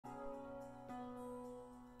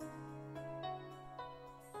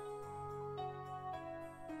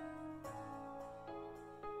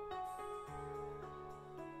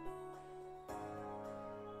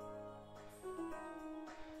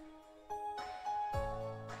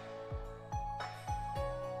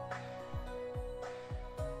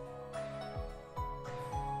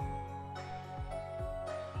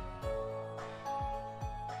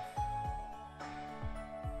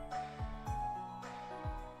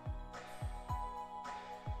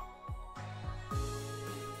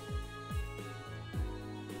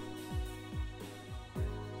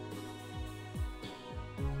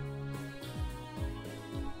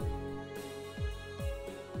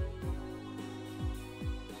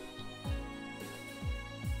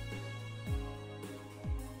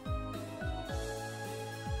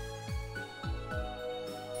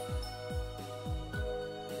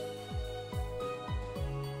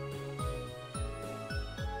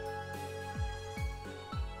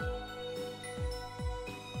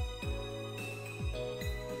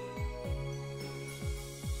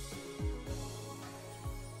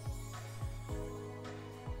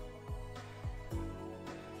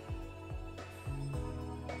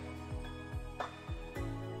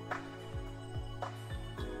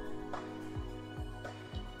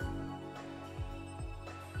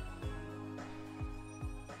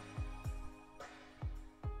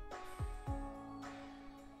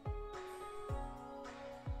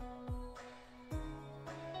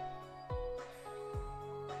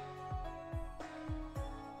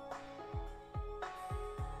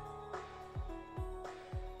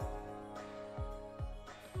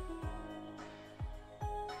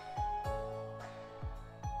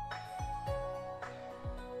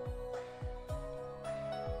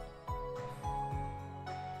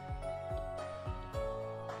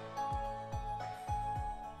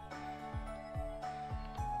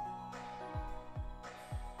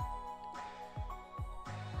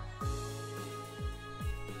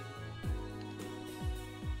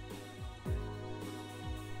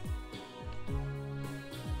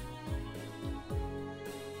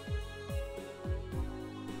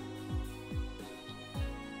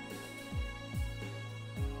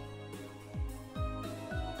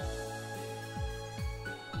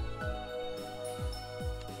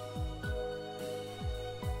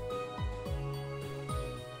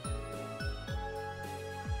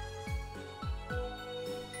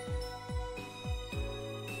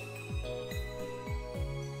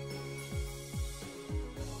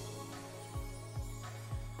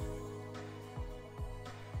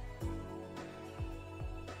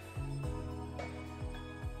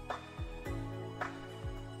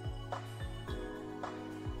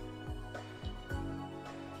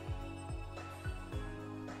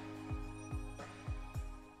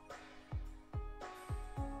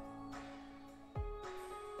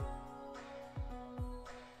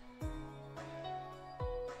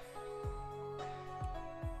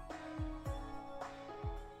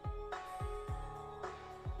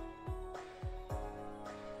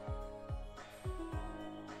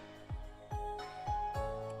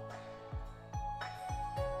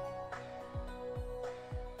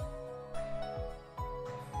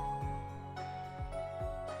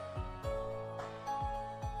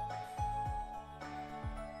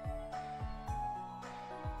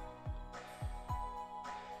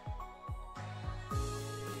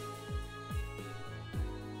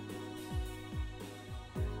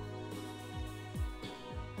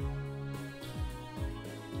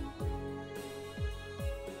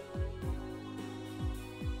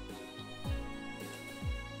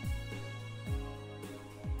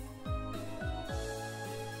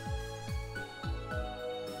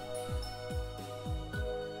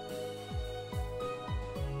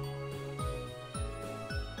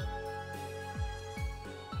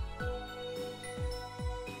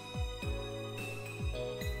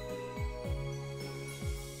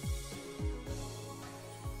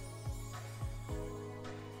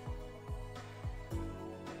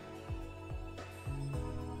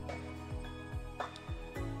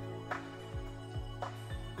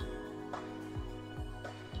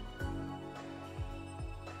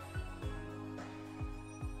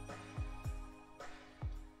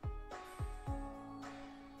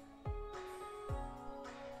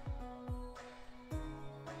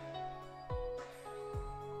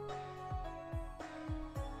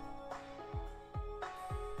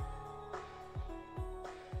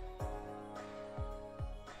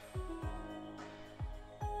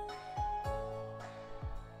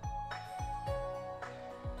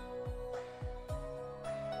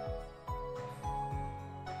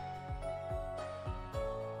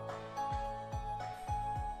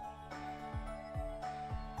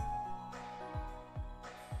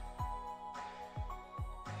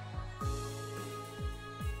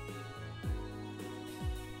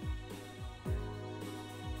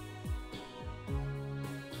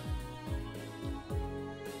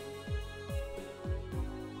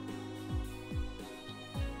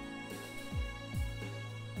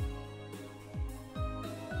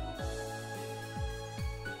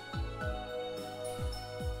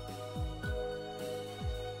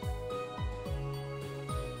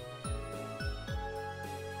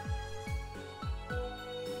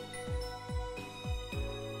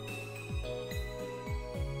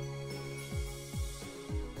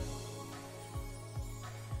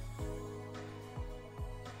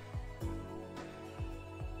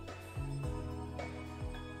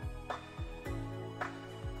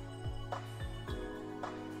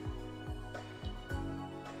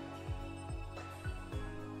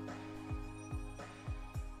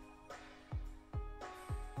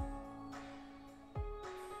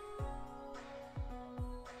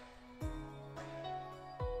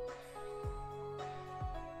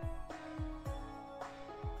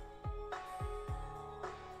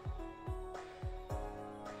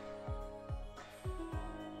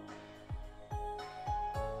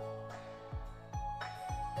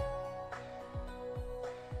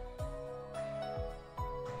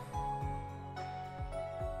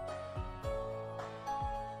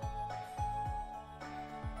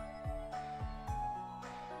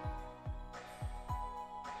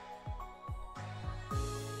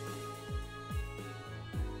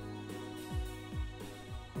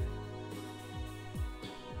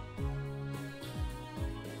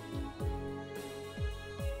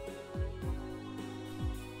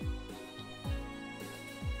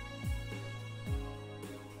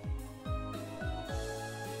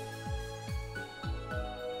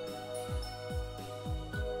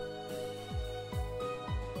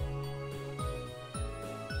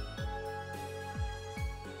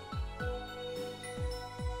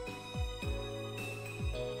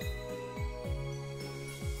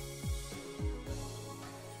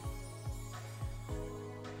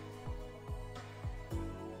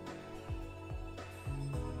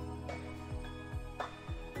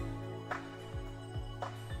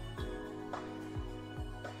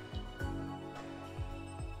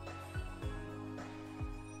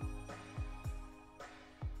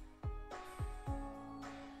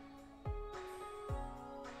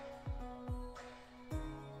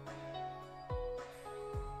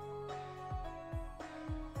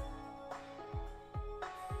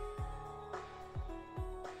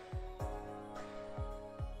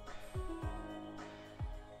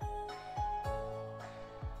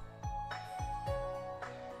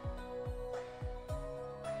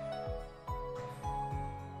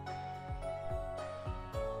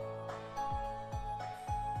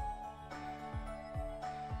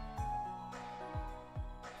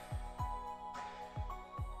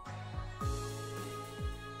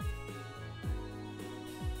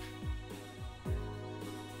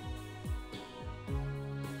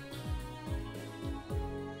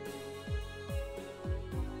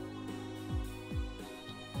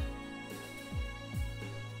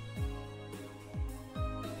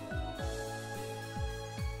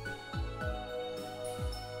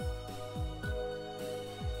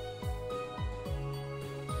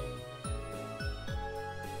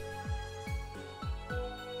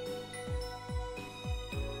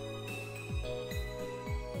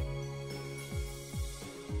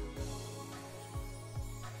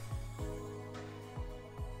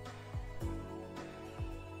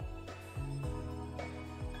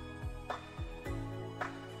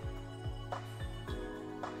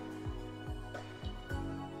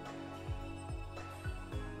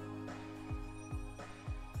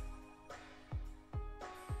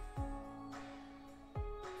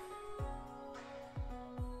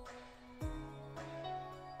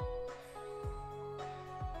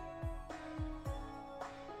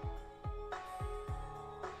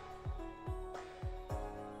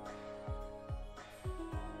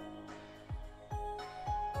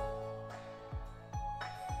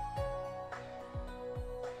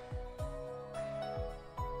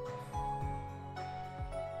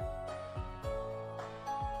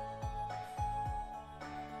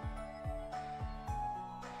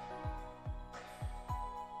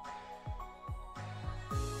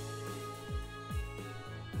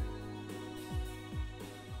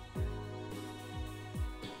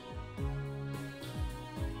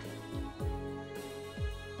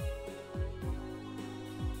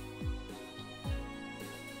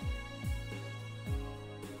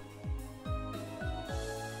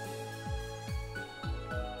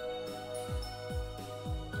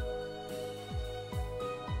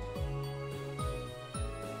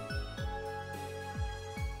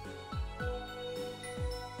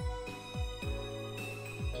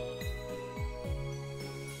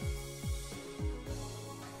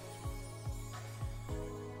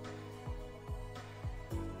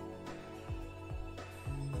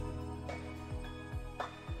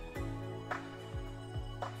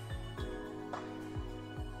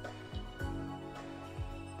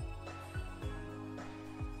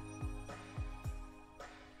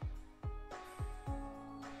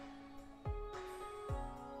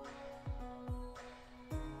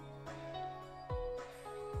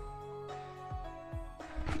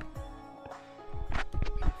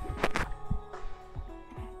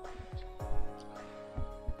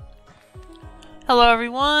Hello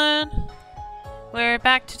everyone! We're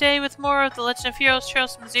back today with more of the Legend of Heroes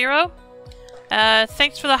Trails from Zero.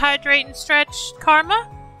 Thanks for the hydrate and stretch, Karma.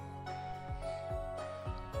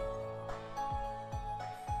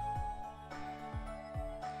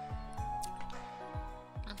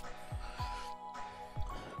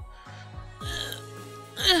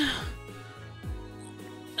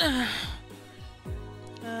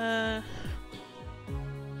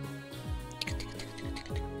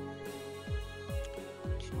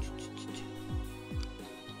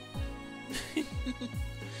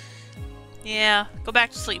 Yeah, go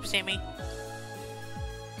back to sleep, Sammy.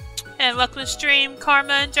 And welcome to stream,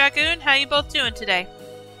 Karma and Dragoon. How you both doing today?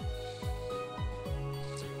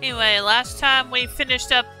 Anyway, last time we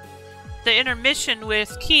finished up the intermission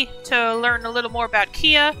with Kia to learn a little more about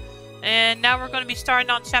Kia, and now we're going to be starting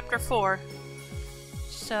on chapter 4.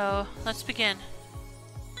 So, let's begin.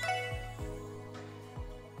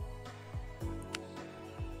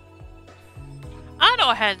 I know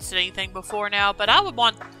I hadn't said anything before now, but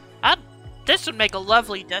this would make a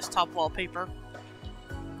lovely desktop wallpaper.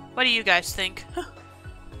 What do you guys think?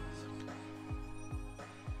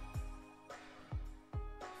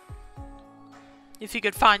 If you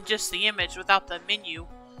could find just the image without the menu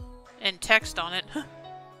and text on it.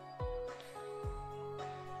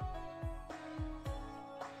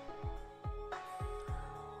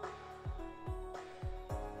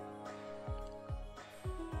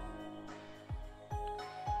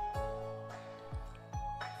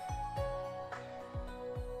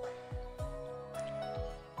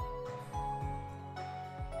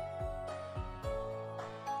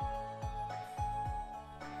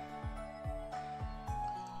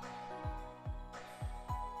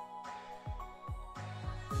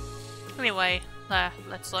 Anyway,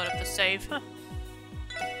 let's load up the save.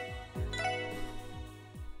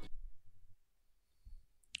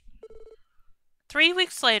 3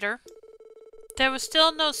 weeks later, there was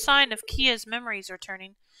still no sign of Kia's memories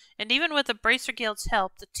returning, and even with the Bracer Guild's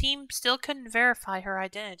help, the team still couldn't verify her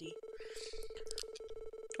identity.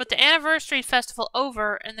 With the anniversary festival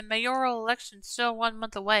over and the mayoral election still 1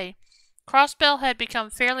 month away, Crossbell had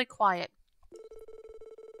become fairly quiet.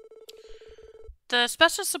 The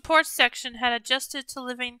Special Support Section had adjusted to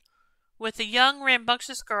living with a young,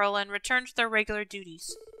 rambunctious girl and returned to their regular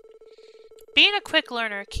duties. Being a quick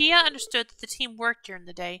learner, Kia understood that the team worked during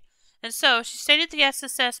the day, and so she stayed at the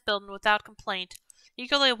SSS building without complaint,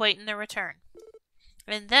 eagerly awaiting their return.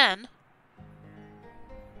 And then...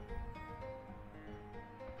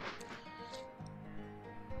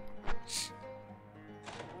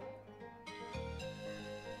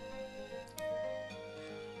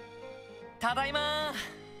 Tadaima!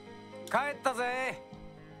 帰ったぜ。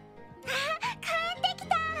帰ってき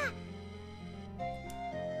た。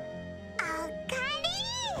おか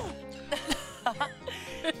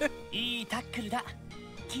えり。いいタックルだ。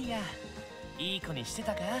キア、いい子にして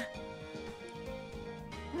たか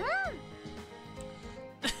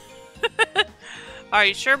？Are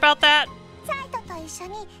you sure about that? サイトと一緒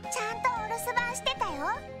にちゃんとお留守番してた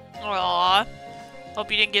よ。Aww.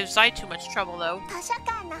 Hope you didn't give Zai too much trouble, though. 図書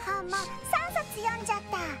館の本も3冊読んじゃっ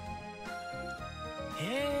た。へ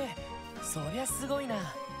え、そりゃすごいな。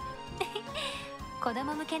子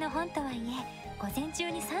供向けの本とはいえ、午前中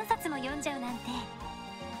に3冊も読んじゃうなんて。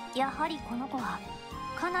やはりこの子は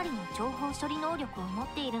かなりの情報処理能力を持っ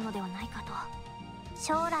ているのではないかと。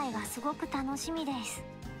将来がすごく楽しみです。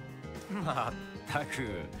まった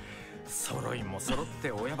く、揃いも揃っ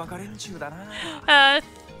て親バカ連中だな。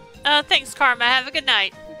Thanks, Karma. Have a good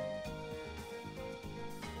night.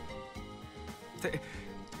 って、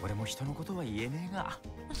俺も人のことは言えねえが。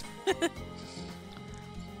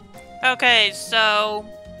Okay, so...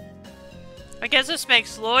 I guess this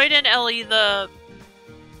makes Lloyd and Ellie the...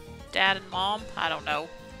 dad and mom? I don't know.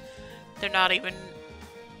 They're not even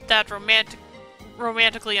that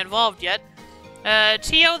romantically involved yet.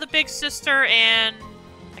 Tio the big sister, and...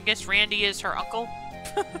 I guess Randy is her uncle?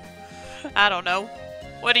 I don't know.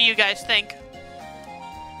 What do you guys think?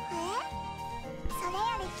 それよ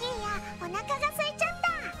りキーヤ、お腹が空いちゃった。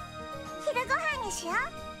昼ご飯にしよう。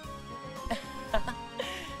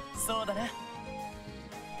そうだな。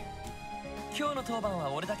今日の当番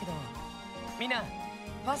は俺だけど、みんな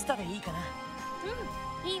パスタでいいかな。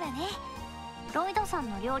うん、いいわね。ロイドさん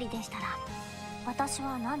の料理でしたら、私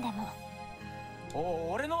は何でも。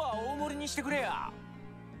俺のは大盛りにしてくれや。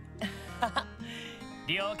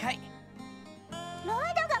了解。ロイ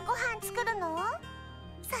ドがご飯作るの？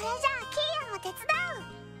それじゃあキーヤも手伝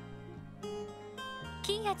う。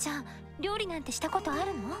キーヤちゃん、料理なんてしたことあ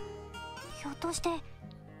るの？ひょっとして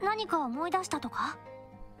何か思い出したとか？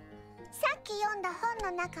さっき読んだ本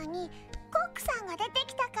の中にコックさんが出て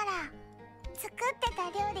きたから作ってた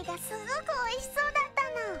料理がすごく美味しそうだ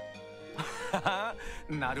った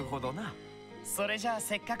の。なるほどな。それじゃあ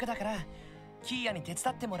せっかくだからキーヤに手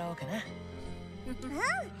伝ってもらおうかな。うん、レッツゴ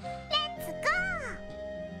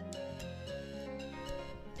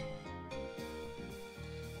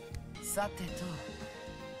ー。さてと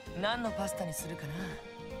何のパスタにするか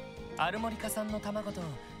な。アルモリカ産の卵と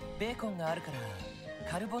ベーコンがあるから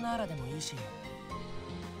カルボナーラでもいいし。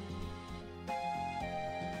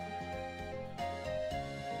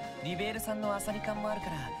リベール産のアサリ缶もあるか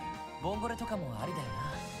らボンゴレとかもありだよ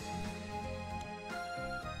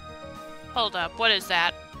な。Hold up, what is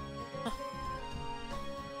that?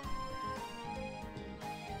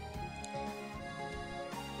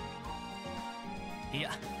 い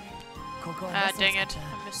や、ここは Ah, ナスを dang 使っ it. た I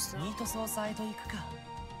missed ミートソースあえといくか。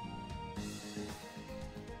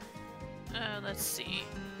let's see.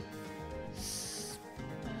 Spaghetti.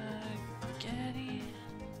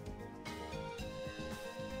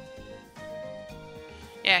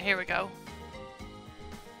 Yeah, here we go.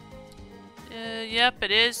 Yep,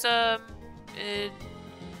 it is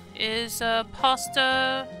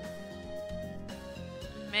pasta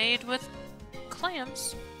made with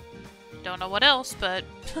clams. Don't know what else, but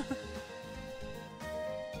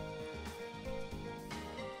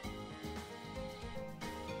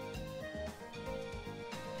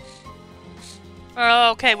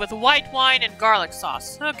oh, okay, with white wine and garlic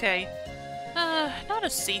sauce. Okay. Not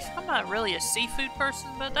a I'm not really a seafood person,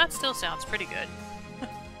 but that still sounds pretty good.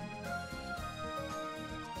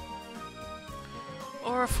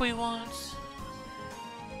 Or if we want...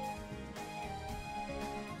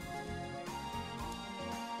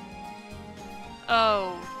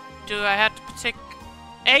 Oh, do I have to pick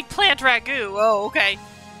eggplant ragu? Oh, okay.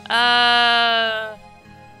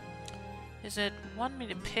 Is it want me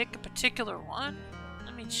to pick a particular one?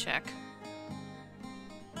 Let me check.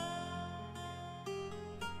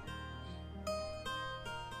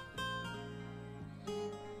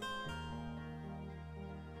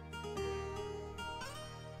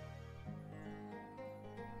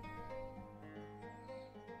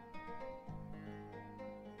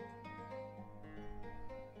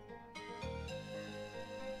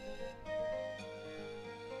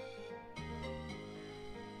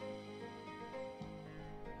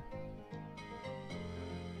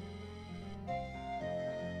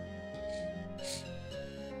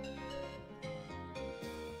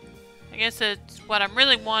 I guess it's what I'm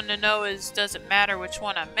really wanting to know is, does it matter which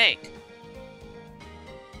one I make?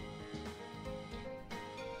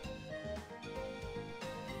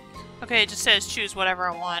 Okay, it just says choose whatever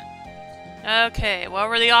I want. Okay, what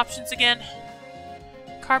were the options again?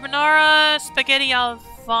 Carbonara, spaghetti al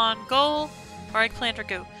vongole, or eggplant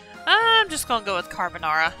ragu. I'm just gonna go with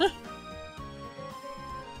carbonara.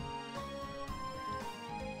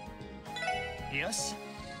 よし、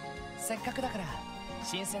せっかくだから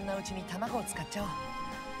新鮮なうちに卵を使っちゃおう。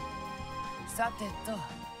さてと、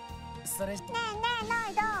それ。ねえねえロ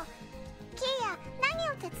イド、キーヤ何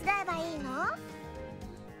を手伝えばいいの？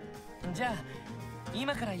じゃあ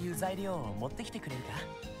今から言う材料を持ってきてくれるか？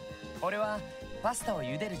俺はパスタを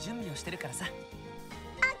茹でる準備をしてるからさ。オ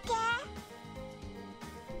ッケ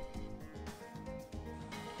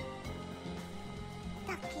ー。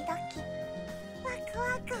ドキドキ、ワク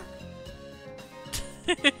ワク。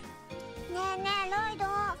ねえねえロイド、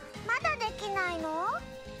まだできないの？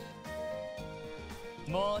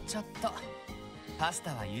もうちょっと。パス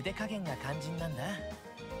タは茹で加減が肝心なんだ。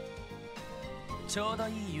ちょうど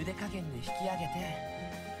いい茹で加減で引き上げて、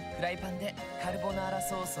フライパンでカルボナーラ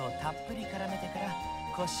ソースをたっぷり絡めてから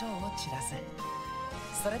胡椒を散らす。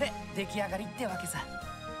それで出来上がりってわけさ。へえ。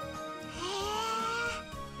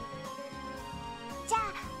じゃあ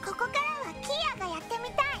ここからはキーヤがやってみ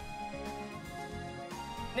たい。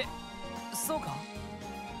ね、そうか？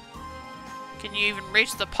 Can you even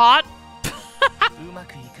reach the pot? うま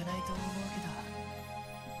くいかないと思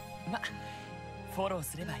うけど、ま、フォロー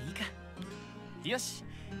すればいいか。よし、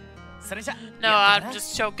それじゃ。No, I'm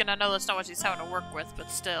just joking. I know that's not what she's having to work with, but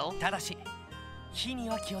still. ただし、火に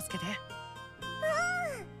は気をつけて。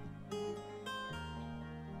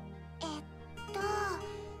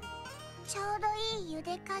ちょうどいい茹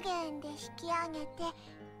で加減で引き上げて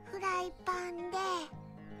フライパンで、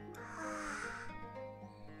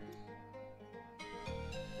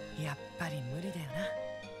やっぱり無理だよな。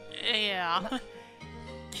Yeah.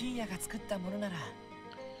 キーヤが作ったものなら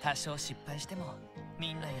多少失敗しても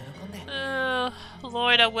みんな喜んで。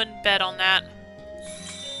Lloyd, I wouldn't bet on that.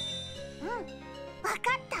 うん、わかっ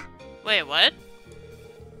た。 Wait, what?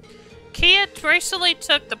 Kia gracefully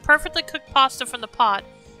took the perfectly cooked pasta from the pot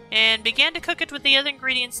and began to cook it with the other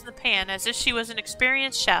ingredients in the pan as if she was an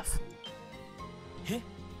experienced chef. え、で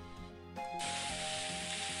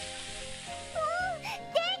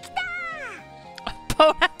きた。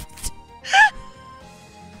 Bone apples.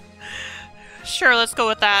 Sure, let's go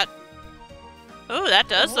with that. Ooh, that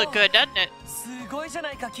does look good, doesn't it? すごいじゃ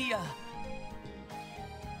ないかキーヤ。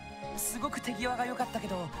すごく手際が良かったけ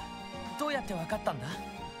ど、どうやってわかったんだ？へへ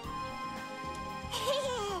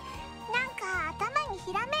なんか頭に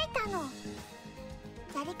ひらめいたの。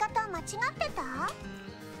やり方間違ってた？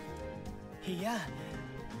いや、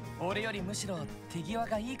俺よりむしろ手際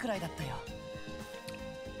がいいくらいだったよ。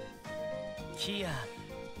キーヤ、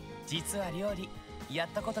実は料理やっ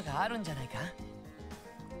たことがあるんじゃないか？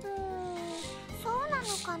そうなの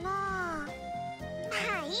かな。ま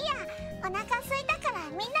あいいや、お腹空いたから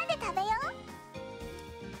みんなで食べよ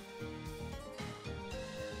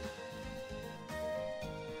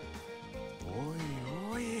う。おい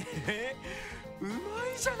おい、うまい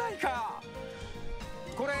じゃないか。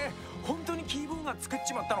これ本当にキーボーが作っ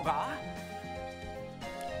ちまったのか？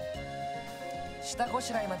下ご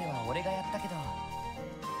しらえまでは俺がやったけど、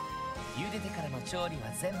茹でてからの調理は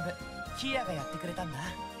全部キーヤがやってくれたんだ。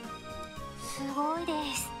すごいで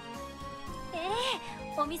す。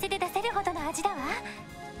お店で出せるほどの味だわ。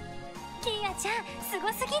キーヤちゃん、す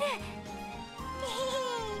ごすぎる。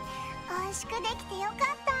美味しくできてよかっ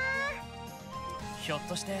た。ひょっ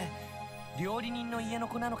として料理人の家の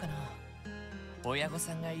子なのかな。親御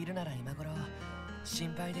さんがいるなら今頃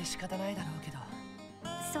心配で仕方ないだろうけど。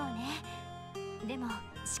そうね。でも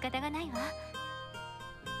仕方がないわ。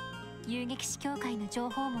遊撃士協会の情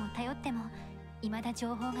報網を頼っても未だ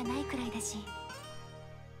情報がないくらいだし。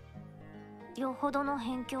よほどの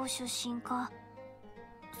辺境出身か、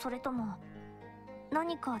それとも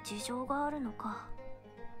何か事情があるのか。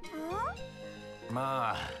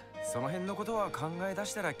まあその辺のことは考え出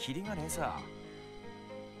したらキリがねえさ。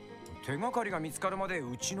手がかりが見つかるまで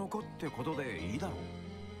うちの子ってことでいいだろう。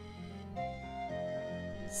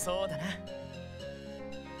そうだな。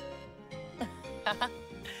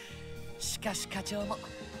しかし課長も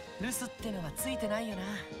留守ってのはついてないよな。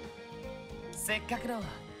せっかくの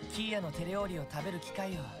キーヤの手料理を食べる機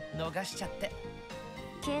会を逃しちゃって。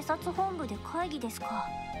警察本部で会議ですか。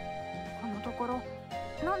このところ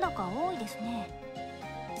なんだか多いですね。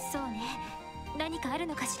そうね、何かある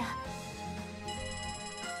のかしら。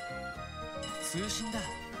通信だ。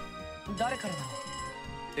誰からだろ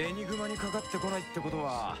う。エニグマにかかってこないってこと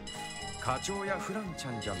は課長やフランち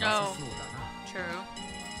ゃんじゃなさそうだな。True.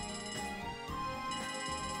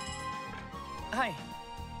 はい、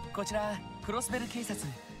こちらクロスベル警察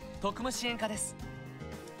特務支援課です。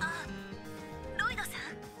あ、ロイドさん。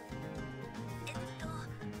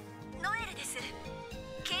ノエルです。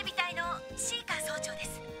警備隊のシーカー総長で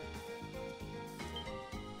す。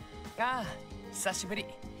ああ、久しぶり。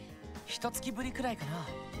一月ぶりくらいかな。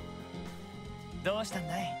どうしたん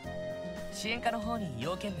だい？支援課の方に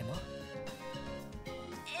要件でも？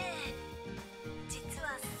実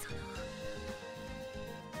は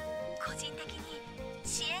個人的に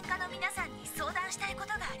支援課の皆さんに相談したいこと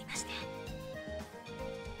がありまして。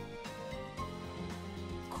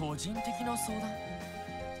個人的な相談？あ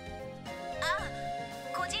あ、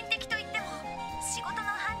個人的といっても仕事の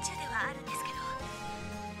範疇ではあるんですけど、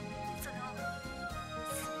すみ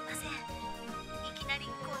ません、いきなり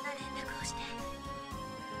こんな連絡をして。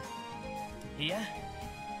いや、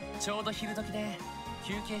ちょうど昼時で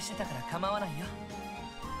休憩してたから構わないよ。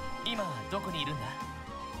今はどこにいるんだ？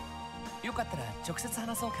よかったら直接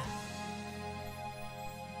話そうか。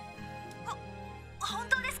本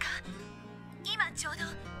当ですか？今ちょうど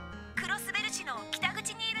クロスベル市の北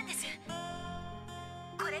口にいるんです。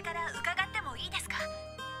これから伺ってもいいですか？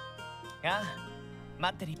ああ、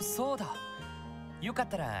待ってる。そうだ、よかっ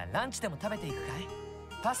たらランチでも食べていくかい？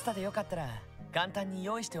パスタでよかったら簡単に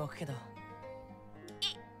用意しておくけど。い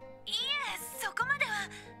え、そこまでは。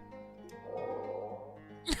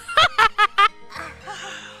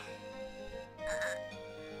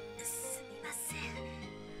すみませ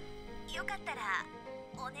ん、よかったら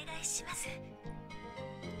お願いします。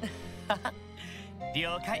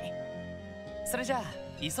了解。それじゃあ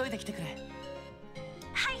急いで来てくれ。は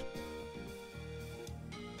い。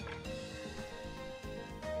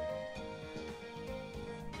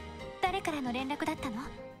誰からの連絡だったの？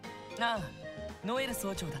ああ、ノエル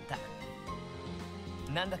総長だった。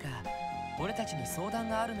なんだか俺たちに相談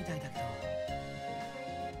があるみたいだけど。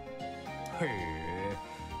へえ、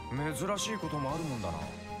珍しいこともあるもんだな。な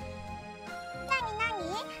になに、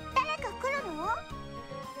誰か来るの？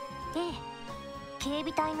ええ、警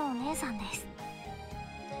備隊のお姉さんです。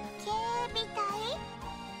警備隊？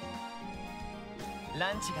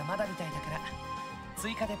ランチがまだみたいだから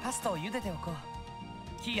追加でパスタを茹でておこう。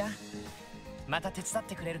キーヤ、また手伝っ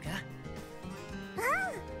てくれるか？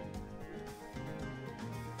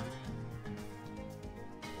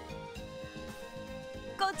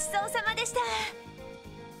ごちそうさまでした。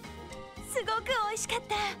すごく美味しかっ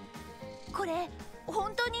た。これ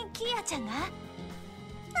本当にキーヤちゃんが？そ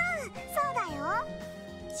うだよ。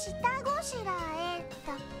下ごしらえ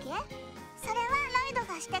だっけ？それはロイド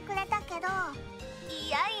がしてくれたけど。い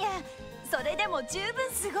やいや、それでも十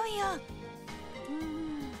分すごいよ。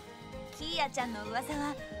キーヤちゃんの噂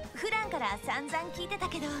は普段から散々聞いてた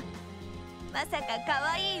けど、まさか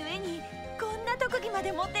可愛い上にこんな特技ま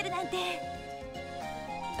で持ってるなんて。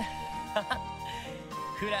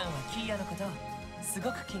フランはキーヤのことす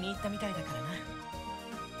ごく気に入ったみたいだか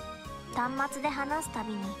らな。端末で話すた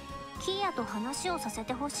びにキーヤと話をさせ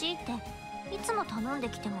てほしいっていつも頼んで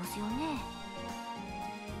きてますよね。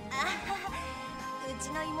う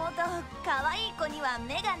ちの妹、可愛い子には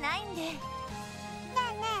目がないんで。ねえね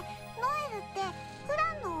え、ノエルってフ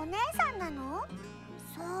ランのお姉さんなの？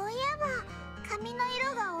そういえば髪の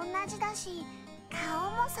色が同じだし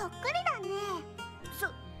顔もそっくりだね。そ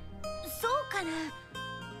うかな。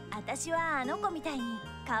私はあの子みたいに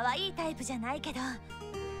可愛いタイプじゃないけど。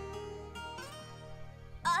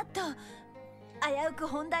あと、危うく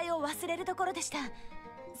本題を忘れるところでした。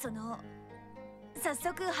早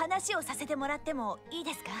速話をさせてもらってもいい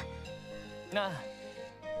ですか？ああ、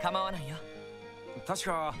構わないよ。確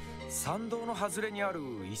か参道の外れにある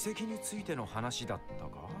遺跡についての話だった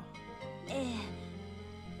か？ええ、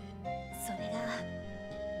それが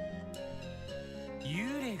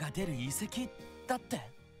幽霊が出る遺跡だって。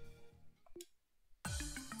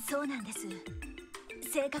そうなんです。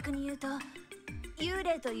正確に言うと幽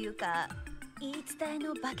霊というか言い伝え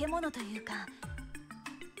の化け物というか、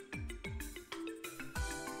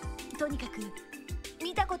とにかく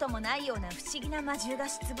見たこともないような不思議な魔獣が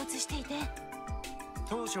出没していて、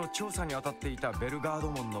当初調査に当たっていたベルガー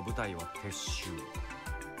ド門の部隊は撤収。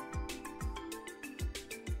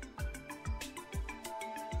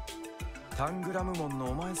タングラム門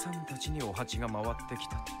のお前さんたちにお鉢が回ってき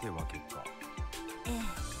たってわけか。え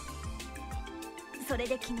え、それ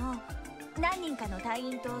で昨日何人かの隊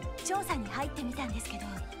員と調査に入ってみたんですけど、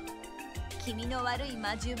気味の悪い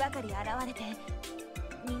魔獣ばかり現れて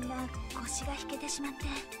みんな腰が引けてしまって。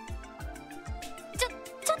ち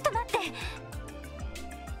ょっと待って、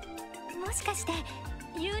もしかして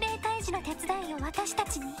幽霊退治の手伝いを私た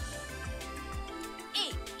ちに？いえ、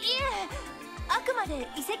あくまで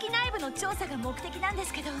遺跡内部の調査が目的なんで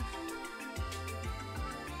すけど。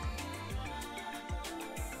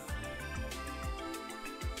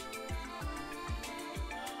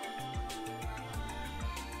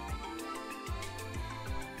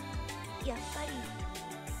やっぱり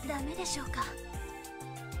ダメでしょうか？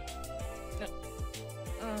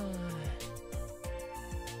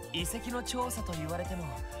遺跡の調査と言われても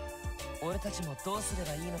俺たちもどうすれ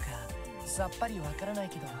ばいいのかさっぱりわからない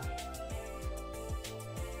けど、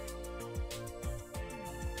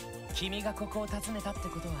君がここを訪ねたって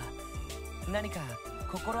ことは何か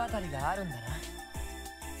心当たりがあるんだな。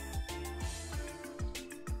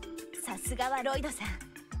さすがはロイドさん。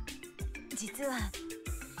実は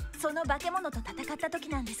その化け物と戦った時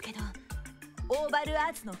なんですけど、オーバルア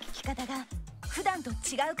ーツの効き方が普段と違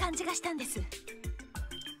う感じがしたんです。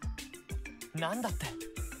なんだって？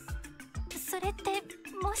それって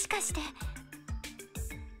もしかして？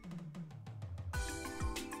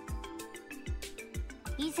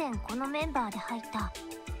以前このメンバーで入った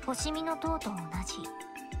星見の塔と同じ。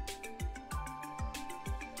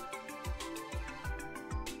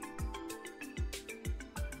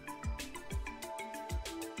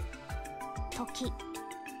時、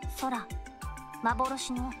空、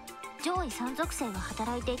幻の上位3属性が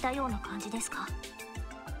働いていたような感じですか？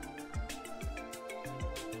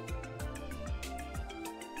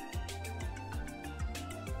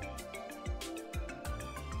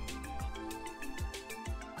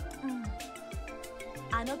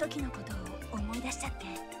あの時のことを思い出しちゃって。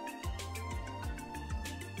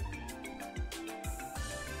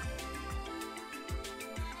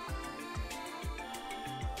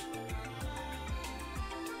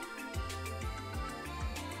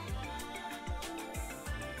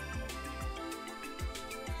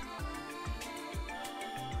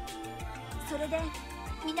それで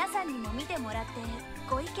皆さんにも見てもらって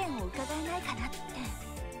ご意見を伺えないかなって。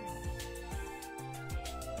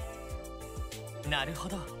なるほ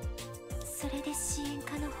ど。それで支援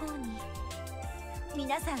課の方に。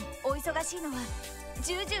皆さんお忙しいのは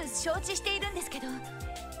重々承知しているんですけど、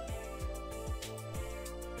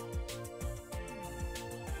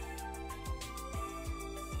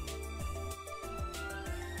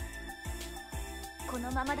この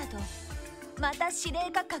ままだとまた司令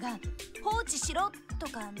閣下が放置しろと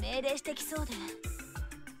か命令してきそうで。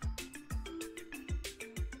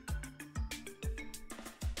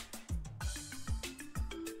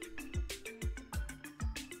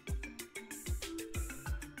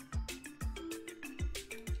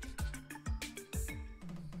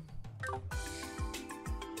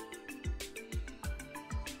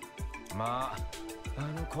まあ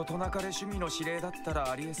事なかれ趣味の指令だったら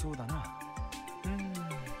ありえそうだな。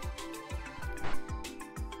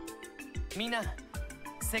みんな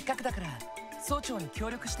せっかくだから総長に協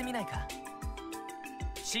力してみないか。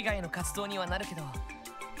市外の活動にはなるけど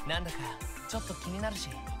なんだかちょっと気になるし。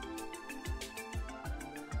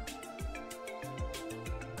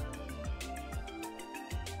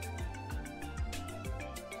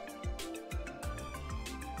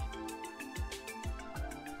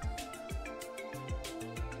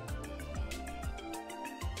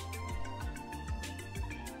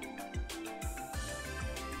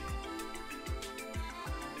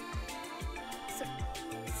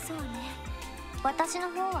そうね、私の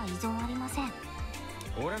方は異存ありません。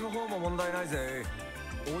俺の方も問題ないぜ。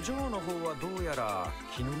お嬢の方はどうやら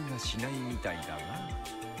気乗りがしないみたいだな。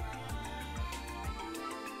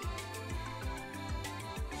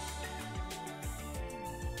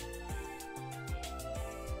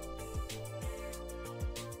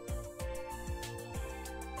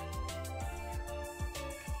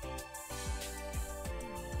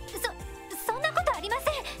そんなことありま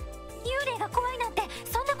せん。幽霊が怖いなんて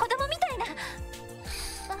そんな子供みたいな。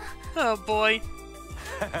Oh boy. 語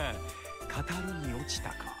るに落ちた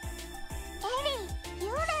か。エリー、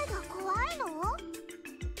幽霊が怖いの？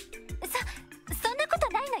そんなこと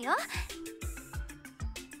ないのよ。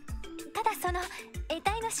ただその得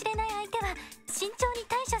体の知れない相手は慎重に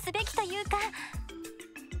対処すべきというか。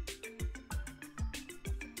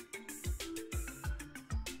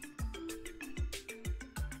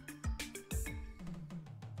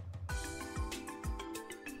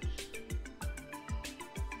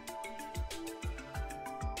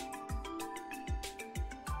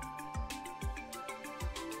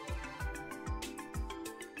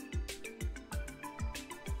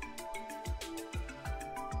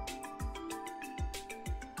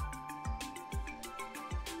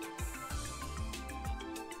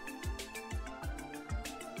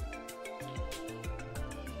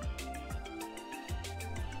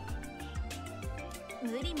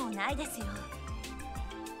無理もないですよ。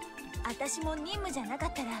私も任務じゃなか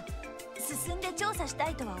ったら進んで調査した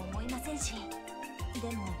いとは思いませんし、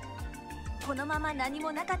でもこのまま何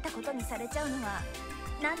もなかったことにされちゃうのは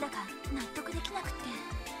なんだか納得できなくって。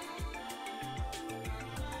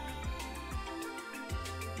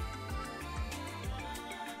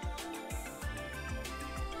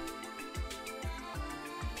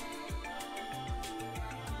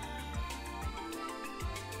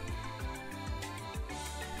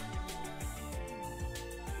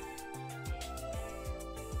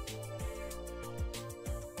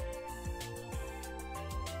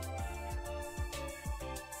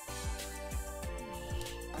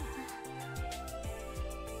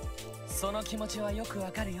その気持ちはよく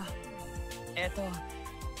わかるよ。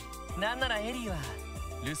なんならエリーは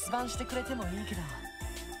留守番してくれてもいいけど。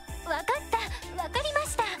わかった、わかりま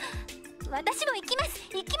した。私も行きます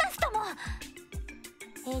とも。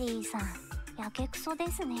エリーさん、やけくそで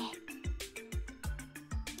すね。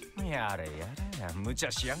やれやれ、無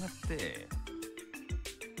茶しやがって。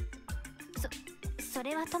そ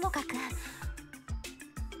れはともかく。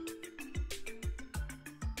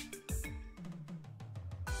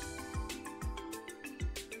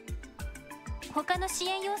他の支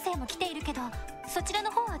援要請も来ているけど、そちらの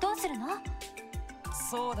方はどうするの？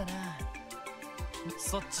そうだな、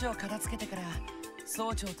そっちを片付けてから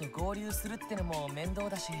総長と合流するってのも面倒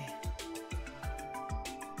だし。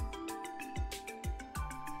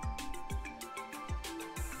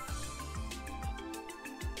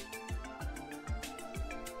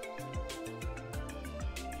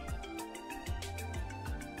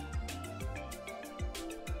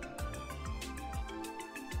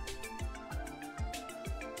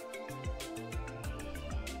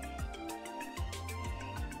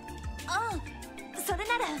それ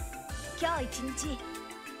なら今日一日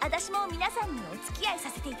私も皆さんにお付き合いさ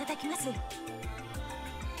せていただきます。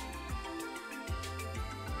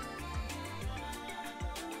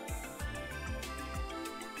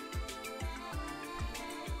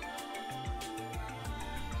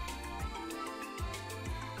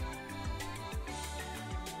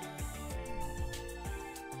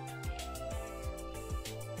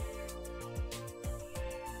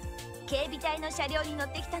警備隊の車両に乗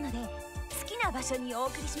ってきたので好きな場所にお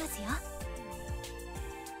送りしますよ。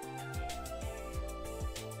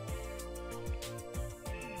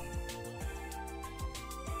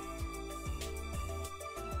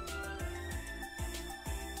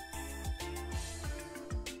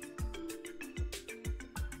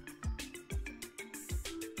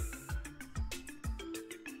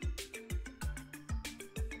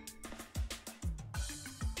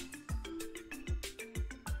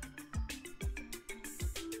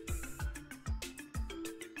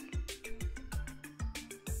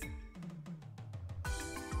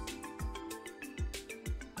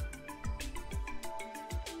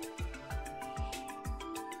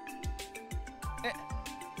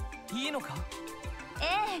いいのか？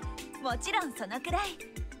ええ、もちろんそのくらい。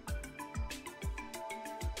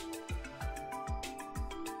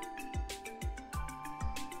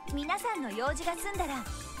皆さんの用事が済んだら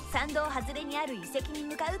参道外れにある遺跡に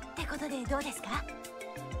向かうってことでどうですか？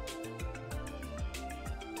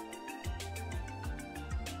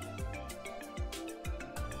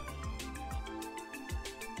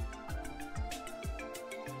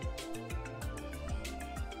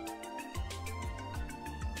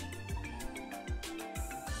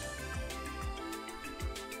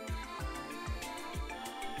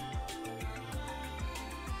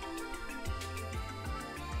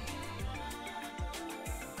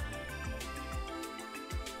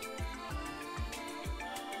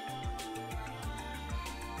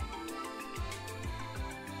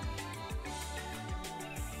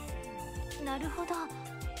なるほど、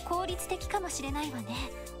効率的かもしれないわね。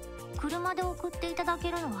車で送っていただ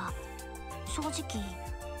けるのは正直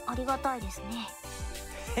ありがたいですね。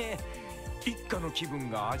へへ、一家の気分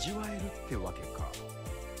が味わえるってわけか。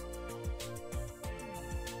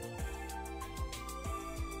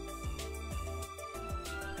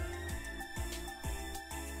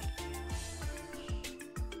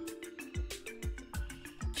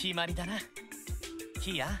決まりだな。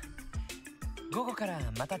キーヤ、午後から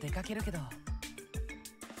また出かけるけど。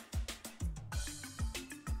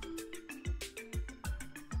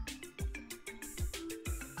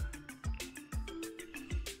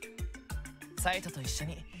サイトと一緒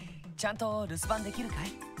にちゃんと留守番できるか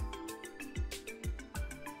い？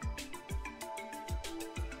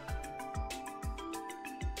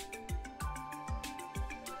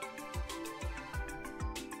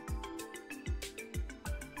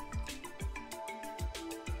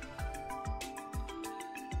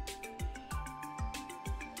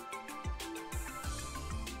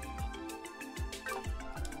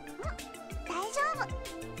大丈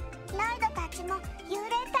夫。ライドたちも幽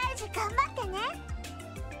霊退治頑張ってね。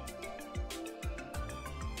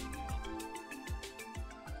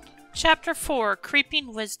Chapter 4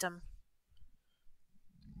 Creeping Wisdom.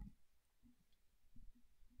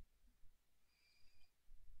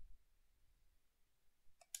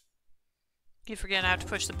 Keep forgetting I have to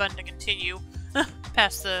push the button to continue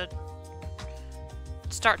past the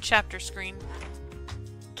start chapter screen.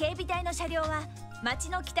 警備隊の車両は町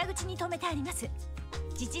の北口に止めてあります。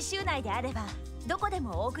自治州内であればどこで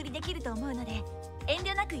もお送りできると思うので遠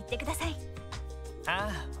慮なく言ってください。あ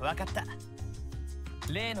あ、わかった。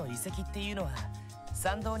例の遺跡っていうのは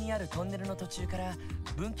参道にあるトンネルの途中から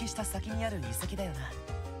分岐した先にある遺跡だよな。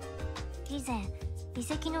以前遺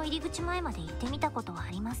跡の入り口前まで行ってみたことは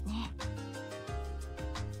ありますね。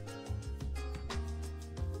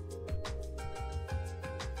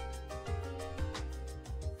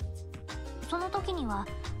その時には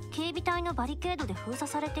警備隊のバリケードで封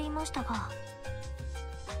鎖されていましたが、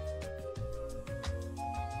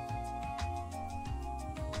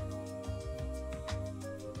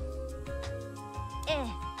え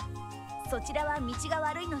え、そちらは道が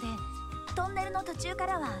悪いのでトンネルの途中か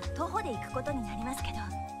らは徒歩で行くことになりますけど。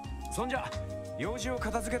そんじゃ用事を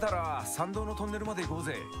片付けたら参道のトンネルまで行こう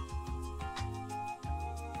ぜ。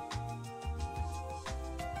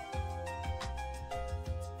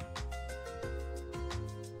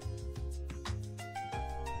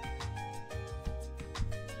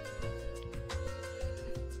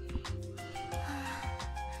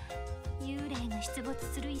幽霊が出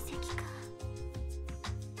没する遺跡か。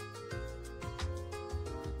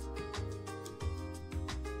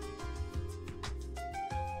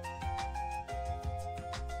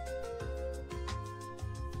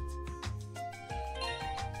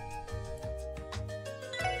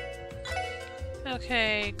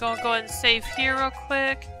Okay, go ahead and save here real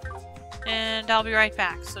quick, and I'll be right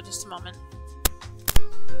back, so just a moment.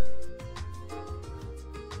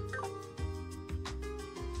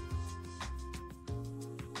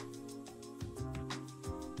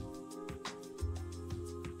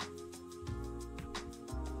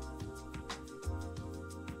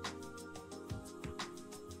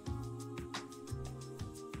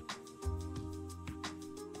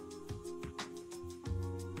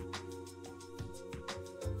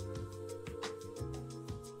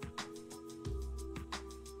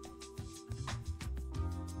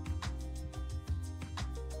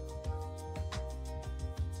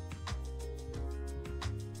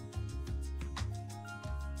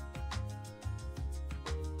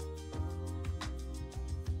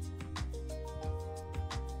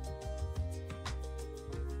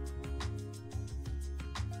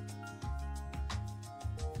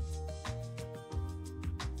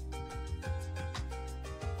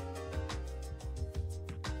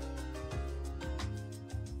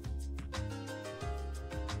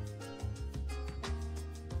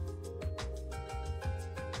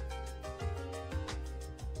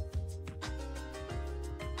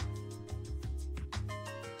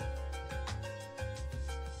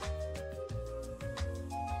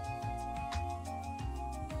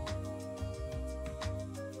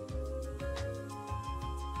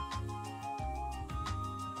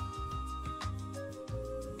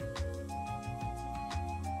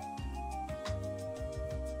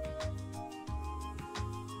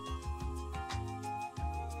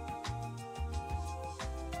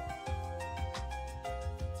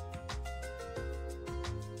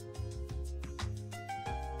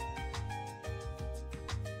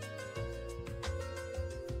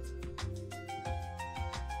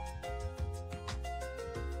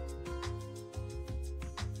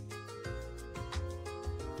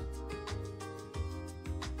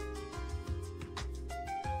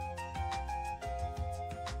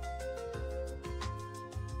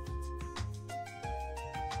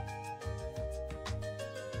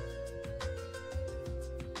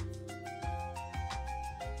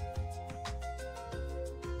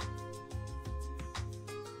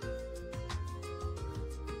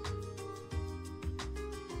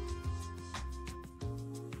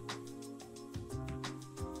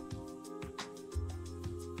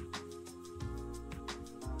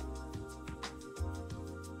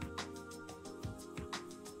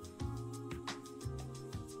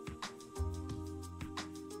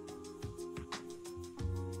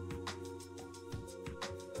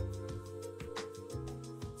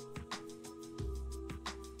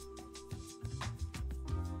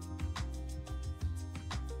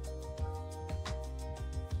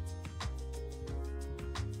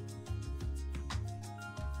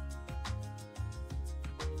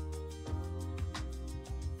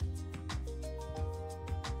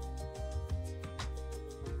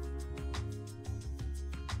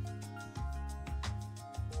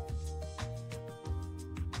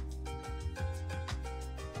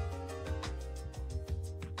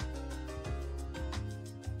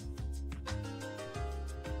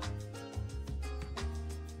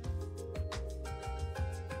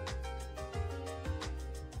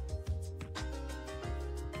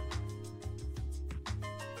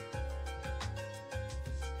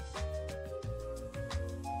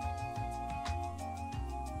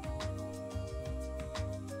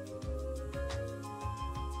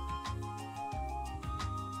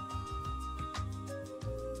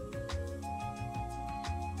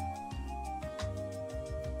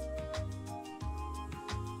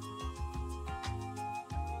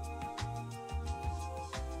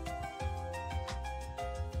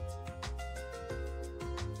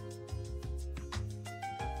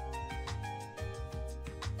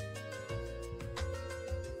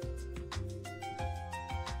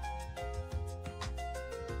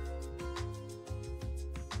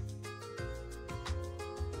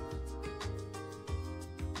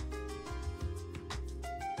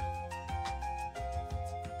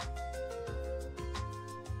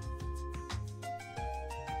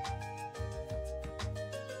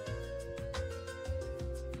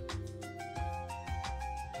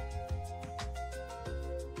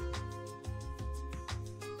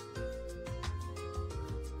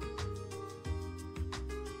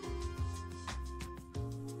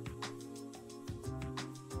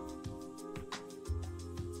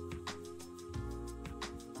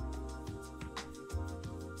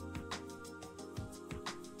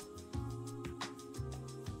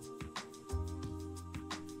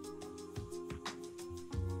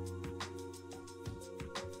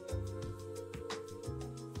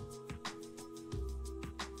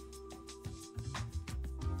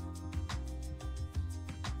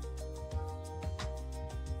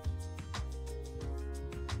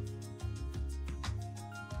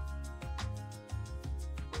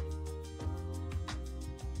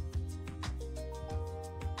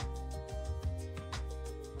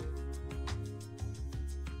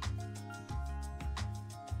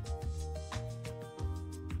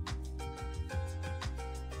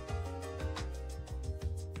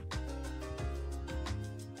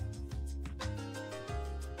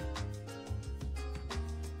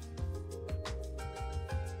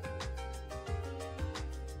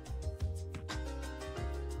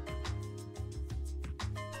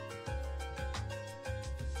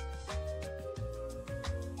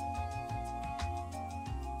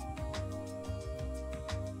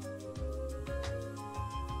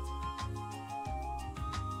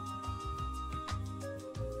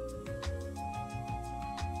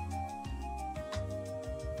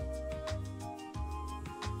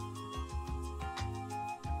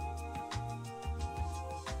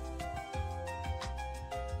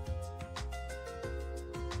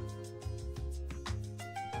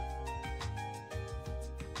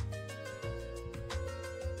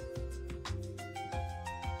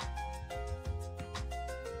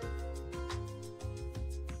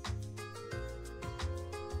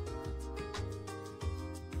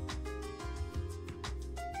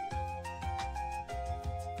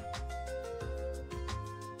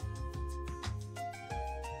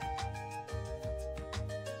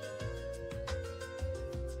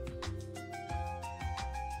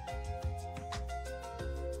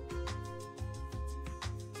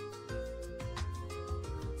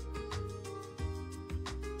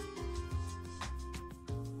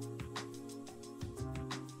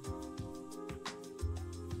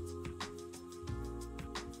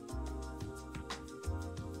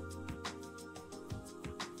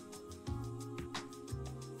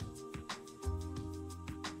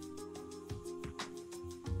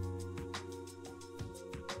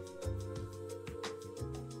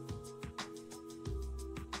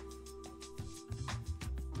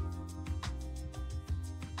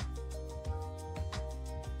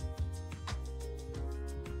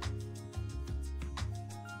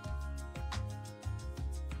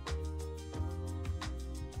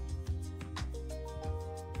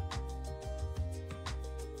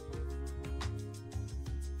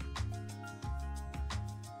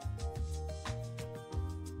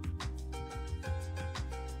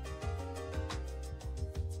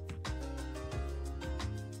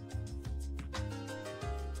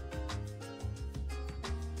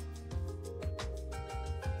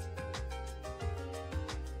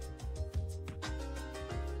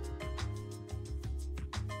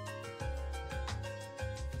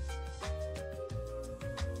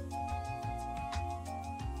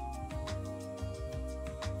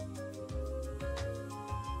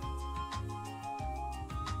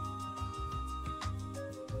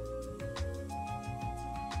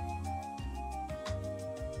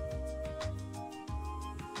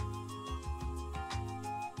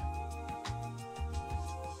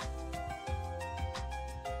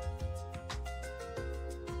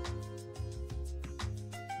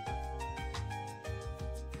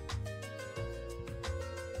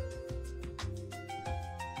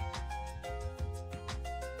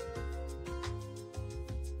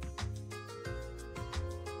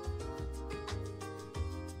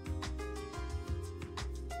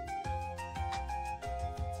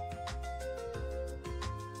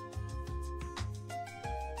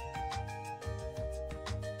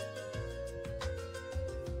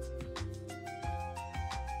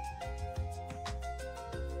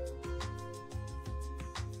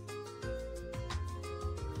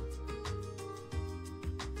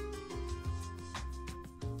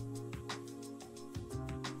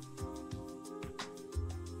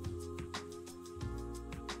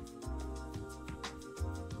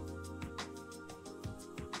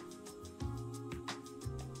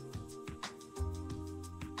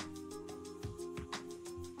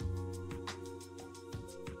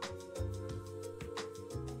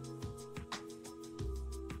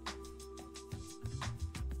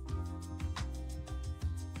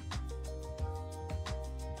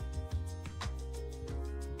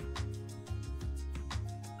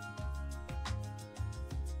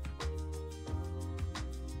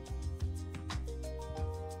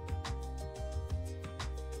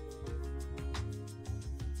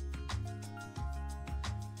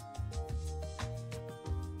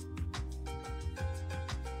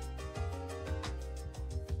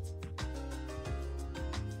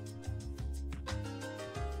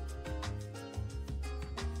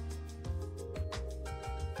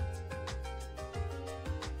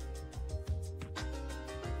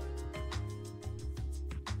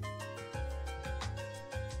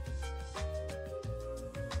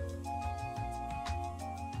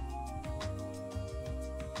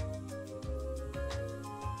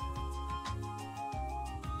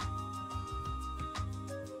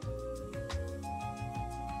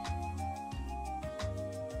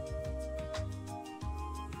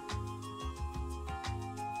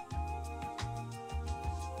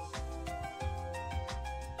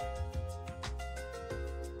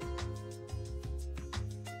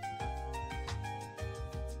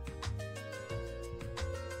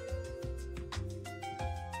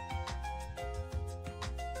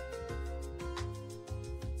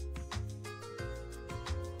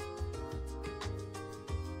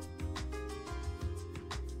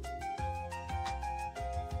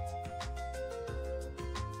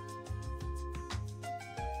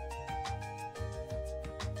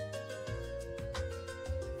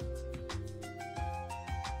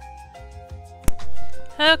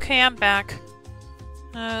 Okay, I'm back.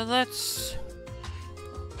 Let's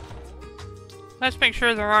make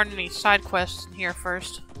sure there aren't any side quests in here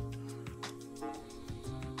first.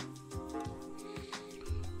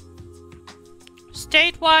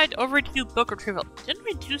 Statewide overdue book retrieval. Didn't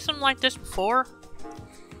we do something like this before?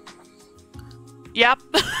 Yep.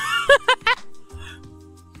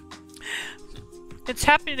 It's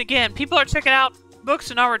happening again. People are checking out books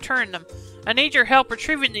and not returning them. I need your help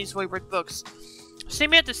retrieving these wayward books. See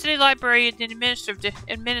me at the City Library in the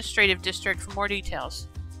Administrative District for more details.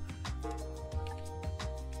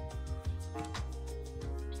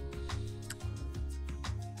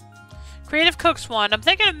 Creative Cooks 1. I'm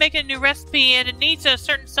thinking of making a new recipe and it needs a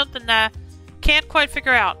certain something that I can't quite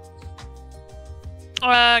figure out.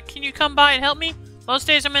 Can you come by and help me? Most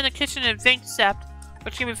days I'm in the kitchen at Vaint Sept,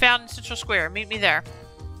 which can be found in Central Square. Meet me there.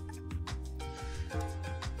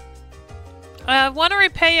 Want to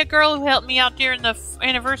repay a girl who helped me out during the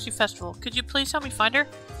anniversary festival. Could you please help me find her?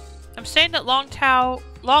 I'm staying at Long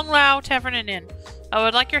Lao Tavern and Inn. I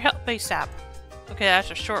would like your help ASAP. Okay,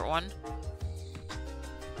 that's a short one.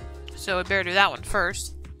 So we better do that one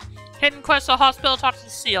first. Hidden quest to hospital, talk to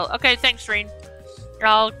Seal. Okay, thanks, Reen.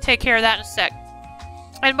 I'll take care of that in a sec.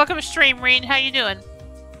 And welcome to stream, Reen. How you doing?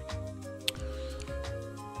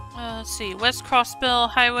 Let's see. West Crossbill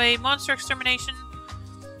Highway monster extermination.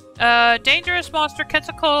 Dangerous monster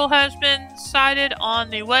Quetzalcoatl has been sighted on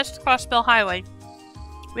the West Crossbill Highway.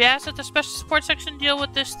 We ask that the special support section deal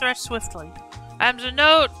with this threat swiftly. Items of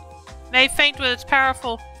note may faint with its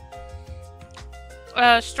powerful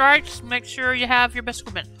strikes. Make sure you have your best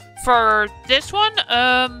equipment. For this one,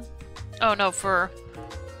 oh no, for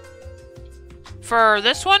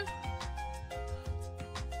this one,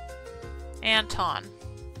 Anton.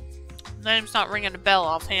 Name's not ringing a bell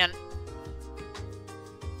offhand.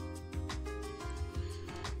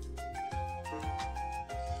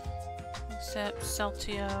 Except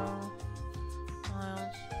Celtio,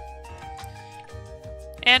 Miles,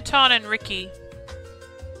 Anton and Ricky.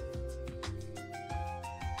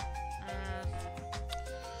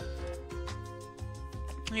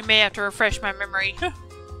 You may have to refresh my memory.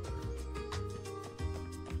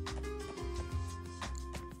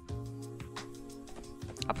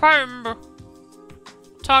 I'll probably remember.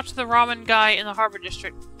 Talk to the ramen guy in the Harbor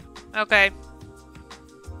District. Okay.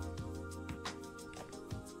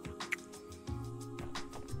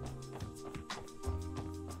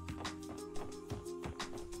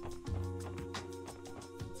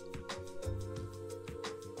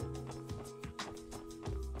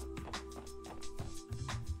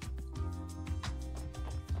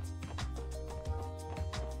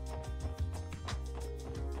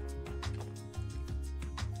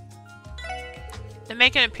 They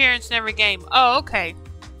make an appearance in every game. Oh, okay.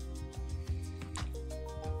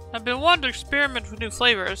 I've been wanting to experiment with new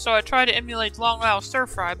flavors, so I tried to emulate Long Lao Stir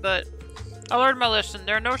Fry, but I learned my lesson.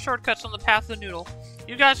 There are no shortcuts on the path of the noodle.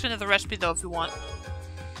 You guys can have the recipe though if you want.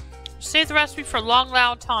 Save the recipe for Long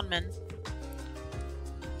Lao Tonmin.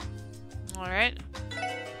 Alright.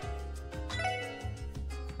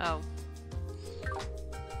 Oh.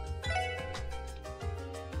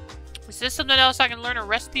 Is this something else I can learn a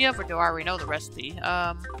recipe of, or do I already know the recipe?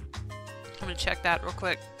 I'm gonna check that real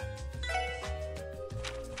quick.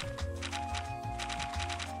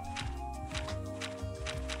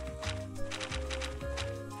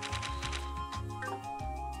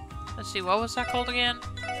 Let's see, what was that called again?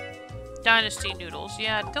 Dynasty Noodles.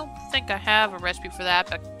 Yeah, I don't think I have a recipe for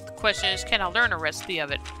that, but the question is, can I learn a recipe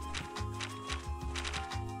of it?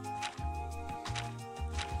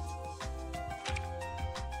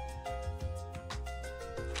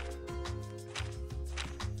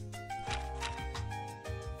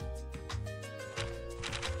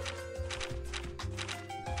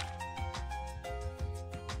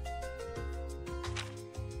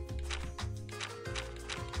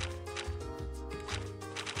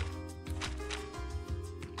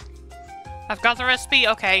 I've got the recipe?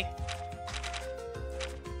 Okay.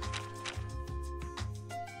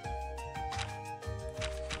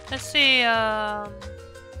 Let's see, I'm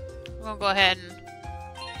gonna go ahead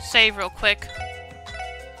and save real quick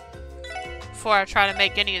before I try to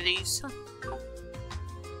make any of these.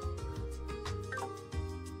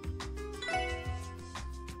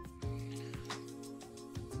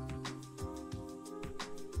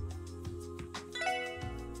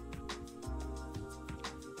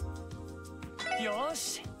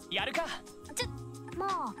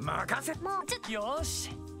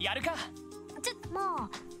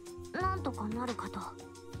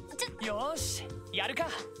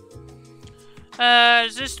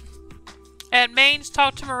 Is this at Maine's?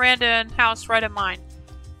 Talk to Miranda and House right at mine.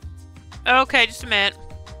 Okay, just a minute.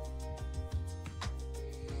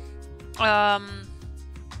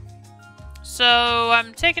 So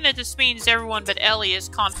I'm taking it this means everyone but Ellie is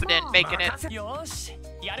confident making it. よし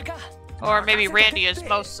やるか Or maybe Randy is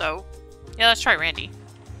most so. Yeah, let's try Randy.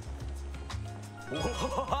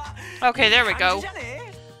 Okay, there we go.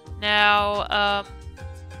 Now,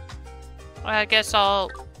 I guess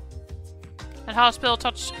I'll... At hospital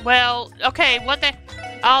touch... Well, okay, one thing...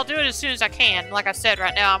 I'll do it as soon as I can. Like I said,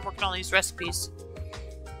 right now I'm working on these recipes.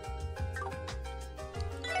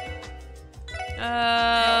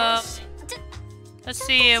 Let's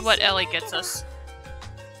see what Ellie gets us.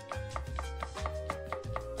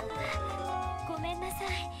 ごめんなさい。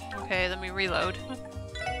 Okay, let me reload.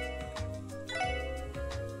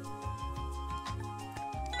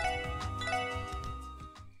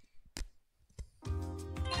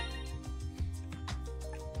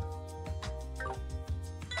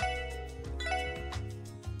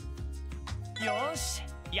 Yosh,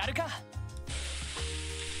 やるか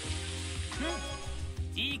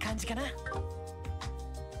いい感じかな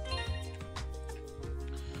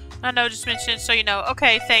I know, just mention it so you know.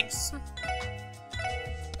 Okay, thanks.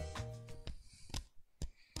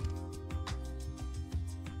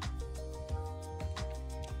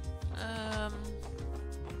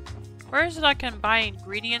 Where is it I can buy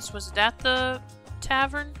ingredients? Was it at the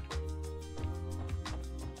tavern?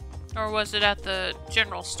 Or was it at the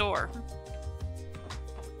general store?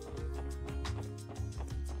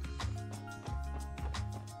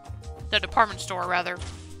 The department store, rather.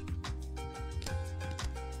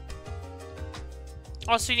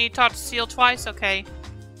 Also, you need to talk to Seal twice? Okay.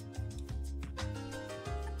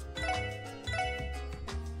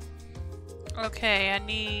 Okay, I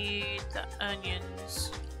need the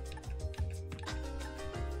onions.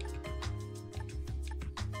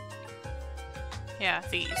 Yeah,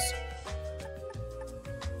 these.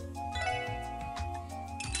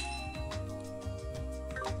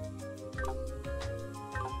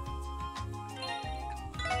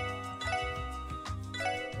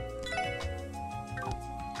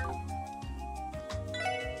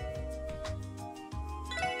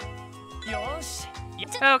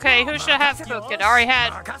 Okay, who should I have cook it? I already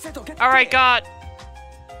had. Already got.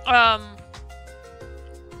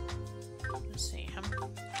 Let's see.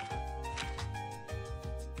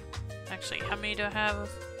 Actually, how many do I have?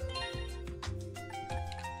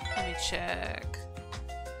 Let me check.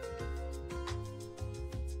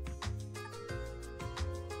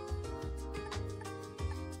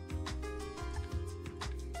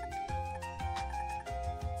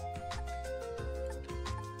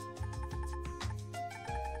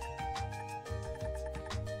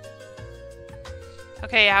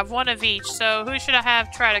 Okay, I have one of each, so who should I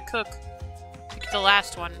have try to cook the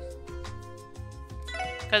last one?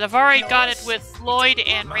 Because I've already got it with Lloyd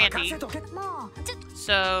and Randy.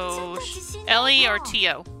 So, Ellie or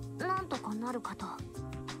Tio? なんとかなるかと。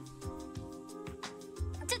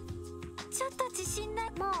ちょっと自信な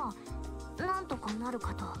い。まあ、なんとかなる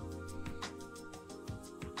かと。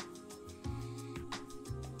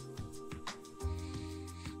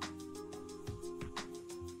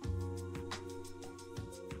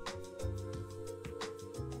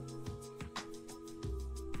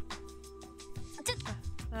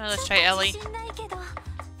Let's try Ellie. 自信ないけど。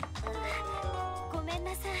ごめん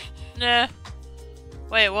なさい。 Nah.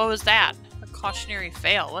 Wait, what was that? A cautionary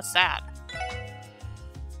fail. What's that?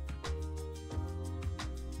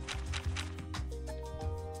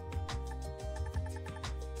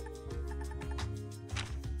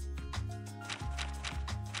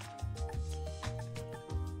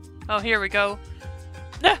 Oh, here we go.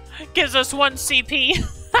 Gives us 1 CP.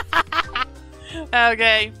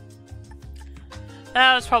 Okay.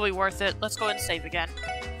 That was probably worth it. Let's go ahead and save again.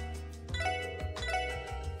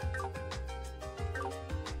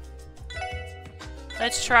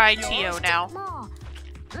 Let's try Tio now. ま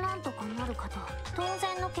あ、なんとかなるかと。当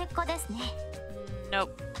然の結果ですね。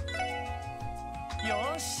 Nope.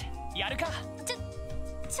 よしやるか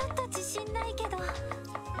ちょっと自信ないけど。何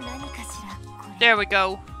かしらこれ。 There we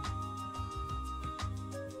go.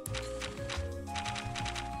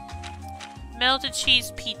 Melted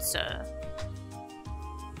cheese pizza.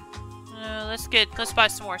 Let's buy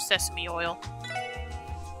some more sesame oil.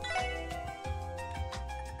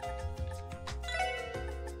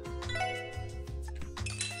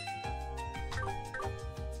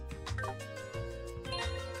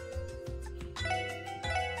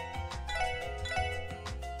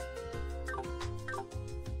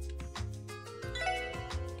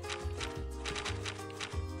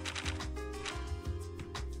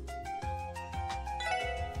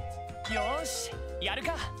 Yosh, やる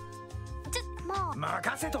かま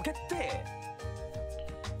任せとけって。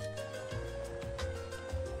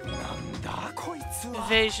なんだこいつは。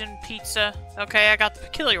 Evasion pizza. Okay, I got the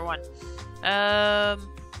peculiar one.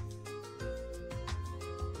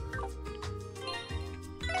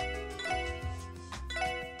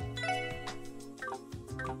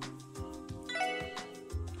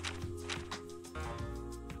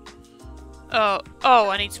 Oh,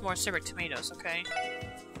 I need some more civet tomatoes, okay.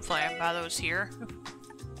 Hopefully I can buy those here.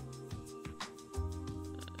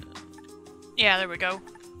 Yeah, there we go.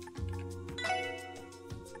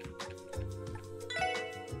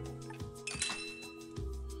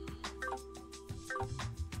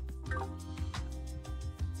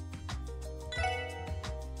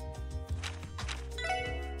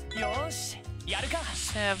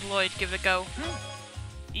 Let's have Lloyd give it a go.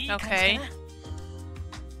 Okay.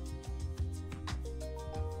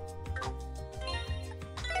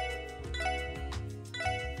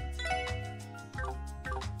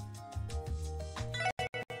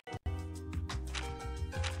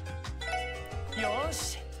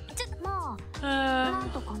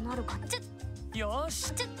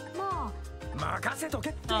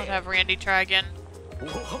 I'll have Randy try again.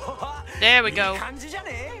 There we go.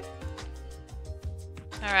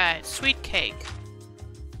 Alright, sweet cake.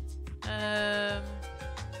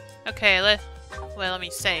 Okay, let me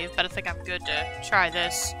save, but I think I'm good to try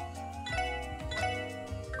this.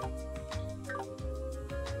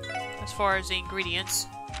 As far as the ingredients.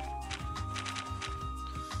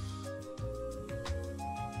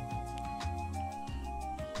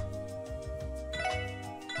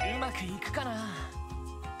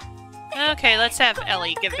 Okay, let's have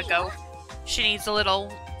Ellie give it a go. She needs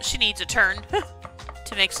a turn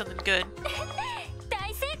to make something good.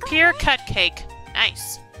 Pure cut cake.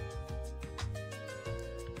 Nice.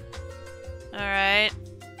 Alright.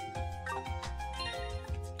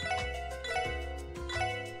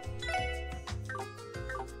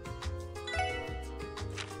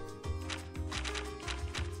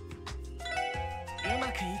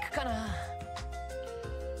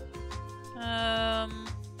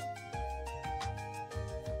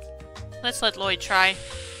 Let's let Lloyd try.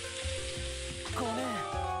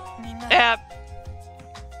 Yeah.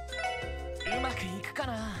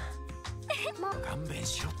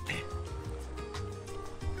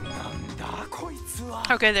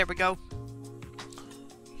 Okay, there we go.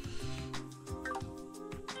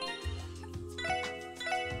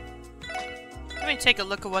 Let me take a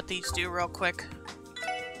look at what these do real quick.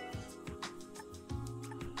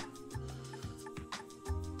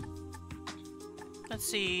 Let's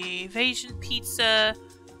see. Evasion pizza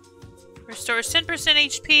restores 10%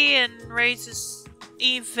 HP and raises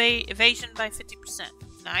evasion by 50%.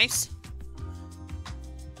 Nice.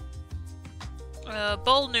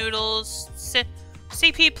 Bowl noodles.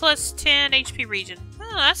 CP plus 10 HP region.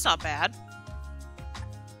 Oh, that's not bad.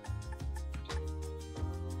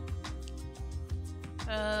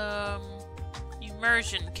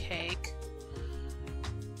 Immersion cake.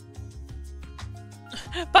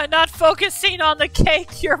 By not focusing on the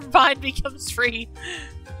cake, your mind becomes free.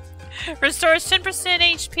 Restores 10%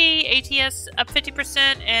 HP, ATS up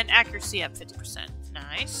 50%, and accuracy up 50%.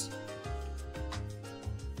 Nice.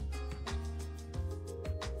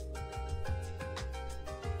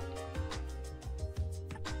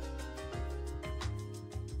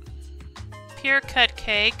 Pure cut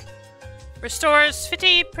cake. Restores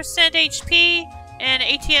 50% HP, and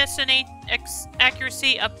ATS and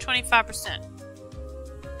accuracy up 25%.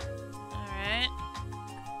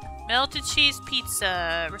 Melted cheese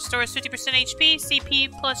pizza. Restores 50% HP,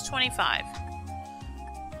 CP plus 25.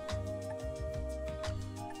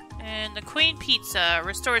 And the queen pizza.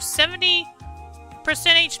 Restores 70%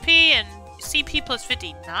 HP and CP plus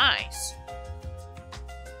 50. Nice.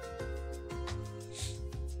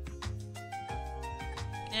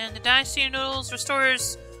 And the dynasty noodles.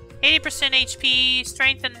 Restores 80% HP,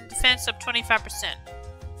 strength and defense up 25%.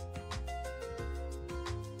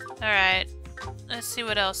 Alright. Let's see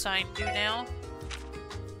what else I can do now.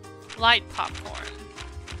 Light popcorn.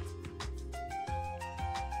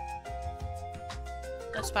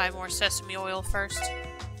 Let's buy more sesame oil first.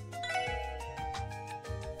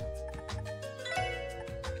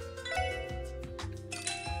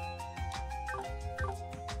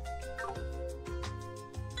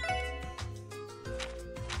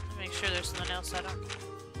 Make sure there's something else I don't...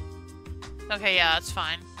 Okay, yeah, that's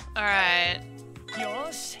fine. Alright.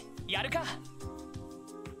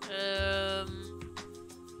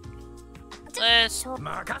 Let's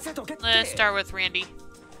start with Randy.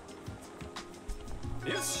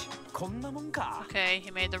 Okay,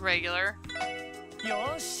 he made the regular.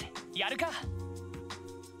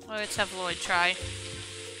 Let's have Lloyd try.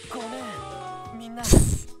 ごめんみんな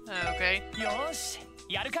Okay. よーし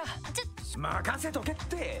やるか任せとけっ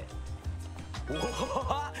ておお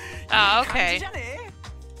Ah, okay.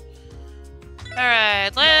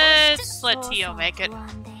 Alright, let's let Tio make it. 不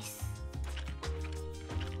安です。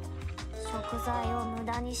食材を無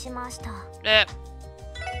駄にしました。Yep.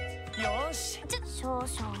 よーし少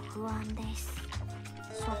々不安です。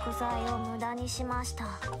食材を無駄にしました。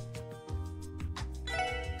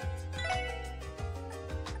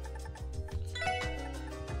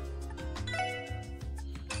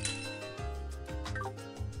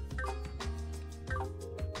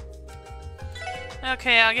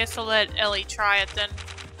Okay, I guess I'll let Ellie try it then.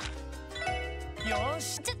 よー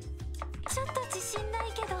しちょっと自信ない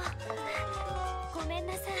けど。ごめん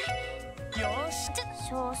なさい。よーし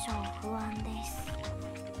少々不安で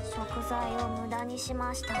す。食材を無駄にし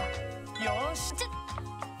ました。よーしちょ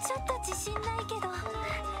っと自信ないけど。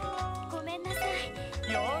ごめんなさ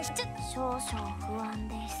い。よーし少々不安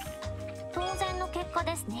です。当然の結果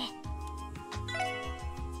ですね。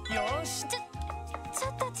よーしちょ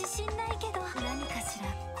っと自信ないけど。何かし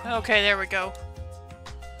ら。 Okay, there we go.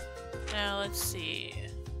 Now let's see.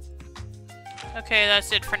 Okay,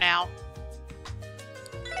 that's it for now.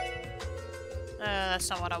 That's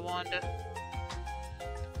not what I wanted.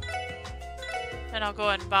 And I'll go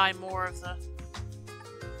ahead and buy more of the...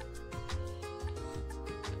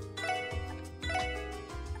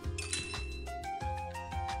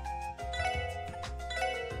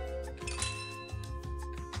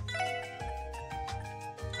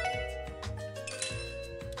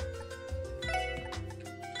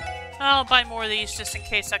 I'll buy more of these just in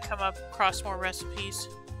case I come up across more recipes.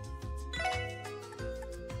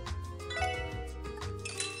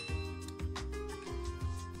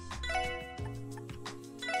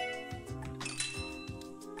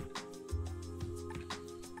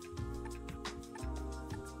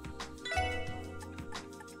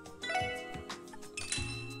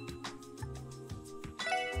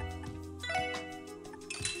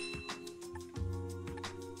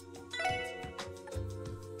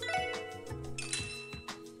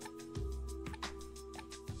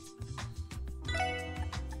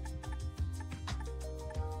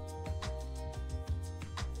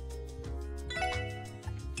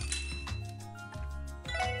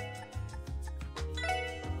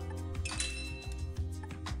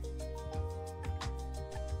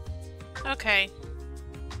 Okay.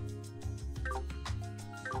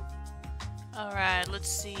 Alright, let's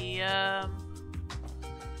see, at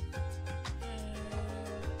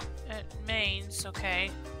Mainz, okay.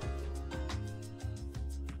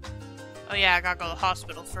 Oh yeah, I gotta go to the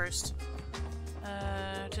hospital first.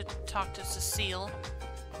 To talk to Cecile.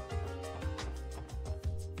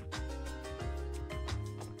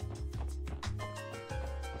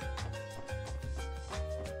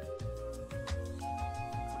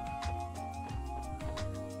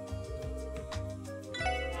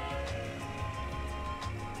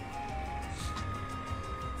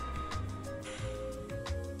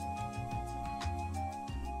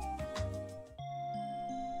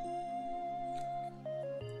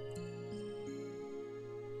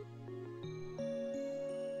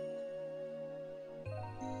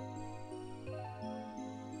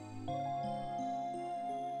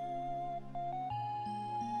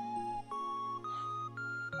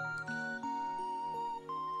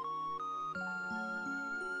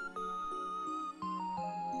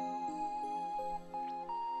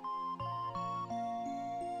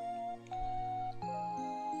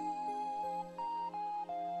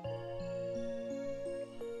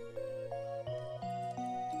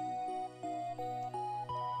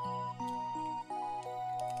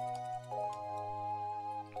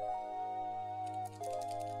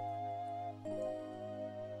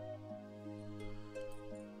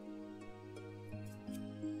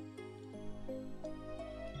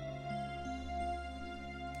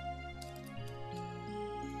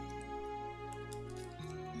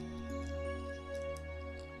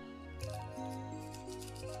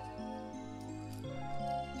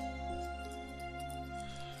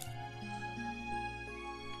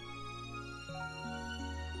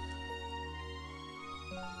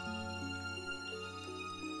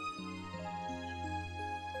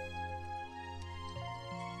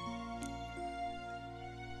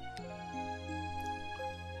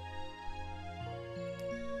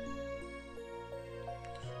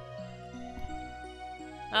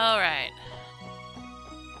 Alright.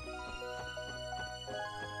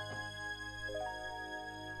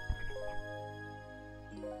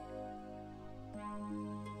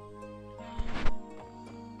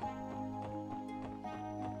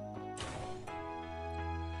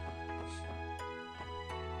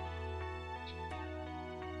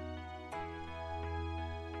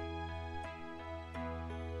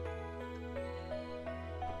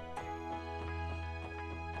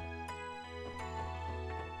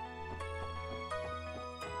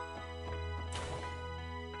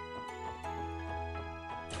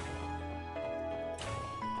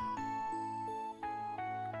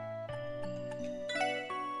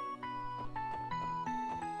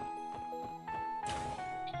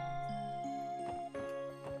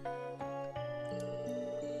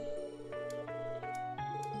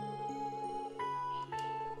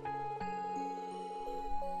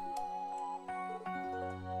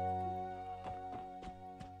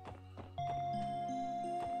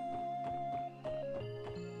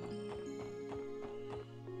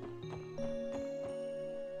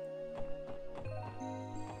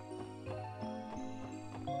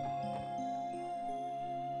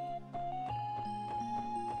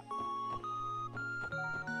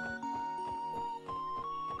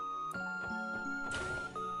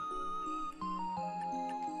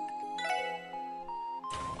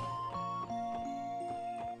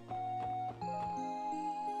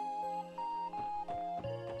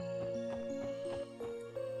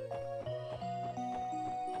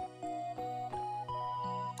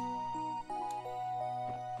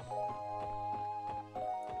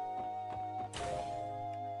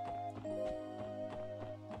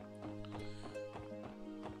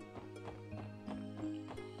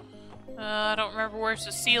 I don't remember where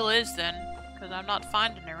Cecile is then, because I'm not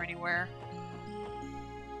finding her anywhere.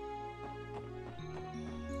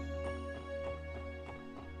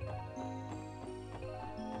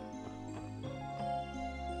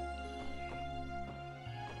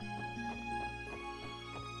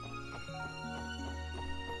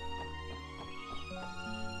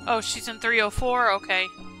 Oh, she's in 304? Okay.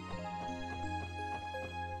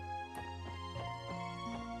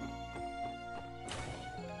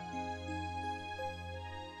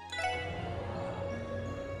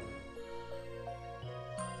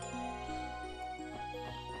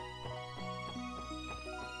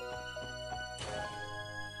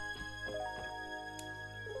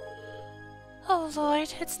 Oh,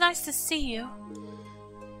 Lloyd, it's nice to see you.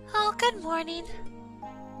 Oh, good morning.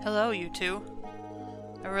 Hello, you two.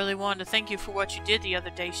 I really wanted to thank you for what you did the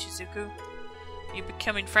other day, Shizuku. You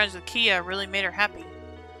becoming friends with Kia really made her happy.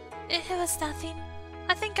 It was nothing.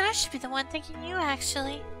 I think I should be the one thanking you,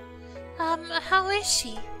 actually. How is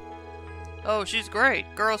she? Oh, she's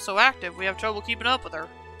great. Girl's so active, we have trouble keeping up with her.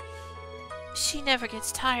 She never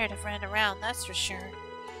gets tired of running around, that's for sure.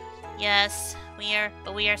 Yes,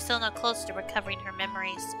 but we are still not close to recovering her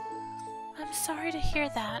memories. I'm sorry to hear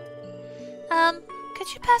that.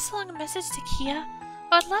 Could you pass along a message to Kia?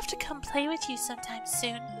 I'd love to come play with you sometime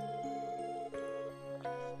soon.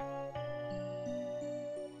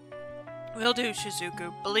 Will do,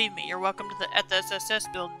 Shizuku. Believe me, you're welcome to at the SSS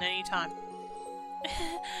building anytime.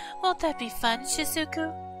 Won't that be fun,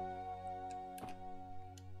 Shizuku?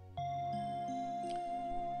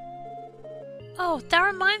 Oh, that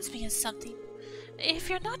reminds me of something. If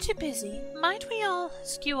you're not too busy, might we all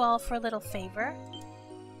ask you all for a little favor?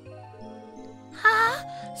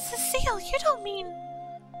 Huh? Cecile, you don't mean...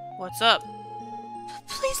 What's up?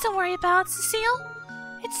 Please don't worry about it,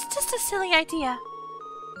 Cecile. It's just a silly idea.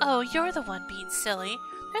 Oh, you're the one being silly.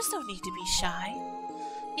 There's no need to be shy.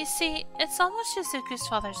 You see, it's almost Shizuku's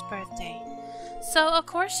father's birthday, so of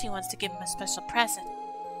course she wants to give him a special present.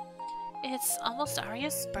 It's almost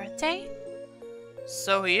Arya's birthday?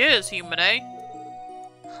 So he is human, eh?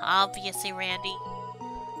 Obviously, Randy.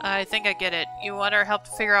 I think I get it. You want her help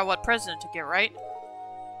to figure out what present to get, right?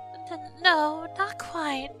 No, not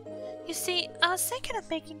quite. You see, I was thinking of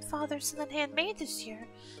making Father something handmade this year,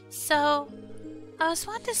 so I was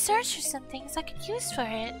wanting to search for some things I could use for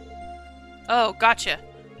it. Oh, gotcha.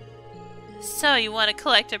 So you want to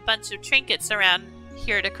collect a bunch of trinkets around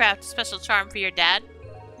here to craft a special charm for your dad?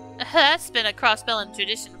 That's been a cross-Bellin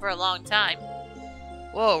tradition for a long time.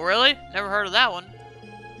 Whoa, really? Never heard of that one.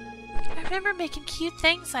 I remember making cute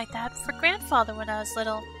things like that for Grandfather when I was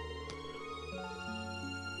little.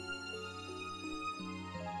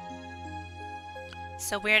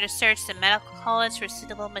 So we're to search the medical college for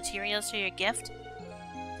suitable materials for your gift?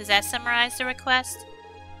 Does that summarize the request?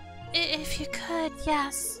 If you could,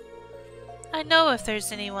 yes. I know if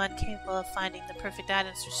there's anyone capable of finding the perfect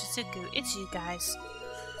items for Shizuku, it's you guys.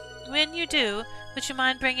 When you do, would you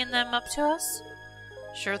mind bringing them up to us?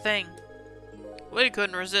 Sure thing. We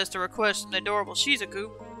couldn't resist a request from the adorable Shizuku.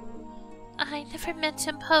 I never meant to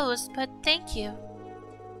impose, but thank you.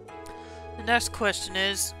 The next question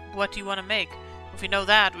is, what do you want to make? If we know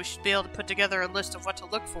that, we should be able to put together a list of what to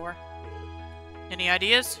look for. Any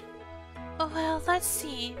ideas? Oh, well, let's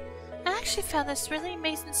see. I actually found this really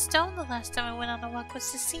amazing stone the last time I went on a walk with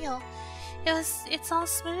Cecile. It's all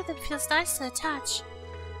smooth and feels nice to the touch.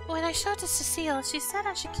 When I showed it to Cecile, she said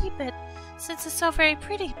I should keep it, since it's so very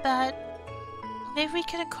pretty, but maybe we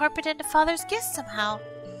can incorporate it into Father's gift somehow.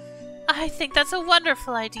 I think that's a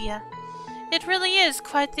wonderful idea. It really is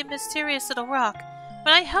quite the mysterious little rock.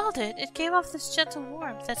 When I held it, it gave off this gentle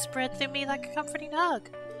warmth that spread through me like a comforting hug.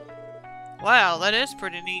 Wow, that is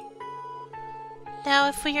pretty neat. Now,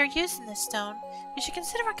 if we are using this stone, we should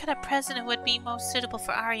consider what kind of present it would be most suitable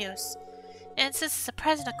for Arios. And since it's a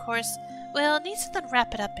present, of course, we'll need something to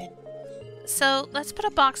wrap it up in. So, let's put a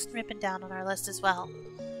box and ribbon down on our list as well.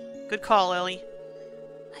 Good call, Ellie.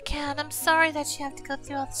 Again, I'm sorry that you have to go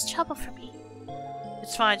through all this trouble for me.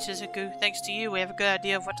 It's fine, Shizuku. Thanks to you, we have a good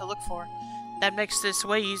idea of what to look for. That makes this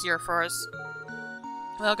way easier for us.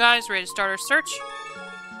 Well, guys, ready to start our search?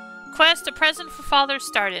 Quest a present for Father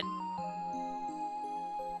started.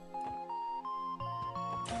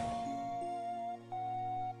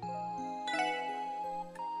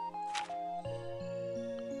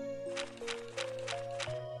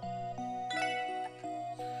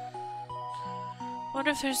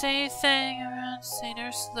 Wonder if there's anything around St.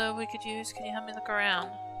 Ursula we could use. Can you help me look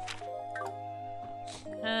around?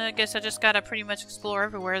 I guess I just gotta pretty much explore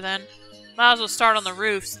everywhere then. Might as well start on the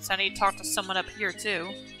roof since I need to talk to someone up here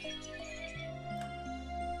too.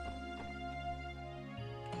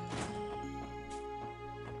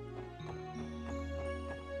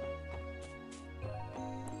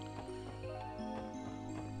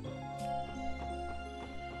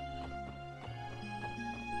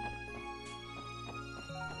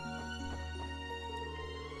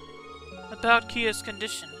 About Kia's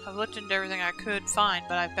condition. I've looked into everything I could find,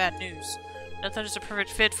 but I have bad news. Nothing is a perfect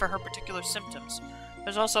fit for her particular symptoms.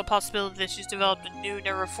 There's also a possibility that she's developed a new,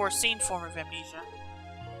 never-foreseen form of amnesia.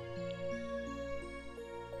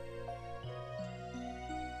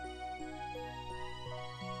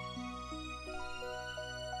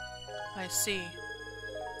 I see.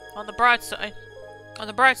 On the bright side,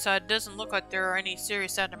 it doesn't look like there are any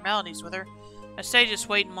serious abnormalities with her. I say just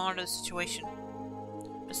wait and monitor the situation.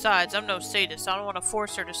 Besides, I'm no sadist. I don't want to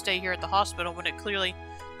force her to stay here at the hospital when it clearly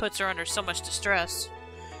puts her under so much distress.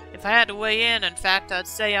 If I had to weigh in fact, I'd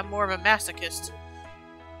say I'm more of a masochist.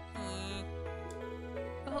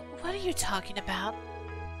 What are you talking about?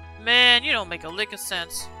 Man, you don't make a lick of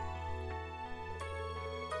sense.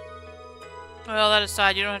 Well, that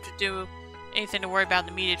aside, you don't have to do anything to worry about in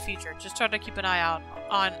the immediate future. Just try to keep an eye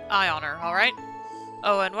on her, alright?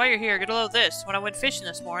 Oh, and while you're here, get a load of this. When I went fishing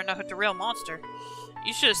this morning, I hooked a real monster.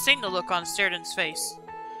 You should have seen the look on Sheridan's face.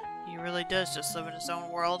 He really does just live in his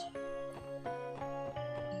own world.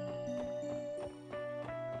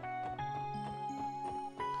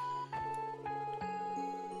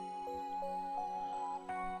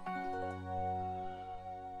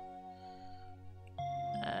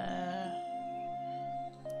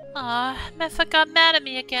 Mepha got mad at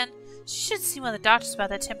me again. She should see one of the doctors about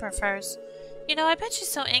that temper of hers. You know, I bet she's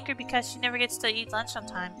so angry because she never gets to eat lunch on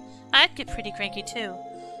time. I'd get pretty cranky too.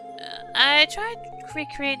 I tried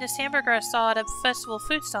recreating this hamburger I saw at a festival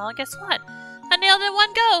food stall, and guess what? I nailed it in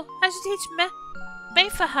one go! I should teach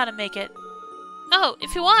Mepha how to make it. Oh,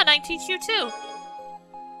 if you want, I can teach you too.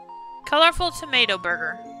 Colorful tomato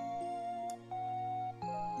burger.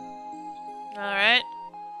 Alright.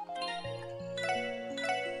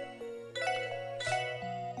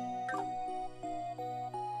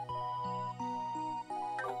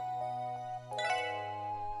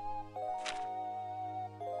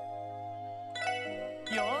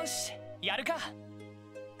 Yosh, やるか。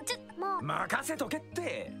もう任せとけっ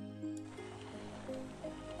て。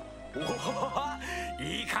おお、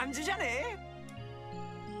いい感じじゃね。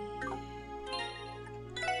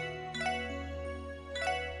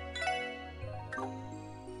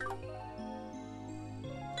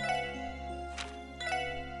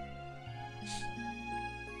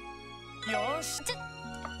よし。ち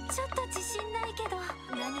ょっと自信ないけど、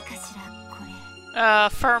何かしらこれ。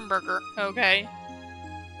Firm burger. Okay.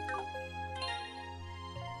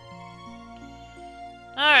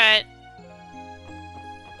 Alright.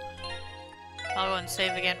 I'll go and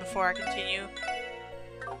save again before I continue.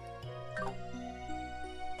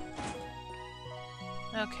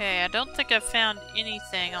 Okay, I don't think I've found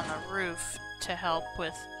anything on the roof to help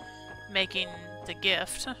with making the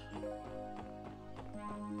gift.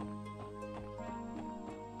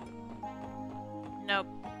 Nope.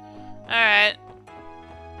 Alright.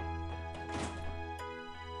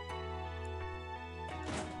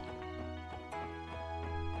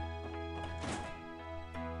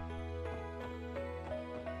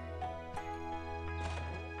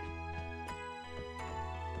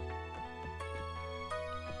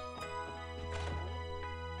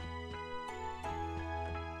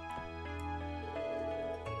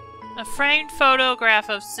 A framed photograph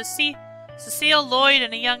of Cecile Lloyd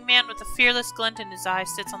and a young man with a fearless glint in his eyes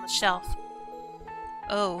sits on the shelf.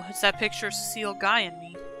 Oh, it's that picture of Cecile Guy and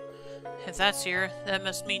me. If that's here, that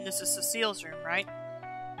must mean this is Cecile's room, right?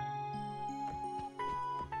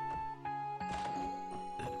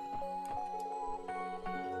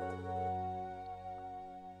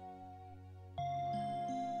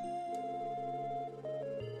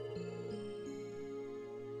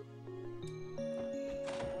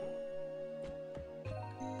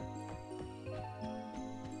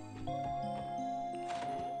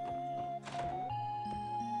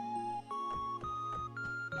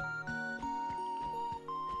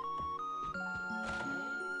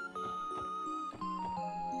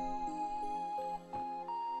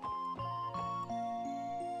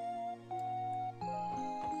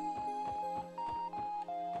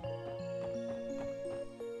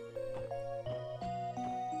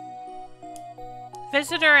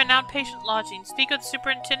 Visitor and outpatient lodging. Speak with the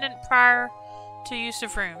superintendent prior to use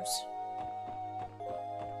of rooms.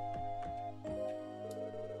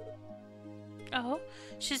 Oh,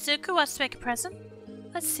 Shizuku wants to make a present?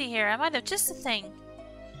 Let's see here, I might have just the thing.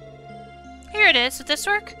 Here it is, would this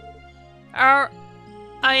work?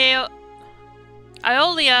 Iolia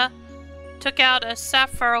took out a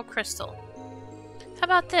sapphire crystal. How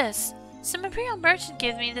about this? Some imperial merchant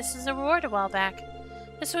gave me this as a reward a while back.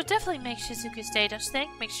 This would definitely make Shizuku's day, don't you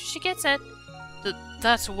think? Make sure she gets it.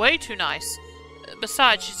 That's way too nice.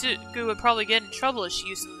 Besides, Shizuku would probably get in trouble if she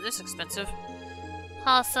used something this expensive.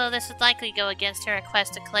 Also, this would likely go against her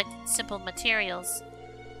request to collect simple materials.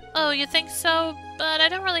 Oh, you think so? But I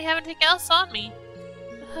don't really have anything else on me.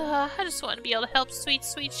 I just want to be able to help sweet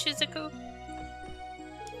Shizuku.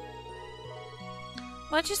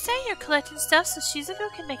 What'd you say? You're collecting stuff so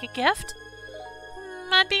Shizuku can make a gift?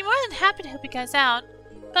 I'd be more than happy to help you guys out,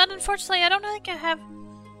 but unfortunately, I don't think I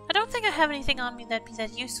have anything on me that'd be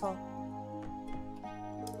that useful.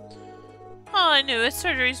 Oh, I knew it.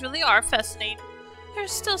 Surgeries really are fascinating.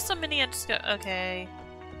 There's still so many okay.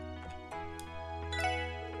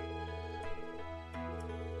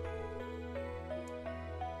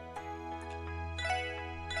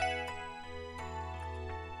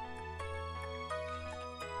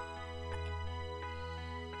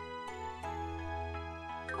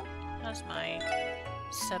 How's my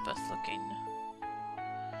Sepith looking?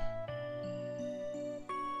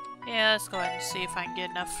 Yeah, let's go ahead and see if I can get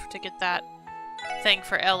enough to get that thing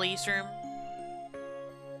for Ellie's room.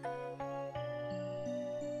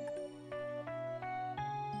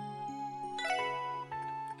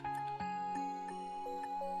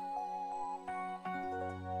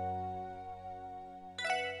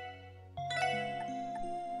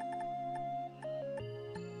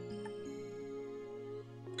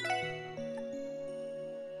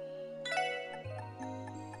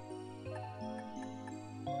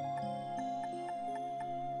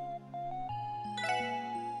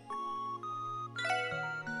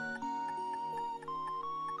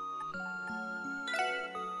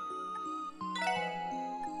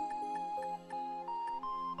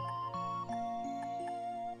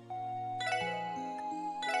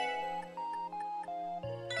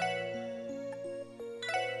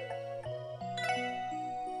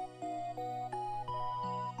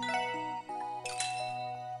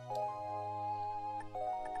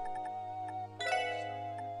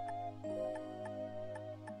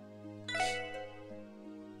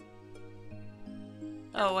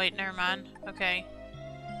 Oh wait, never mind. Okay.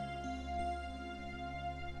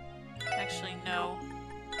 Actually, no.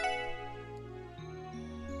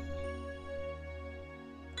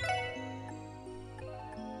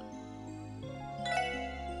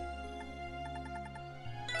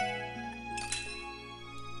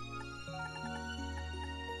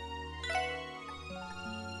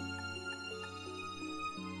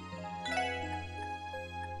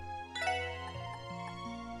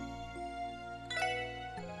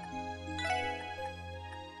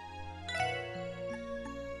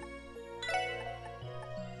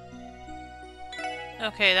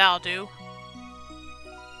 Okay, that'll do.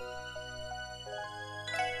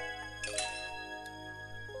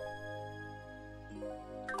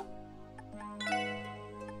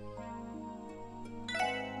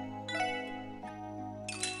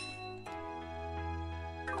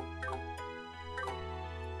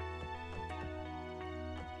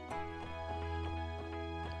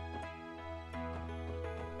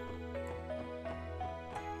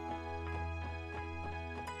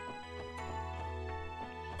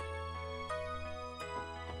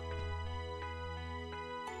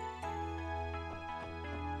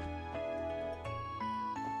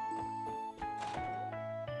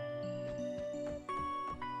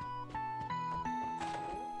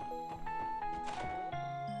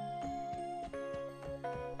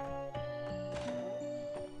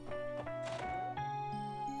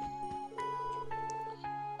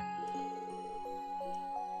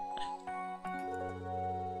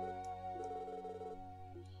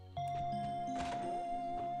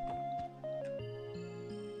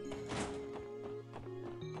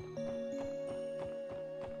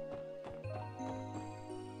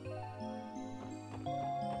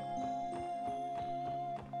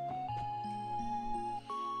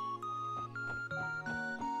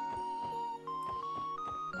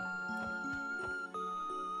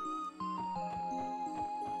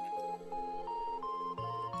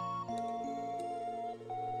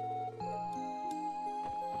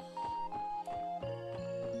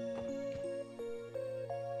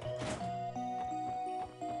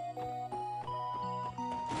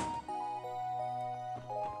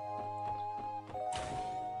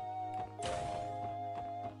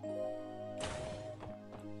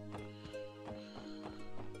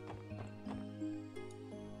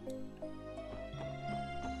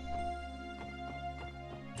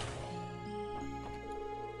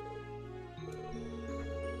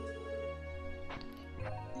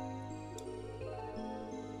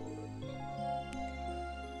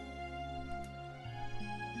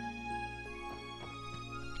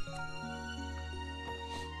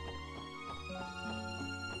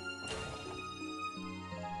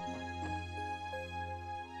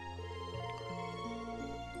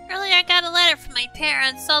 I got a letter from my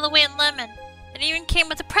parents all the way in Lemon. It even came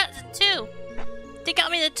with a present, too. They got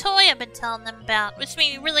me the toy I've been telling them about, which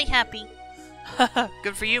made me really happy.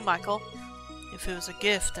 Good for you, Michael. If it was a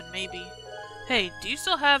gift, then maybe. Hey, do you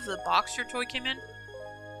still have the box your toy came in?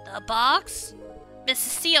 The box? Mrs.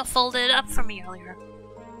 Seal folded it up for me earlier.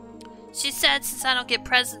 She said since I don't get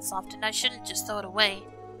presents often, I shouldn't just throw it away.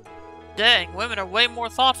 Dang, women are way more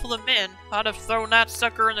thoughtful than men. I'd have thrown that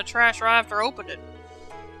sucker in the trash right after I opened it.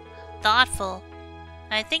 Thoughtful?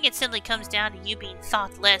 I think it simply comes down to you being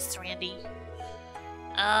thoughtless, Randy.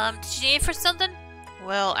 Did you need it for something?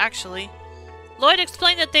 Well, actually, Lloyd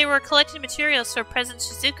explained that they were collecting materials for a present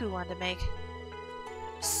Shizuku wanted to make.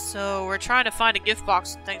 So we're trying to find a gift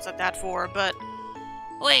box and things like that for her, but...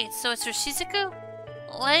 Wait, so it's for Shizuku?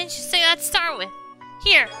 Why didn't you say that to start with?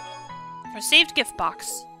 Here! Received gift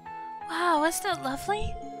box. Wow, wasn't that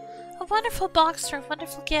lovely? A wonderful box for a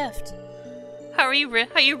wonderful gift. Are you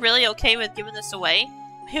really okay with giving this away?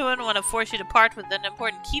 We wouldn't want to force you to part with an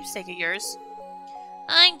important keepsake of yours.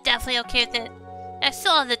 I'm definitely okay with it. I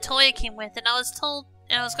still have the toy it came with, and I was going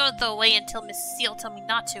to throw it away until Mrs. Seal told me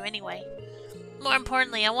not to anyway. More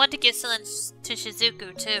importantly, I wanted to give something to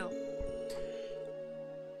Shizuku, too.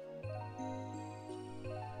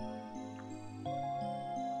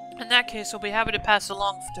 In that case, we'll be happy to pass it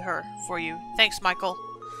along to her for you. Thanks, Michael.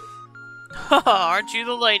 Haha, aren't you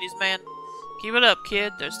the ladies, man? Keep it up,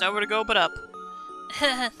 kid. There's nowhere to go but up.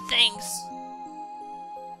 Thanks.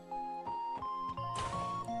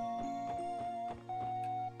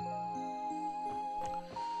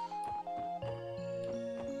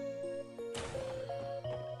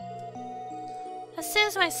 As soon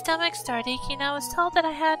as my stomach started aching, I was told that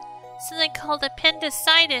I had something called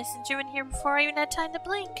appendicitis and driven here before I even had time to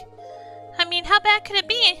blink. I mean, how bad could it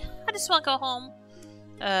be? I just want to go home.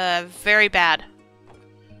 Very bad.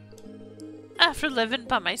 After living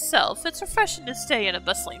by myself, it's refreshing to stay in a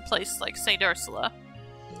bustling place like St. Ursula.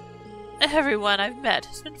 Everyone I've met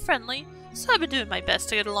has been friendly, so I've been doing my best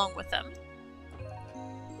to get along with them.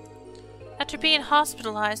 After being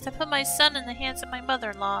hospitalized, I put my son in the hands of my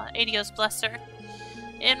mother-in-law, Adios bless her.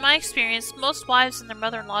 In my experience, most wives and their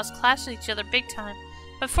mother-in-laws clash with each other big time,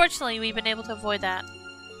 but fortunately we've been able to avoid that.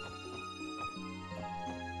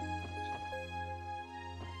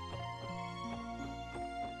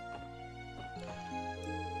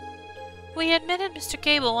 We admitted Mr.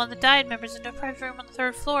 Gable, one of the Dyad members, into a private room on the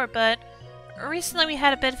 3rd floor, but recently we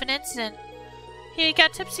had a bit of an incident. He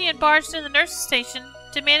got tipsy and barged into the nurse's station,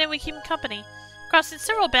 demanding we keep him company, crossing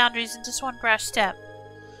several boundaries in just one brash step.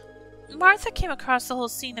 Martha came across the whole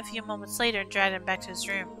scene a few moments later and dragged him back to his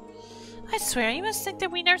room. I swear, you must think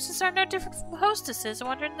that we nurses are no different from hostesses who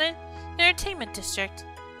wander in the entertainment district.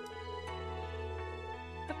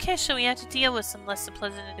 Occasionally we have to deal with some less than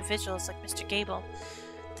pleasant individuals like Mr. Gable.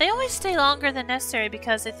 They always stay longer than necessary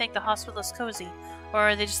because they think the hospital is cozy,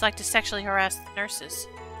 or they just like to sexually harass the nurses.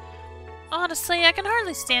 Honestly, I can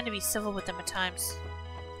hardly stand to be civil with them at times.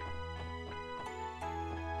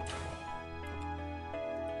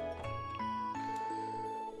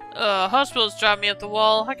 Hospitals drive me up the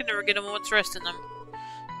wall. I can never get a moment's rest in them.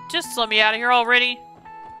 Just let me out of here already.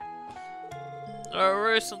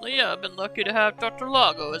 Recently, I've been lucky to have Dr.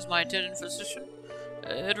 Lago as my attending physician.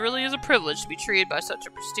 It really is a privilege to be treated by such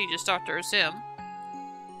a prestigious doctor as him.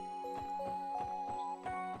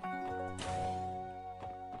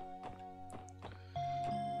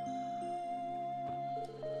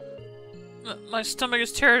 My stomach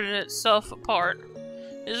is tearing itself apart.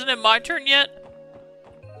 Isn't it my turn yet?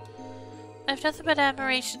 I have nothing but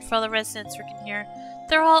admiration for all the residents working here.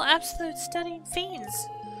 They're all absolute studying fiends.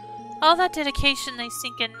 All that dedication they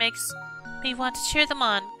sink in makes me want to cheer them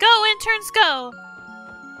on. Go, interns, go!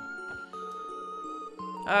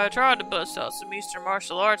 I tried to bust out some Eastern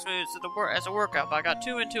martial arts moves as a workout, but I got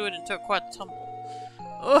too into it and took quite the tumble.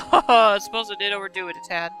 Oh, I suppose I did overdo it a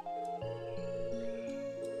tad.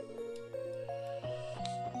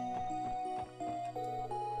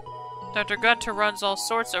 Dr. Gunter runs all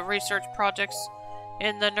sorts of research projects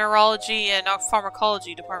in the neurology and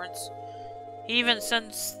pharmacology departments. He even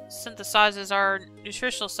synthesizes our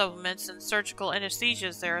nutritional supplements and surgical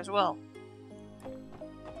anesthesias there as well.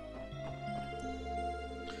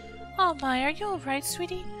 Oh my, are you alright,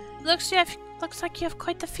 sweetie? Looks like you have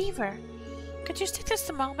quite the fever. Could you stick this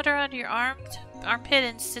thermometer under your armpit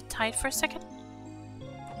and sit tight for a second?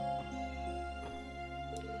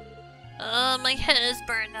 My head is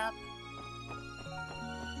burned up.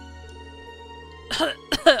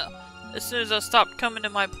 As soon as I stopped coming to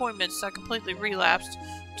my appointments, I completely relapsed.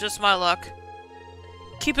 Just my luck.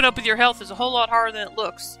 Keeping up with your health is a whole lot harder than it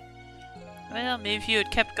looks. Well, maybe if you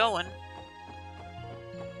had kept going.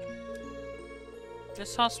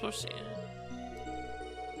 This hospital scene.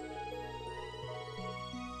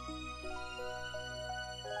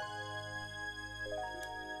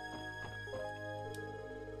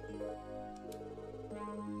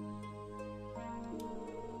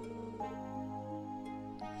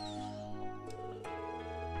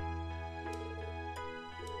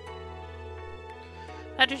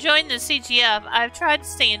 After joining the CGF, I've tried to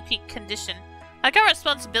stay in peak condition. I got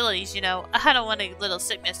responsibilities, you know. I don't want a little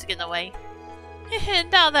sickness to get in the way.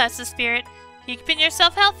 Now that's the spirit. You're keeping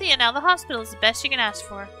yourself healthy, and now the hospital is the best you can ask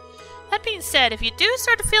for. That being said, if you do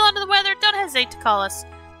start to feel under the weather, don't hesitate to call us.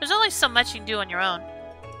 There's only so much you can do on your own.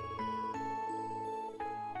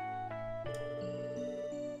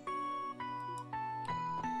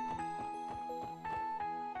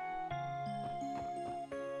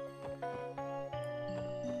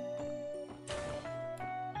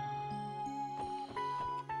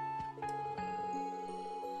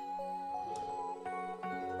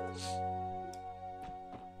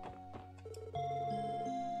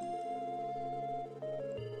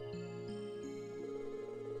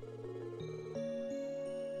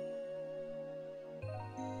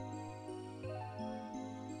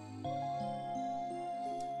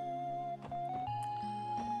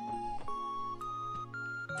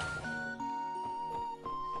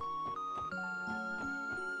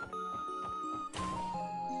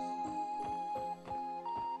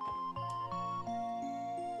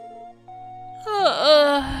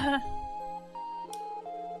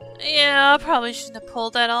 Yeah, I probably shouldn't have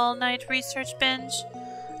pulled that all-night research binge.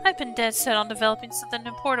 I've been dead set on developing something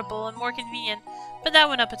portable and more convenient, but that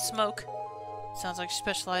went up in smoke. Sounds like she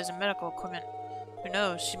specializes in medical equipment. Who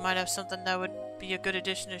knows, she might have something that would be a good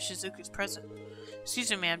addition to Shizuku's present.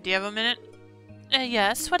 Excuse me, ma'am, do you have a minute?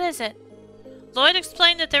 Yes, what is it? Lloyd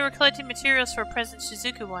explained that they were collecting materials for a present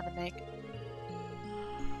Shizuku wanted to make.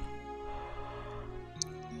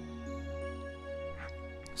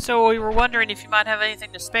 So we were wondering if you might have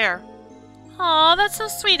anything to spare. Aw, that's so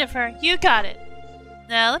sweet of her. You got it.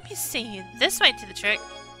 Now, let me see. This might do the trick.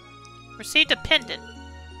 Received a pendant.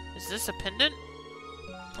 Is this a pendant?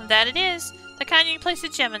 That it is. The kind you can place a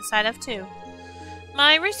gem inside of, too.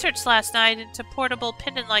 My research last night into portable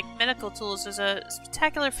pendant-like medical tools was a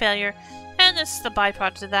spectacular failure, and this is the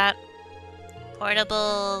byproduct of that.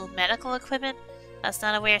 Portable medical equipment? I was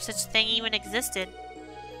not aware such a thing even existed.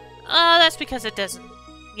 That's because it doesn't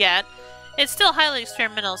yet. It's still highly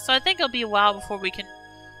experimental, so I think it'll be a while before we can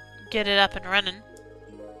get it up and running.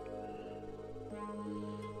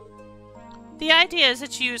 The idea is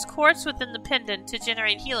that you use quartz within the pendant to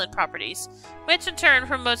generate healing properties, which in turn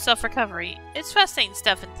promotes self-recovery. It's fascinating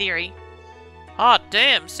stuff in theory. Ah,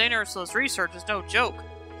 damn, St. Ursula's research is no joke.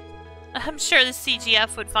 I'm sure the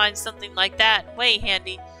CGF would find something like that way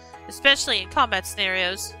handy, especially in combat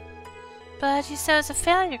scenarios. But you said it was a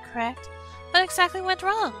failure, correct? What exactly went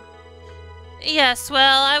wrong? Yes,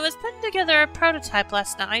 well, I was putting together a prototype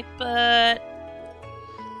last night, but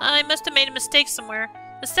I must have made a mistake somewhere.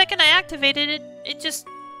 The second I activated it, it just,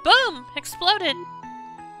 boom, exploded.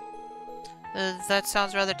 That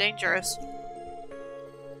sounds rather dangerous.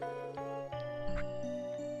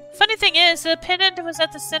 Funny thing is, the pendant was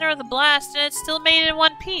at the center of the blast, and it still made it in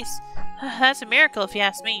one piece. That's a miracle, if you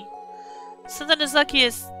ask me. Something as lucky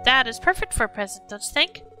as that is perfect for a present, don't you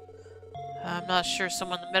think? I'm not sure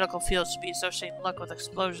someone in the medical field should be associating luck with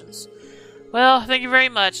explosions. Well, thank you very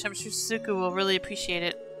much. I'm sure Shizuku will really appreciate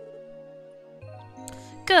it.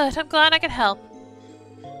 Good, I'm glad I could help.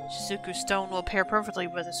 Shizuku's stone will pair perfectly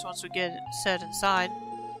with us once we get it set inside.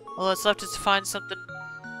 All that's left is to find something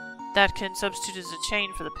that can substitute as a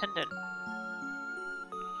chain for the pendant.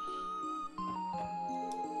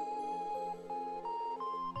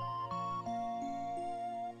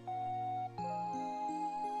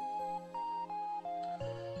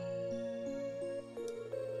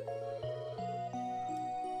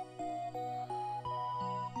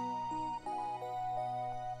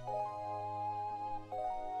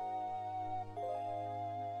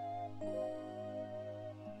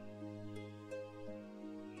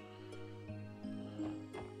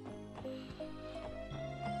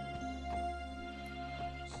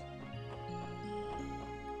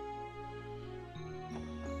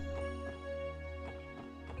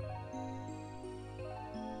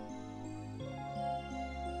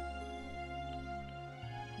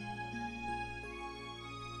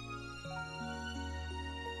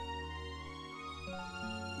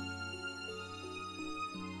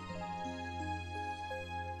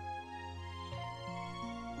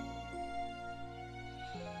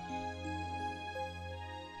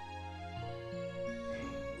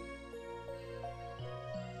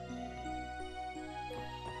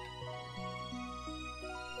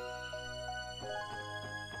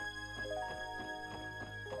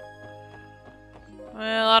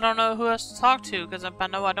 I don't know who else to talk to, because I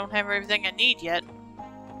know I don't have everything I need yet.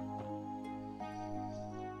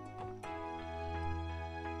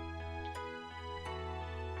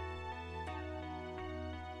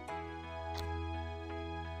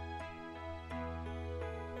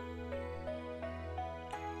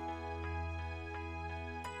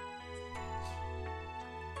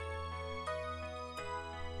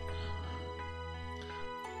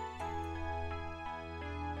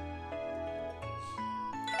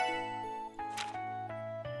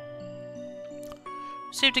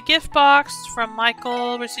 Received a gift box from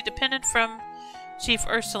Michael. Received a pendant from Chief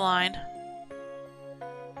Ursuline.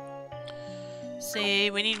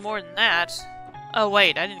 See, we need more than that. Oh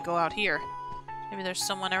wait, I didn't go out here. Maybe there's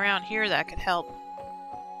someone around here that could help.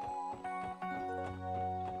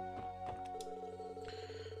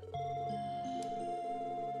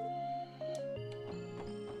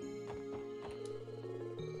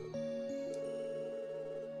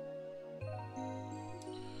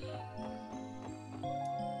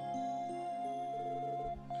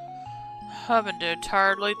 I've been dead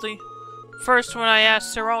tired lately. First, when I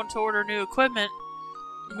asked Saron to order new equipment,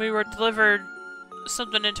 we were delivered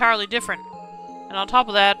something entirely different. And on top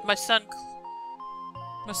of that, my son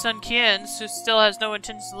Kienz, who still has no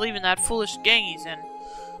intentions of leaving that foolish gang he's in.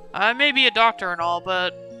 I may be a doctor and all,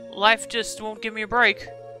 but life just won't give me a break.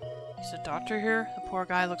 Is a doctor here? The poor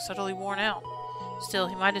guy looks utterly worn out. Still,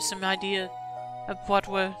 he might have some idea of what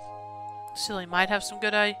would... Still, he might have some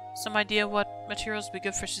idea what materials would be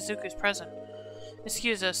good for Shizuku's present.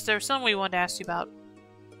 Excuse us, there's something we wanted to ask you about.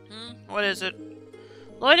 What is it?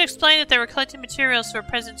 Lloyd explained that they were collecting materials for a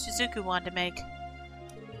present Shizuku wanted to make.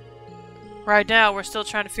 Right now, we're still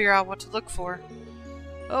trying to figure out what to look for.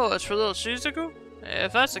 Oh, it's for little Shizuku?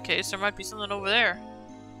 If that's the case, there might be something over there.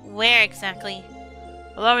 Where exactly?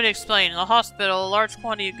 Allow me to explain. In the hospital, a large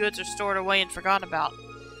quantity of goods are stored away and forgotten about.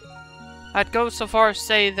 I'd go so far as to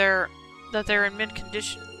say that they're in mint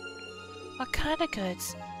condition. What kind of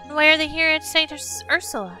goods? And why are they here at St.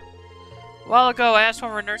 Ursula? A while ago, I asked one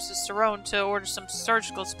of our nurses, Saron, to order some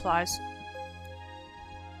surgical supplies.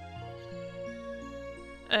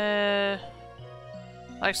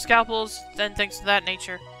 Like scalpels and things of that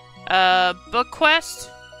nature. Book quest?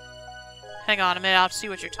 Hang on a minute, I'll see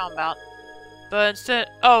what you're talking about. But instead...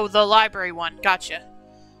 Oh, the library one, gotcha.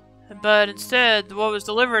 But instead, what was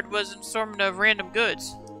delivered was an assortment of random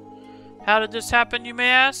goods. How did this happen, you may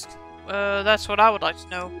ask? That's what I would like to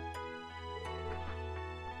know.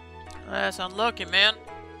 That's unlucky, man.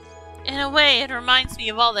 In a way, it reminds me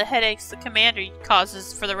of all the headaches the commander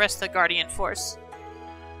causes for the rest of the Guardian Force.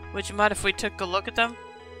 Would you mind if we took a look at them?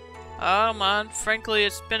 I don't mind. Frankly,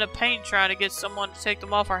 it's been a pain trying to get someone to take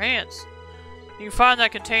them off our hands. You can find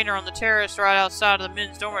that container on the terrace right outside of the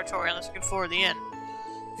men's dormitory on the second floor of the inn.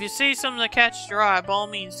 If you see something that catches your eye, by all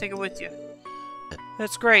means, take it with you.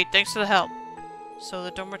 That's great. Thanks for the help. So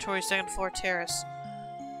the dormitory second floor terrace.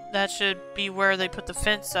 That should be where they put the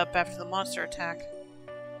fence up after the monster attack.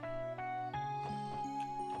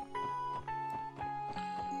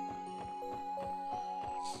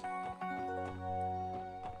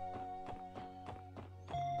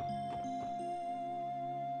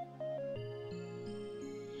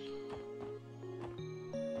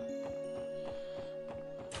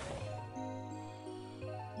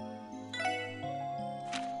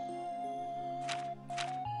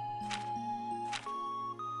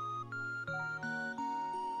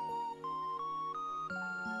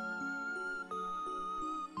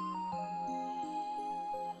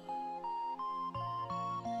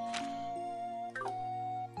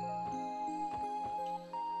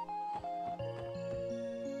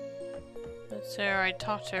 Let's say I already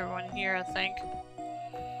talked to everyone here, I think.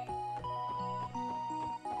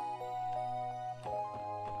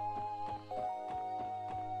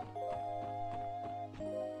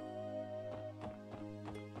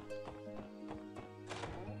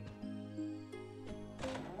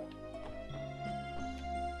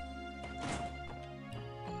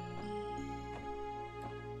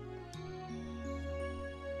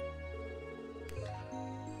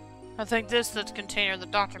 I think this is the container the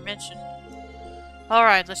doctor mentioned.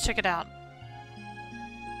 Alright, let's check it out.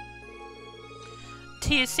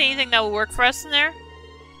 Do you see anything that will work for us in there?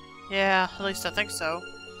 Yeah, at least I think so.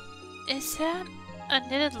 Is that a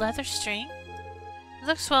knitted leather string? It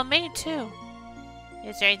looks well made, too.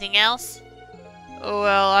 Is there anything else? Oh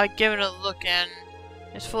well, I've given it a look and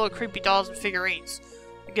it's full of creepy dolls and figurines.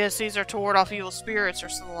 I guess these are to ward off evil spirits or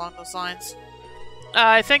something along those lines.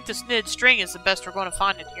 I think this knitted string is the best we're going to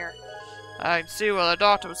find in here. I can see why the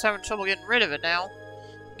doctor was having trouble getting rid of it now.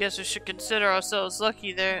 Guess we should consider ourselves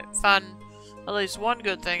lucky there find at least one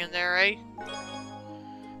good thing in there, eh?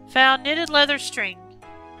 Found knitted leather string.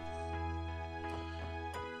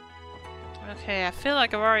 Okay, I feel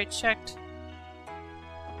like I've already checked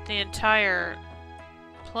the entire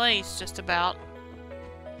place just about.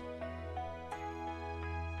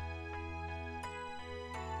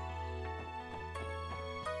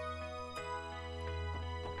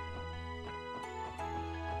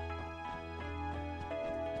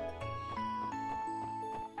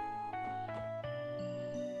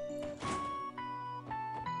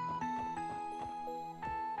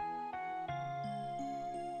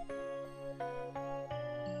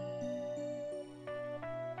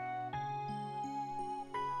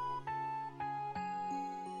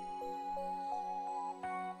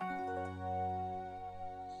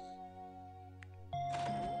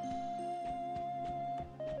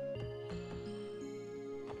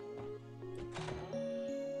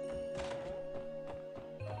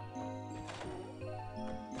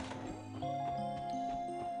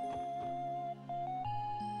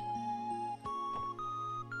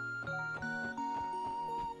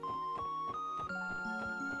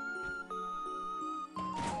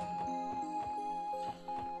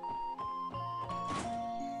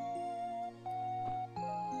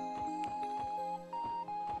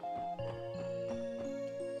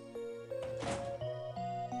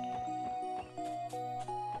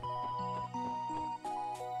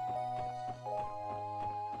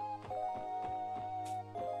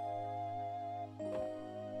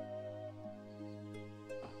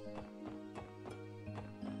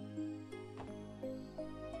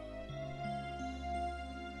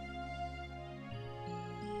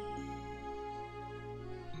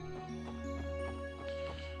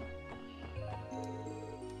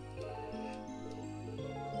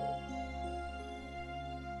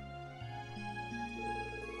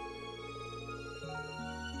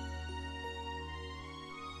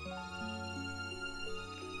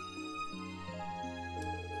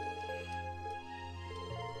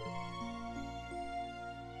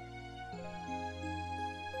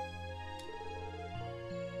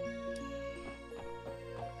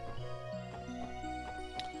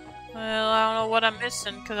 Well, I don't know what I'm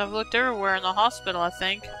missing because I've looked everywhere in the hospital, I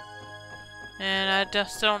think. And I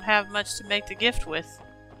just don't have much to make the gift with.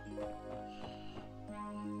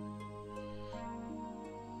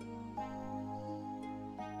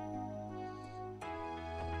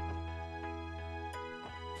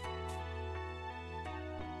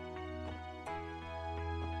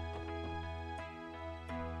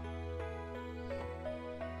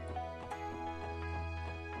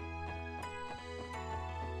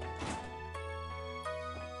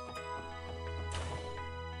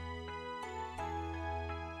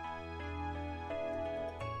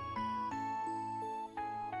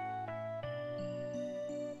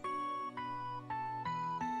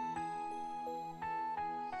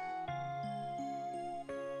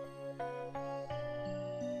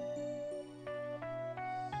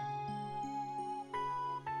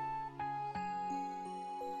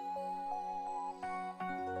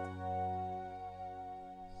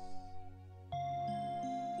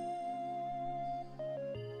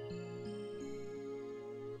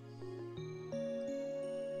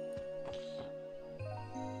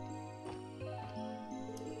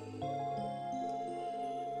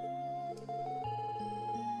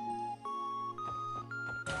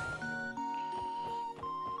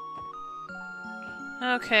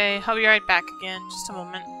 Okay, I'll be right back again. Just a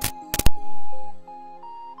moment.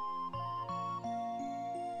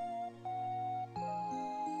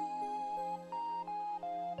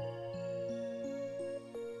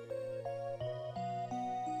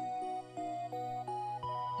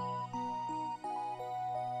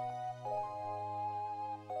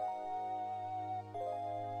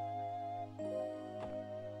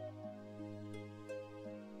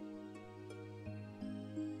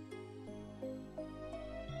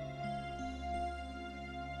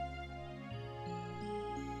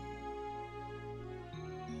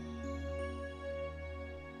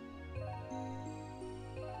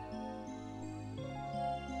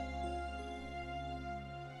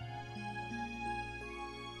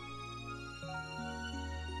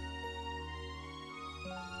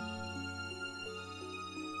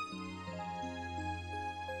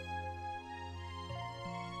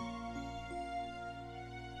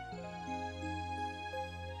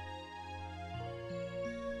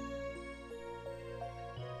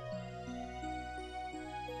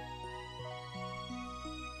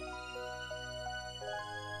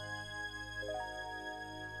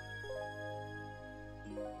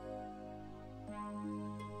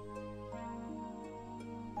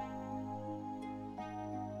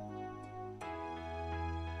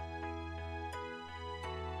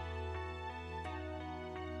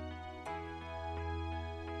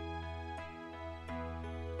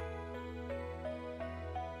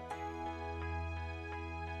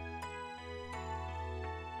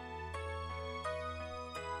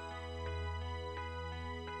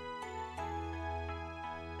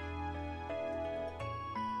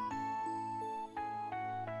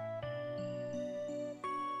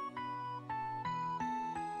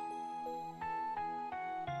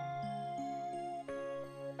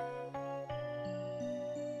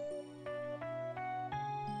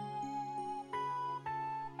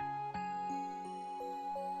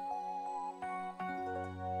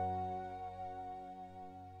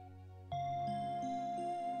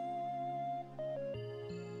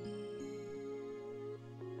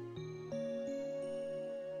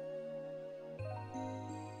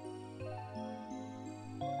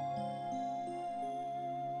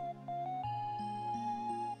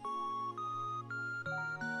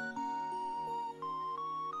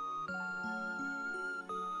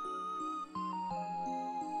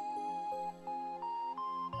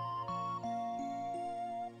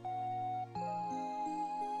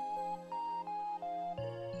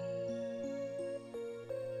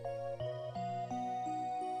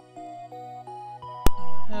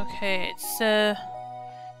 Okay, it's alright,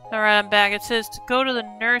 I'm back. It says to go to the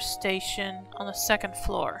nurse station on the 2nd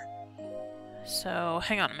floor. So,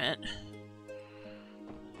 hang on a minute.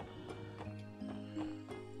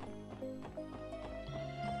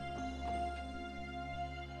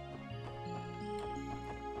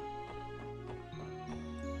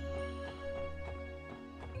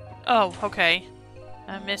 Oh, okay.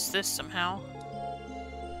 I missed this somehow.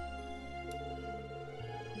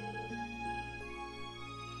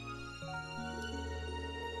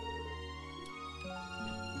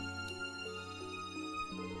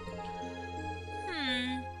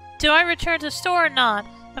 Do I return to the store or not?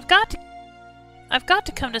 I've got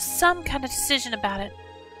to come to some kind of decision about it.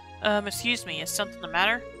 Excuse me, is something the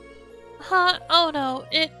matter? Oh no,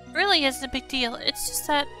 it really isn't a big deal. It's just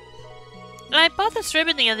that I bought this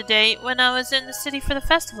ribbon the other day when I was in the city for the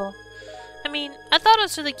festival. I mean, I thought it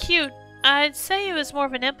was really cute. I'd say it was more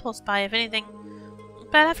of an impulse buy, if anything.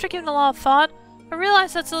 But after giving a lot of thought, I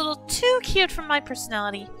realized that's a little too cute for my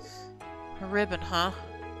personality. A ribbon, huh?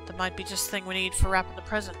 That might be just the thing we need for wrapping the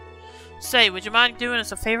present. Say, would you mind doing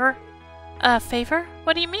us a favor? A favor?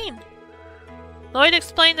 What do you mean? Lloyd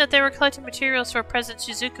explained that they were collecting materials for a present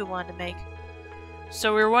Shizuku wanted to make.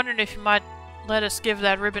 So we were wondering if you might let us give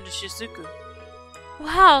that ribbon to Shizuku.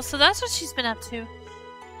 Wow, so that's what she's been up to.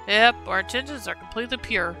 Yep, our intentions are completely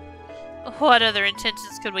pure. What other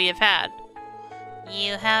intentions could we have had?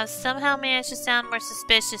 You have somehow managed to sound more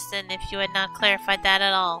suspicious than if you had not clarified that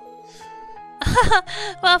at all.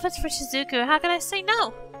 Well, if it's for Shizuku, how can I say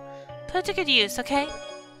no? Put it to good use, okay?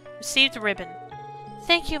 Receive the ribbon.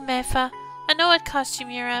 Thank you, Meifa. I know it cost you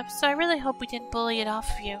Mira, so I really hope we didn't bully it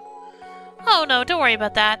off of you. Oh no, don't worry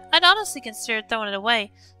about that. I'd honestly considered throwing it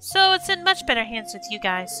away, so it's in much better hands with you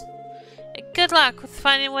guys. Good luck with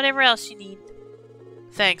finding whatever else you need.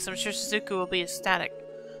 Thanks, I'm sure Shizuku will be ecstatic.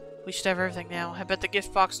 We should have everything now. I bet the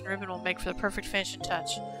gift box and ribbon will make for the perfect finishing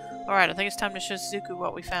touch. Alright, I think it's time to show Shizuku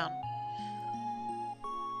what we found.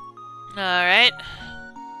 Alright.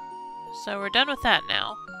 So we're done with that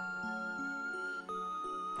now.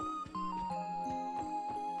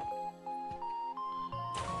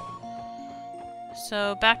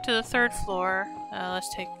 So back to the 3rd floor.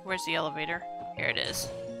 Let's take... Where's the elevator? Here it is.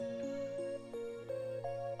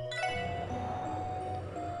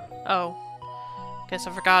 Oh. Guess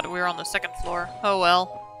I forgot we were on the 2nd floor. Oh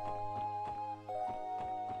well.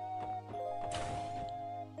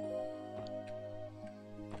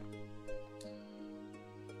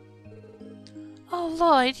 Oh,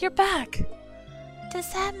 Lloyd, you're back.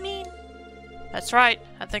 Does that mean... That's right.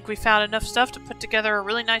 I think we found enough stuff to put together a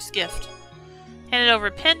really nice gift. Handed over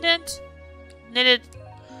a pendant, knitted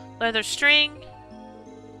leather string.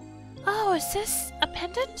 Oh, is this a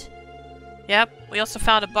pendant? Yep, we also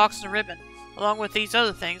found a box and a ribbon. Along with these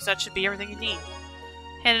other things, that should be everything you need.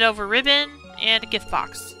 Handed over a ribbon and a gift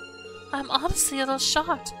box. I'm honestly a little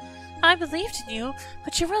shocked. I believed in you,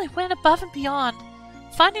 but you really went above and beyond.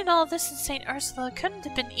 Finding all this in St. Ursula couldn't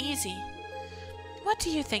have been easy. What do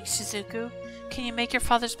you think, Shizuku? Can you make your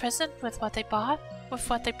father's present with what they bought? With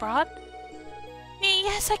what they brought?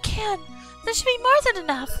 Yes, I can. There should be more than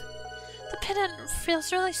enough. The pendant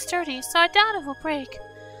feels really sturdy, so I doubt it will break.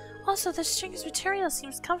 Also, the string's material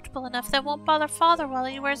seems comfortable enough that it won't bother Father while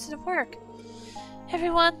he wears it at work.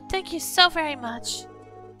 Everyone, thank you so very much.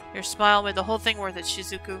 Your smile made the whole thing worth it,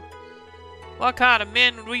 Shizuku. What kind of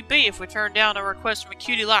men would we be if we turned down a request from a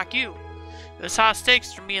cutie like you? It was high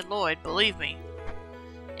stakes for me and Lloyd, believe me.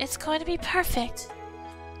 It's going to be perfect.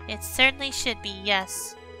 It certainly should be,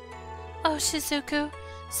 yes. Oh, Shizuku,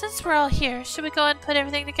 since we're all here, should we go and put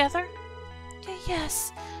everything together?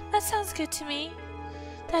 Yes, that sounds good to me.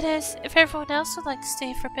 That is, if everyone else would like to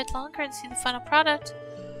stay for a bit longer and see the final product.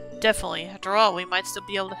 Definitely. After all, we might still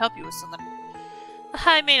be able to help you with something.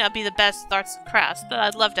 I may not be the best with arts and crafts, but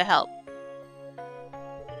I'd love to help.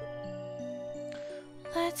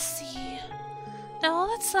 Let's see. Now all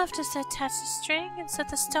that's left is to attach the string and set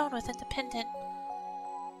the stone within the pendant.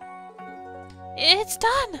 It's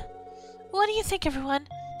done! What do you think, everyone?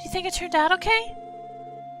 Do you think it turned out okay?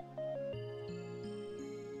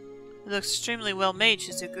 It looks extremely well made,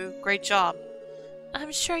 Shizuku. Great job.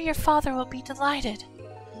 I'm sure your father will be delighted.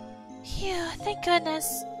 Phew, thank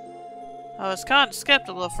goodness. I was kind of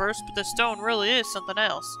skeptical at first, but the stone really is something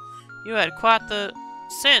else. You had quite the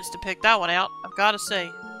sense to pick that one out, I've got to say.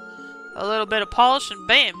 A little bit of polish and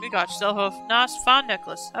bam, you got yourself a nice fine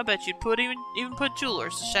necklace. I bet you'd even put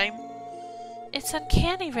jewelers to shame. It's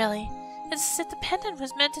uncanny, really. It's as if the pendant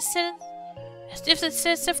was meant to sit in... It's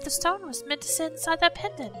as if the stone was meant to sit inside that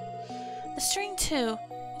pendant. The string, too.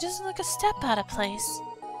 It doesn't look a step out of place.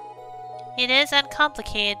 It is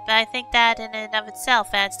uncomplicated, but I think that in and of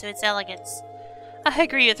itself adds to its elegance. I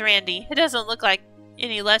agree with Randy. It doesn't look like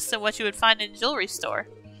any less than what you would find in a jewelry store.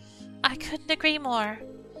 I couldn't agree more.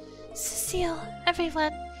 Cecile,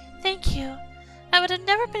 everyone, thank you. I would have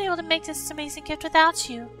never been able to make this amazing gift without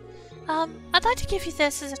you. I'd like to give you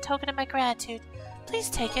this as a token of my gratitude. Please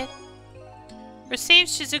take it. Receive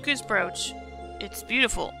Shizuku's brooch. It's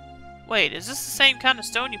beautiful. Wait, is this the same kind of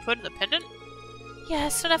stone you put in the pendant?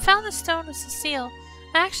 Yes, when I found the stone with Cecile,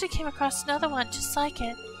 I actually came across another one just like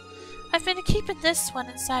it. I've been keeping this one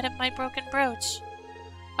inside of my broken brooch.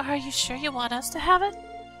 Are you sure you want us to have it?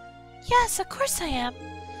 Yes, of course I am.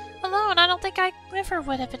 Alone, I don't think I ever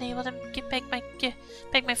would have been able to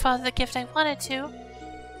beg my father the gift I wanted to.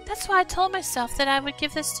 That's why I told myself that I would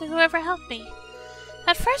give this to whoever helped me.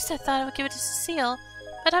 At first I thought I would give it to Cecile,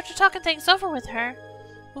 but after talking things over with her,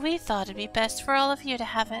 we thought it'd be best for all of you to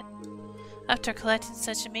have it. After collecting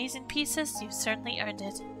such amazing pieces, you've certainly earned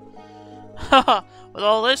it. Haha, with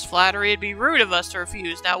all this flattery, it'd be rude of us to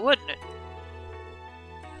refuse, now wouldn't it?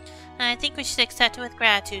 I think we should accept it with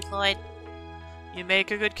gratitude, Lloyd. You make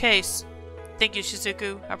a good case. Thank you,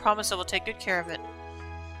 Shizuku. I promise I will take good care of it.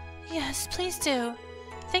 Yes, please do.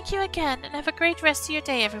 Thank you again, and have a great rest of your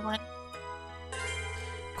day, everyone.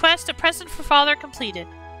 Quest, a present for father completed.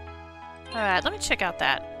 Alright, let me check out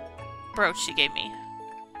that brooch she gave me.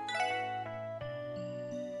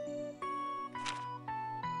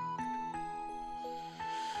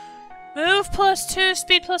 Move +2,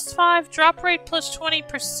 speed +5, drop rate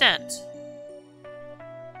 +20%.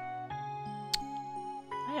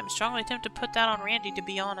 I am strongly tempted to put that on Randy, to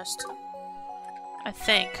be honest. I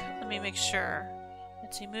think. Let me make sure.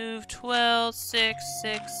 Let's see, move 12, 6,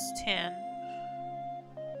 6, 10.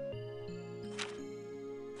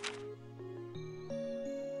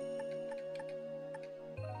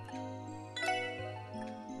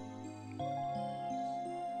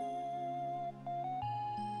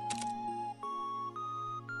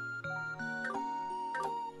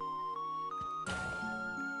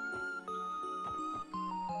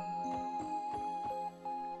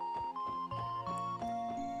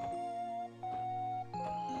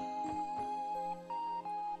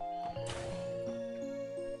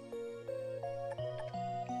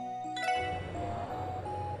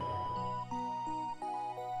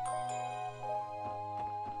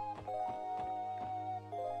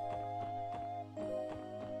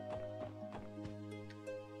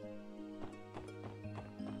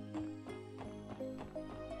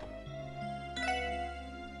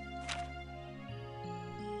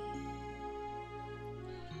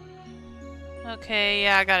 Okay,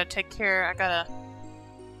 yeah, I gotta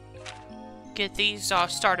get these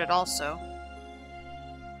started also.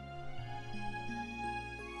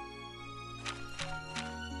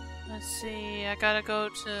 Let's see, I gotta go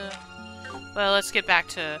to... Well, let's get back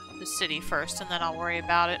to the city first, and then I'll worry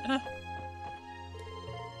about it.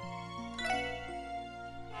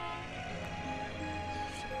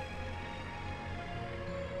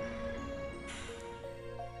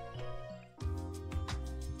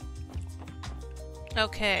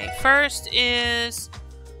 Okay, first is...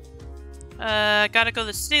 gotta go to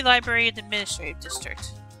the city library and the administrative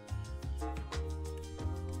district.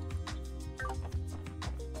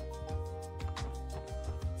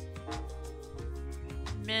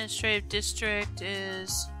 Administrative district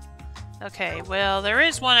is... Okay, well, there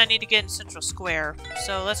is one I need to get in Central Square,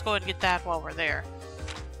 so let's go ahead and get that while we're there.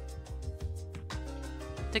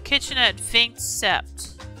 The kitchen at Vinct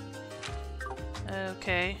Sept.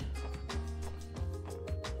 Okay.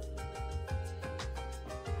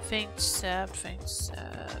 Vinct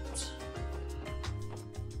Sept.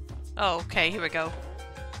 Oh, okay, here we go.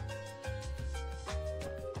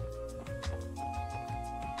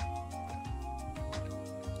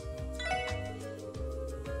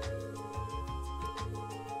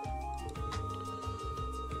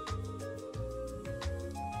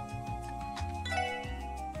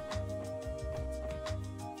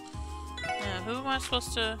 Now, who am I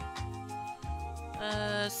supposed to...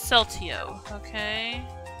 Celtio, okay.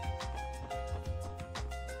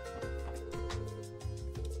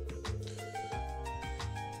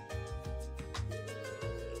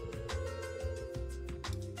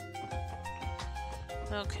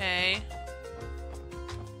 Okay.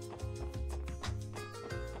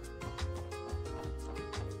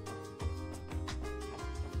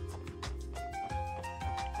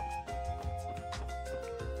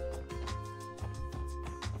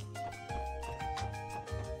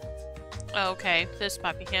 Oh, okay, this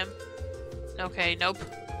might be him. Okay, nope.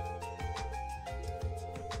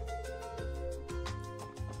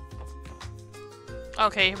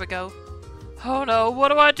 Okay, here we go. Oh no, what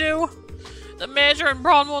do I do? The manager and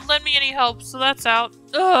Braun won't lend me any help, so that's out.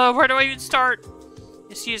 Ugh, where do I even start?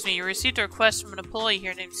 Excuse me, you received a request from an employee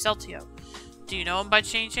here named Celtio. Do you know him by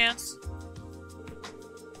any chance?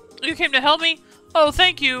 You came to help me? Oh,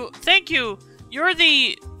 thank you. Thank you. You're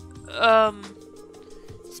the,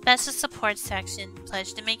 Special support section.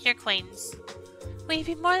 Pleasure to make your acquaintance. We'd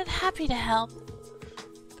be more than happy to help.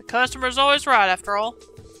 The customer's always right, after all.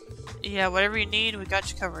 Yeah, whatever you need, we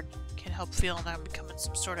got you covered. Can't help feeling I'm becoming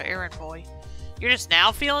some sort of errand boy. You're just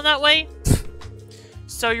now feeling that way?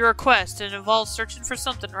 So your request, it involves searching for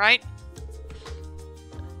something, right?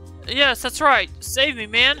 Yes, that's right. Save me,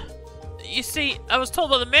 man. You see, I was told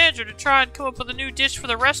by the manager to try and come up with a new dish for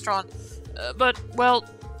the restaurant. But, well,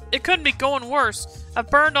 it couldn't be going worse. I've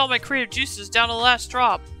burned all my creative juices down to the last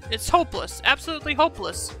drop. It's hopeless. Absolutely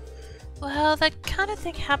hopeless. Well, that kind of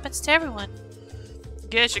thing happens to everyone.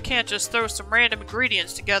 Guess you can't just throw some random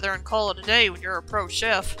ingredients together and call it a day when you're a pro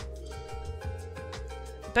chef.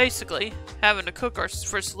 Basically, having to cook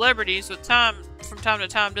for celebrities from time to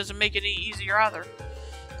time doesn't make it any easier either.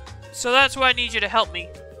 So that's why I need you to help me.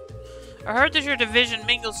 I heard that your division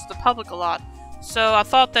mingles with the public a lot, so I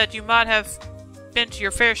thought that you might have been to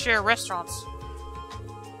your fair share of restaurants.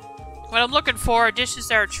 What I'm looking for are dishes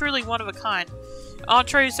that are truly one of a kind.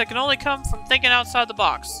 Entrees that can only come from thinking outside the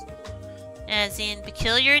box. As in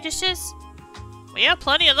peculiar dishes? We have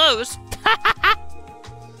plenty of those.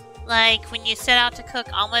 Like when you set out to cook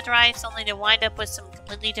omelet rice only to wind up with some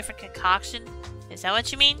completely different concoction? Is that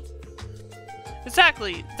what you mean?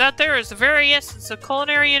 Exactly. That there is the very essence of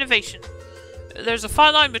culinary innovation. There's a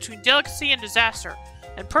fine line between delicacy and disaster,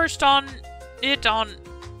 and perched on it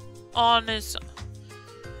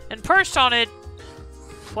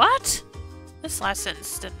what? This last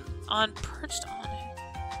sentence didn't perched on it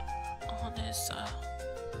on his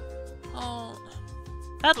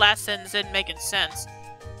that last sentence didn't make any sense.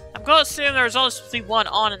 I'm gonna assume there's only supposed to be one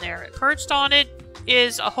on in there. And perched on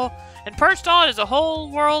is a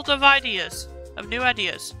whole world of ideas. Of new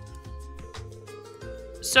ideas.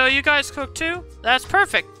 So you guys cook too? That's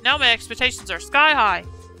perfect. Now my expectations are sky high.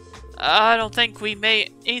 I don't think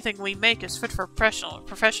anything we make is fit for a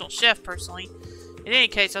professional chef, personally. In any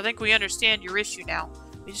case, I think we understand your issue now.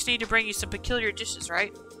 We just need to bring you some peculiar dishes,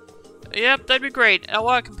 right? Yep, that'd be great. I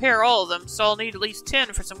want to compare all of them, so I'll need at least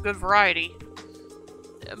 10 for some good variety.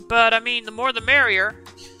 But, I mean, the more the merrier.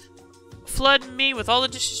 Flood me with all the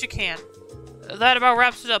dishes you can. That about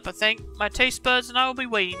wraps it up, I think. My taste buds and I will be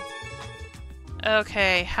waiting.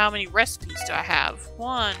 Okay, how many recipes do I have?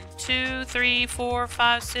 1, 2, 3, 4,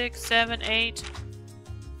 5, 6, 7, 8,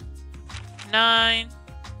 9.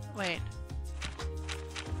 Wait.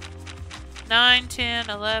 9, 10,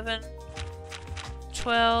 11,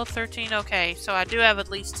 12, 13. Okay, so I do have at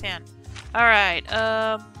least 10. Alright,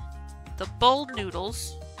 the bold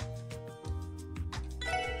noodles.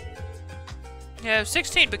 You have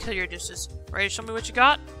 16 peculiar dishes. Ready to show me what you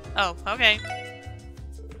got? Oh, okay.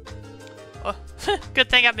 Well, good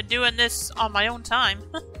thing I've been doing this on my own time.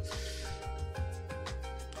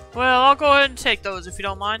 Well, I'll go ahead and take those if you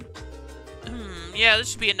don't mind. Yeah, this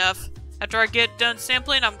should be enough. After I get done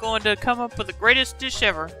sampling, I'm going to come up with the greatest dish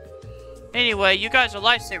ever. Anyway, you guys are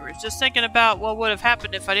lifesavers. Just thinking about what would have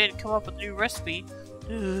happened if I didn't come up with a new recipe.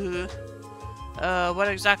 What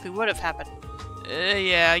exactly would have happened?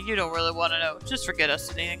 Yeah, you don't really want to know. Just forget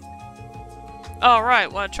us anything.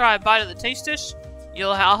 Alright, want to try a bite of the taste dish?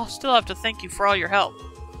 I'll still have to thank you for all your help.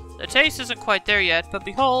 The taste isn't quite there yet, but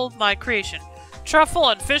behold my creation. Truffle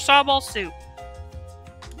and fish eyeball soup.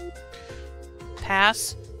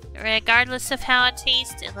 Pass. Regardless of how it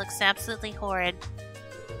tastes, it looks absolutely horrid.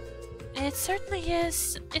 It certainly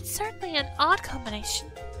is. It's certainly an odd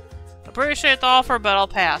combination. Appreciate the offer, but I'll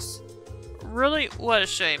pass. Really? What a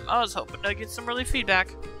shame. I was hoping to get some early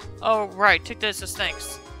feedback. Oh, right. Take this as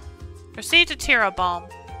thanks. Proceed to Tira Bomb.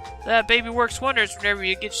 That baby works wonders whenever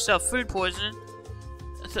you get yourself food poisoning.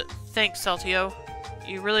 Thanks, Celtio.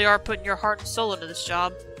 You really are putting your heart and soul into this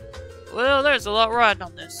job. Well, there's a lot riding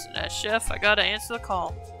on this. And as chef, I gotta answer the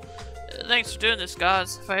call. Thanks for doing this,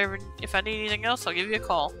 guys. If I need anything else, I'll give you a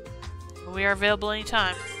call. We are available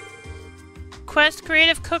anytime. Quest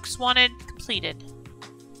Creative Cooks Wanted completed.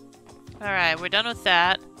 Alright, we're done with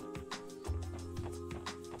that.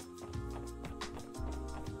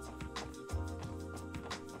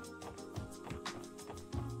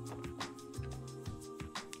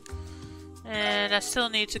 And I still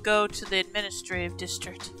need to go to the administrative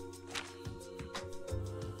district.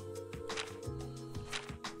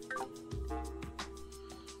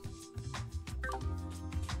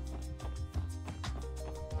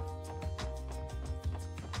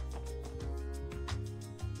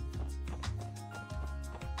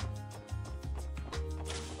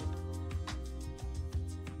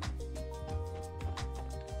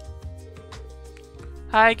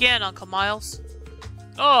 Hi again, Uncle Miles.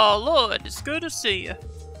 Oh, Lloyd, it's good to see you.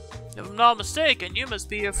 If I'm not mistaken, you must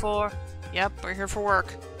be here for... Yep, we're here for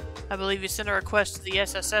work. I believe you sent a request to the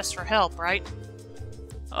SSS for help, right?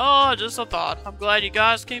 Oh, just a thought. I'm glad you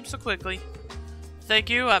guys came so quickly. Thank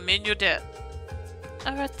you, I'm in your debt.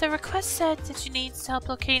 The request said that you need help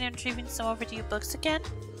locating and retrieving some overdue books again?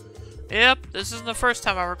 Yep, this isn't the first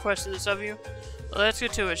time I requested this of you. Let's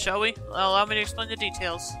get to it, shall we? Allow me to explain the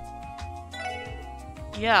details.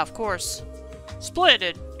 Yeah, of course.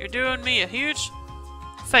 Splendid! You're doing me a huge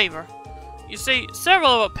favor. You see,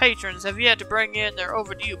 several of our patrons have yet to bring in their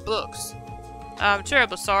overdue books. I'm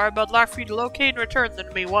terribly sorry, but I'd like for you to locate and return them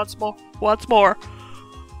to me once more.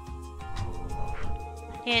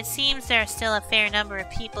 It seems there are still a fair number of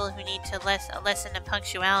people who need to lessen in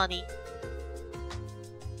punctuality.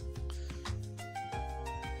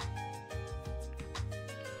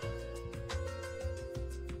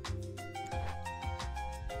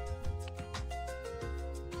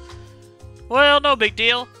 Well, no big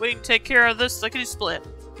deal. We can take care of this lickety-split.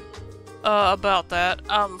 About that,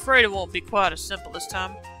 I'm afraid it won't be quite as simple this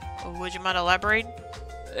time. Would you mind elaborating?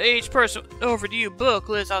 Each person with overdue book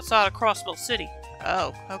lives outside of Crossville City.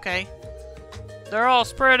 Oh, okay. They're all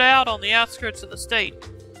spread out on the outskirts of the state.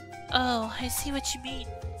 Oh, I see what you mean.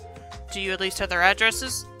 Do you at least have their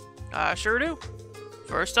addresses? I sure do.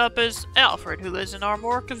 First up is Alfred, who lives in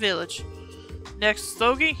Armorica Village. Next is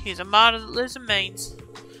Logie, he's a miner that lives in Mainz.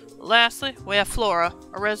 Lastly, we have Flora,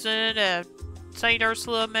 a resident at St.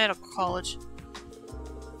 Ursula Medical College.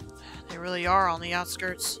 They really are on the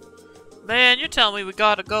outskirts. Man, you're telling me we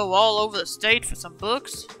gotta go all over the state for some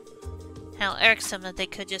books? How irksome that they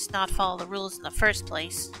could just not follow the rules in the first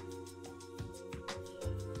place.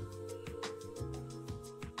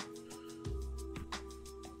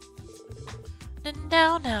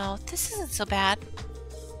 No, this isn't so bad.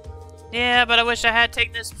 Yeah, but I wish I had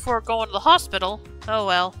taken this before going to the hospital. Oh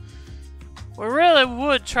well. We really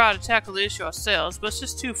would try to tackle the issue ourselves, but it's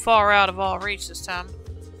just too far out of our reach this time.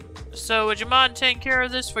 So, would you mind taking care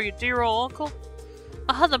of this for your dear old uncle?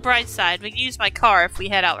 On the bright side, we can use my car if we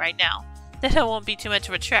head out right now. Then it won't be too much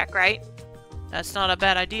of a trek, right? That's not a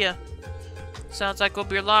bad idea. Sounds like we'll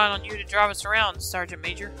be relying on you to drive us around, Sergeant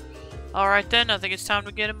Major. Alright then, I think it's time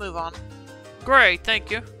to get a move on. Great,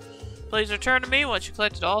 thank you. Please return to me once you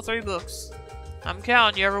collected all 3 books. I'm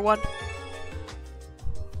counting you, everyone.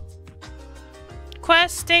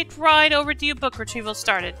 Quest State Ride overdue book retrieval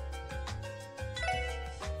started.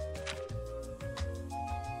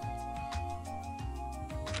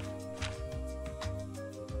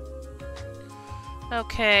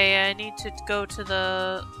 Okay, I need to go to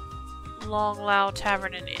the Long Lao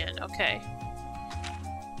Tavern and Inn. Okay.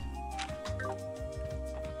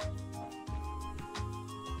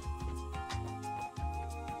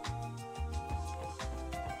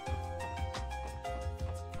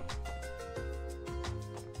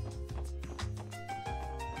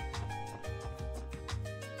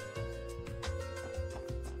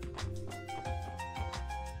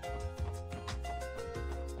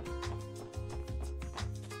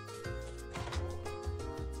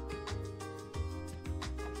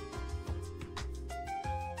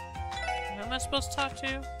 Who am I supposed to talk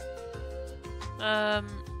to?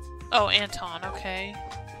 Oh, Anton, okay.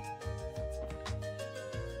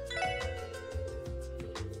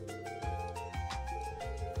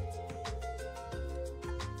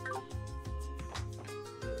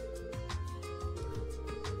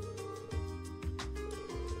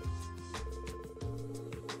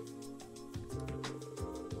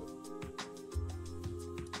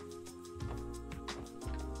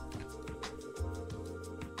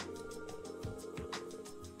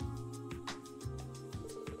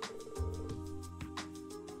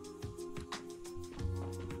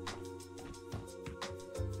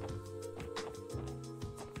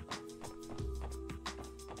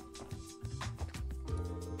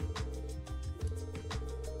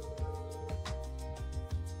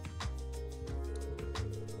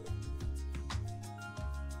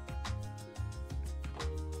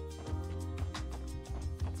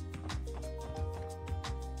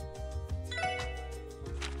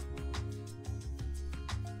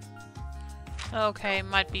 Okay,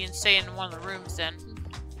 might be staying in one of the rooms then.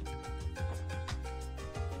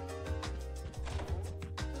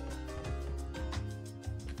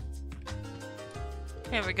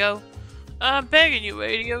 Here we go. I'm begging you,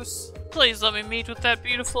 Adios. Please let me meet with that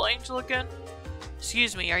beautiful angel again.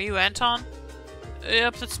 Excuse me, are you Anton?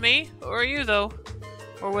 Yep, that's me. Who are you, though?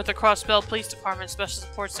 We're with the Crossbell Police Department Special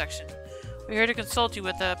Support Section. We're here to consult you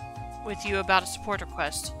with you about a support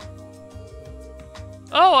request.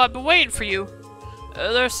 Oh, I've been waiting for you.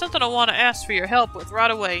 There's something I want to ask for your help with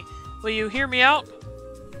right away. Will you hear me out?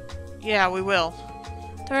 Yeah, we will.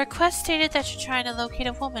 The request stated that you're trying to locate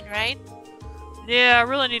a woman, right? Yeah, I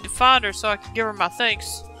really need to find her so I can give her my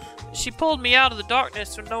thanks. She pulled me out of the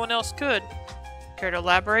darkness when no one else could. Care to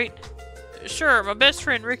elaborate? Sure, my best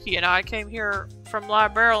friend Ricky and I came here from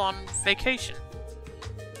Liberl on vacation.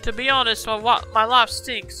 To be honest, my life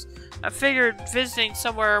stinks. I figured visiting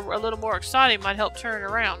somewhere a little more exciting might help turn it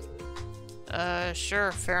around.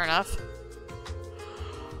 Sure, fair enough.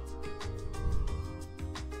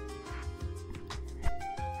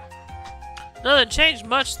 Nothing changed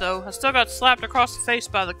much, though. I still got slapped across the face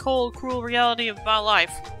by the cold, cruel reality of my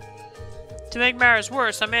life. To make matters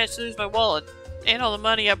worse, I managed to lose my wallet, and all the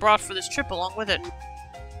money I brought for this trip along with it.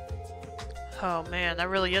 Oh man, that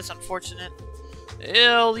really is unfortunate.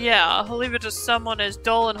 Yeah, I'll leave it to someone as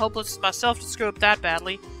dull and hopeless as myself to screw up that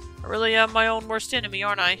badly. I really am my own worst enemy,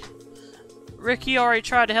 aren't I? Ricky already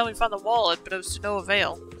tried to help me find the wallet, but it was to no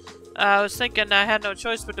avail. I was thinking I had no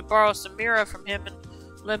choice but to borrow some Mira from him and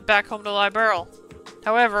limp back home to Liberl.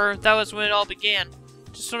 However, that was when it all began.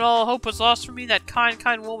 Just when all hope was lost for me, that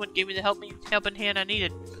kind woman gave me the helping hand I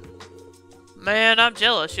needed. Man, I'm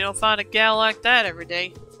jealous. You don't find a gal like that every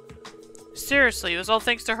day. Seriously, it was all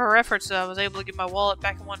thanks to her efforts that I was able to get my wallet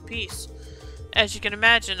back in one piece. As you can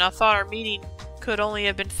imagine, I thought our meeting could only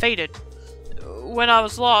have been fated. When I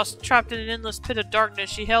was lost, trapped in an endless pit of darkness,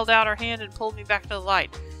 she held out her hand and pulled me back to the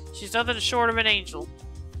light. She's nothing short of an angel.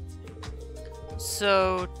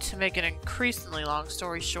 So, to make an increasingly long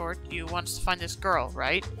story short, you want us to find this girl,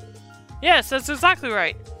 right? Yes, that's exactly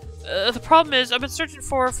right. The problem is, I've been searching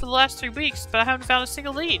for her for the last 3 weeks, but I haven't found a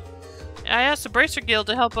single lead. I asked the Bracer Guild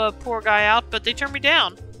to help a poor guy out, but they turned me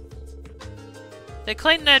down. They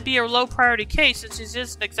claimed that'd be a low-priority case since she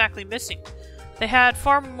isn't exactly missing. They had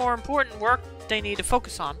far more important work they need to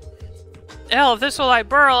focus on. Hell, if this were like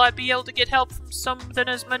Burl, I'd be able to get help from something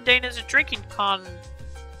as mundane as a drinking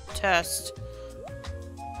contest.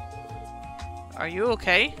 Are you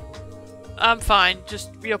okay? I'm fine,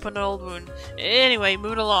 just reopened an old wound. Anyway,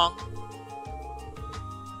 moving along.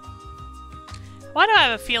 Why do I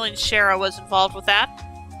have a feeling Shara was involved with that?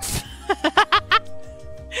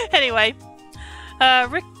 Anyway,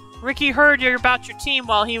 Ricky heard about your team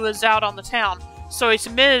while he was out on the town, so he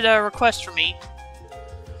submitted a request for me.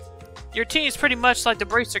 Your team's pretty much like the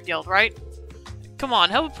Bracer Guild, right? Come on,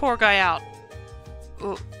 help a poor guy out.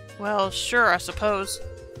 Well, sure, I suppose.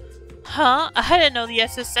 Huh? I didn't know the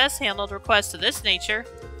SSS handled requests of this nature.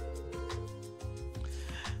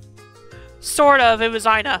 Sort of, it was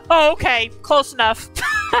Ina. Oh, okay, close enough.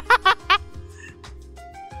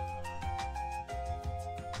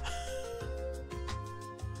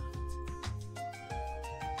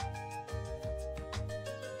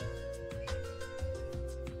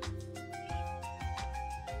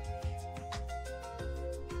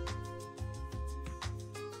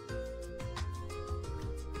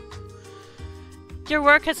 Your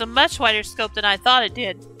work has a much wider scope than I thought it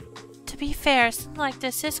did. To be fair, something like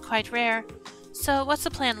this is quite rare. So, what's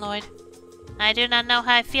the plan, Lloyd? I do not know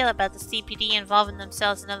how I feel about the CPD involving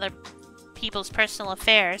themselves in other people's personal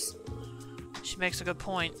affairs. She makes a good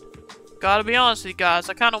point. Gotta be honest with you guys,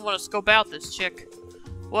 I kinda wanna scope out this chick.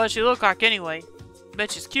 What does she look like anyway?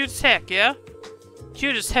 Bet she's cute as heck, yeah?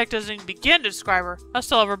 Cute as heck doesn't even begin to describe her. I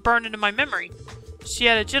still have her burned into my memory. She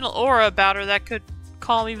had a gentle aura about her that could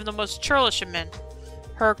calm even the most churlish of men.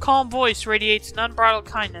 Her calm voice radiates an unbridled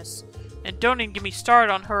kindness. And don't even get me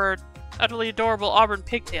started on her utterly adorable auburn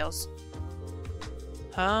pigtails.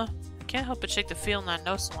 Huh? I can't help but shake the feeling that I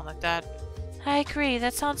know someone like that. I agree,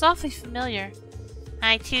 that sounds awfully familiar.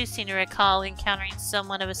 I too seem to recall encountering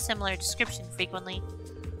someone of a similar description frequently.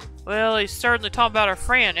 Well, he's certainly talking about our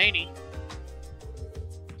friend, ain't he?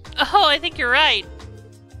 Oh, I think you're right.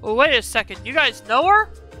 Well, wait a second. You guys know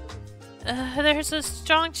her? There's a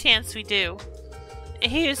strong chance we do.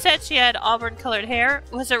 You said she had auburn-colored hair.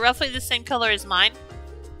 Was it roughly the same color as mine?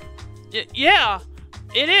 Yeah,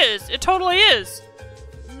 it is. It totally is.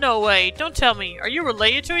 No way. Don't tell me. Are you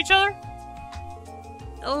related to each other?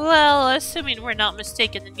 Well, assuming we're not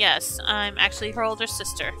mistaken, then yes. I'm actually her older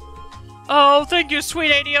sister. Oh, thank you,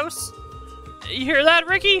 sweet Adios. You hear that,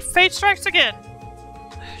 Ricky? Fate strikes again.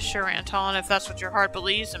 Sure, Anton, if that's what your heart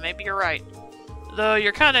believes, then maybe you're right. Though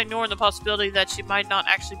you're kind of ignoring the possibility that she might not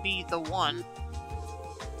actually be the one.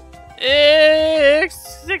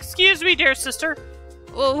 Excuse me, dear sister.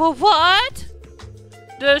 What?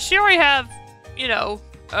 Does she already have, you know,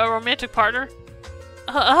 a romantic partner?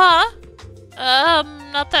 Huh?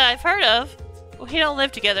 Not that I've heard of. We don't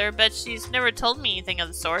live together, but she's never told me anything of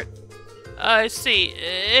the sort. I see.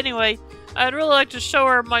 Anyway, I'd really like to show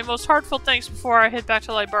her my most heartfelt thanks before I head back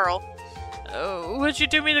to Liberl. Would you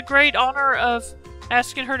do me the great honor of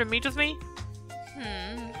asking her to meet with me?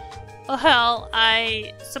 Well,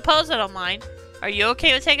 I suppose I don't mind. Are you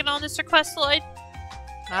okay with taking on this request, Lloyd?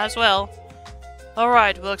 Might as well.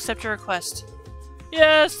 Alright, we'll accept your request.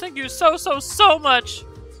 Yes, thank you so much!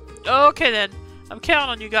 Okay then, I'm counting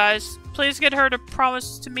on you guys. Please get her to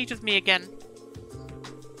promise to meet with me again.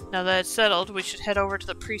 Now that it's settled, we should head over to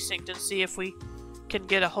the precinct and see if we can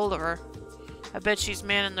get a hold of her. I bet she's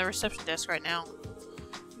manning the reception desk right now.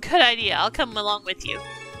 Good idea, I'll come along with you.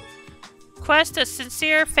 Quest a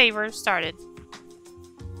sincere favor started.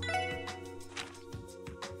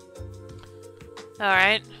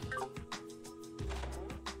 Alright.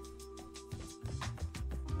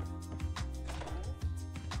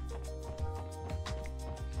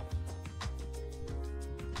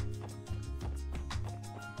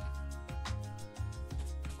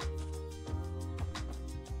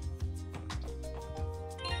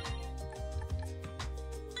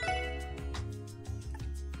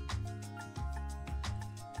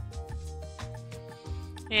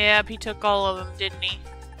 Yep, he took all of them, didn't he?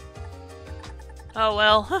 Oh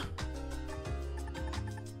well. Huh.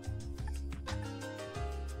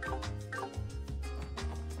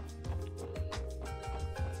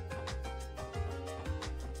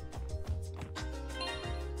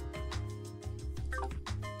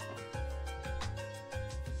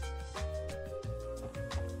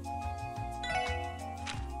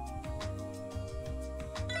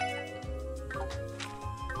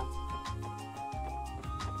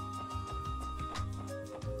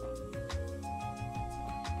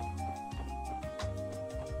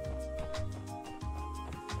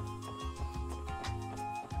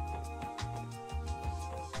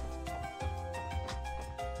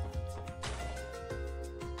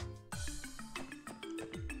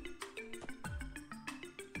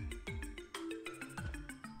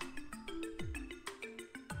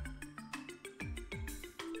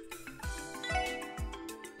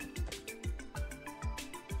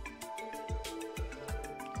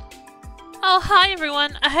 Oh, hi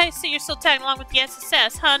everyone. I see you're still tagging along with the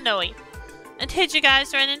SSS, huh, Noe? And did you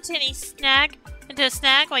guys run into a snag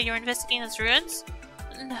while you were investigating those ruins?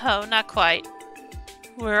 No, not quite.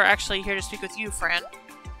 We're actually here to speak with you, Fran.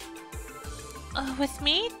 With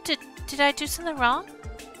me? Did I do something wrong?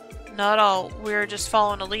 Not at all. We're just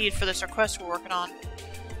following a lead for this request we're working on.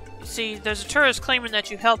 You see, there's a tourist claiming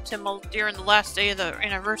that you helped him during the last day of the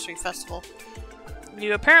anniversary festival.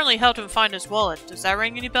 You apparently helped him find his wallet. Does that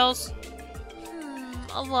ring any bells?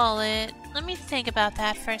 A wallet. Let me think about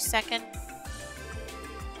that for a second.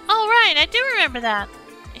 Oh, right, I do remember that.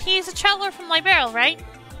 He's a traveler from Liberl, right?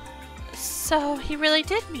 So, he really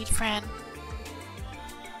did meet Fran.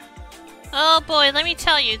 Oh boy, let me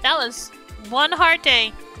tell you, that was one hard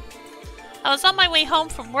day. I was on my way home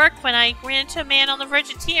from work when I ran into a man on the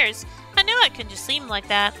verge of tears. I knew I couldn't just leave him like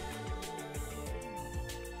that.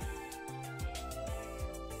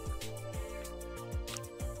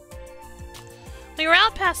 We were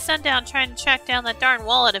out past sundown trying to track down that darn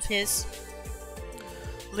wallet of his.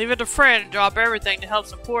 Leave it to Fran and drop everything to help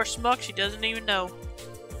some poor schmuck she doesn't even know.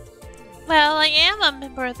 Well, I am a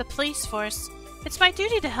member of the police force. It's my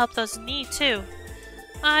duty to help those in need, too.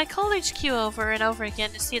 I called HQ over and over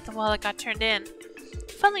again to see if the wallet got turned in.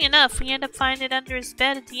 Funnily enough, we ended up finding it under his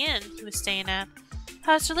bed at the inn he was staying at.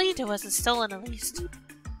 I was relieved it wasn't stolen, at least.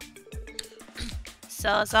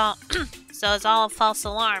 So it's all a false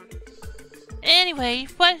alarm. Anyway,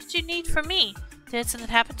 what did you need from me? Did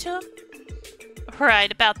something happen to him?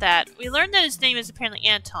 Right, about that. We learned that his name is apparently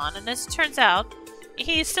Anton, and as it turns out,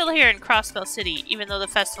 he's still here in Crossbell City, even though the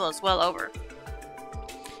festival is well over.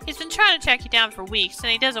 He's been trying to track you down for weeks,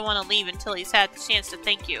 and he doesn't want to leave until he's had the chance to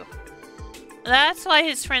thank you. That's why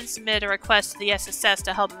his friends submitted a request to the SSS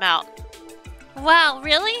to help him out. Wow,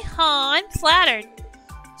 really? Oh, I'm flattered.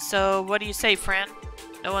 So, what do you say, Fran?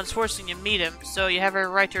 No one's forcing you to meet him, so you have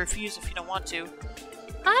every right to refuse if you don't want to.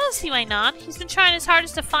 I don't see why not. He's been trying his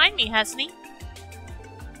hardest to find me, hasn't he?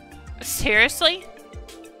 Seriously?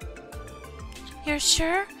 You're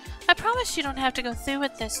sure? I promise you don't have to go through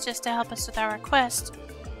with this just to help us with our request.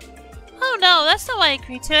 Oh no, that's not why I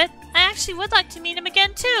agreed to it. I actually would like to meet him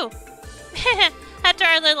again too. After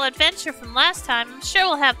our little adventure from last time, I'm sure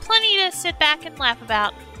we'll have plenty to sit back and laugh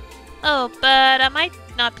about. Oh, but I might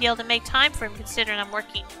not be able to make time for him considering I'm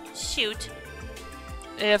working. Shoot.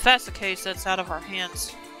 If that's the case, that's out of our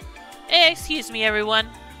hands. Excuse me, everyone.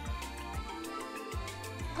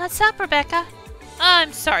 What's up, Rebecca?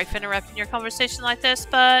 I'm sorry for interrupting your conversation like this,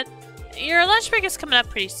 but your lunch break is coming up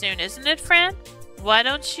pretty soon, isn't it, Fran? Why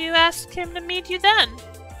don't you ask him to meet you then?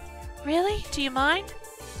 Really? Do you mind?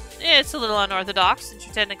 It's a little unorthodox since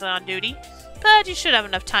you're technically on duty, but you should have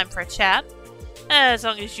enough time for a chat. As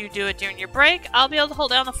long as you do it during your break, I'll be able to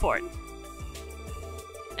hold down the fort.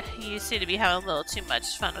 You seem to be having a little too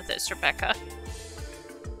much fun with this, Rebecca.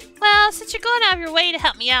 Well, since you're going out of your way to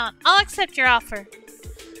help me out, I'll accept your offer.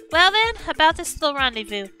 Well then, about this little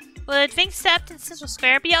rendezvous. Will Sphinx Sept in Central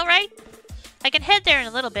Square be alright? I can head there in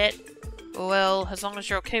a little bit. Well, as long as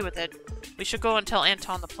you're okay with it. We should go and tell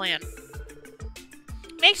Anton the plan.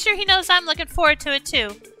 Make sure he knows I'm looking forward to it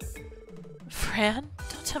too. Fran,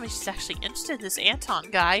 don't tell me she's actually interested in this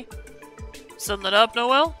Anton guy. Sum it up,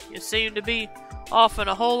 Noelle? You seem to be off in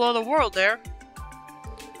a whole other world there.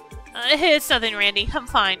 It's nothing, Randy. I'm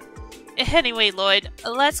fine. Anyway, Lloyd,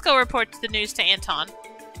 let's go report the news to Anton.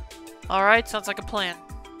 Alright, sounds like a plan.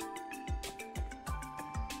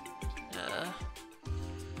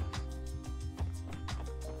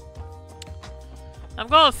 I'm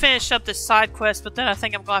going to finish up this side quest, but then I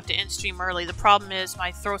think I'm going to have to end stream early. The problem is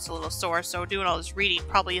my throat's a little sore, so doing all this reading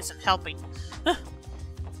probably isn't helping.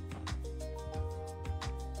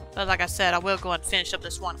 But like I said, I will go and finish up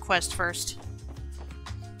this one quest first.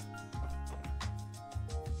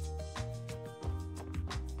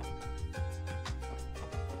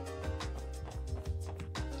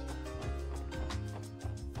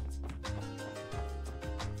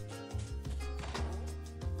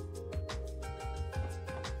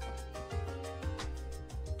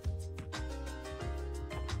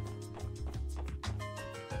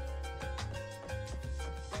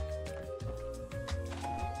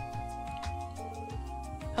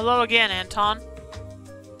 Hello again, Anton.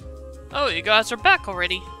 Oh, you guys are back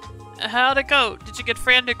already. How'd it go? Did you get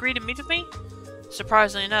Fran to agree to meet with me?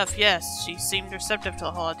 Surprisingly enough, yes. She seemed receptive to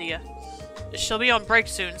the whole idea. She'll be on break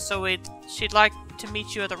soon, so she'd like to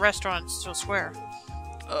meet you at the restaurant in Central Square.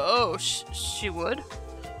 Oh, she would?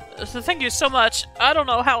 So thank you so much. I don't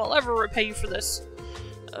know how I'll ever repay you for this.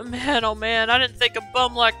 Man, oh man, I didn't think a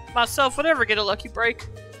bum like myself would ever get a lucky break.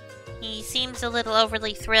 He seems a little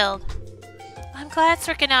overly thrilled. I'm glad it's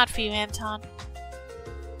working out for you, Anton.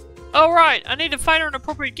 Oh right, I need to find her an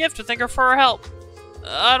appropriate gift to thank her for her help.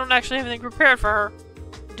 I don't actually have anything prepared for her.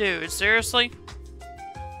 Dude, seriously?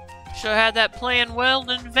 Should've had that plan well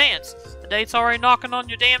in advance. The date's already knocking on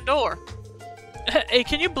your damn door. Hey,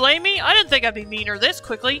 can you blame me? I didn't think I'd be meaner this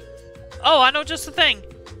quickly. Oh, I know just the thing.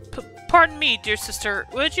 Pardon me, dear sister.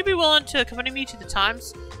 Would you be willing to accompany me to the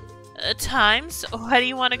Times? Times? Why do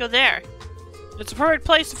you want to go there? It's a perfect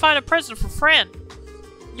place to find a present for Fran.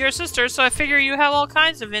 You're a sister, so I figure you have all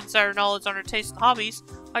kinds of insider knowledge on her tastes and hobbies.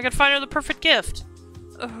 I could find her the perfect gift.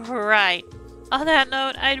 Right. On that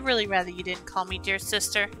note, I'd really rather you didn't call me dear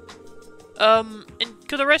sister. And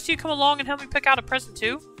could the rest of you come along and help me pick out a present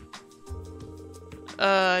too?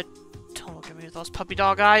 Don't look at me with those puppy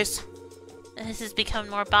dog eyes. This has become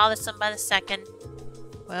more bothersome by the second.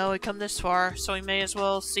 Well, we come this far, so we may as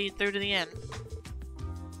well see it through to the end.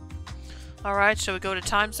 Alright, shall we go to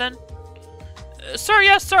Times then? Sir,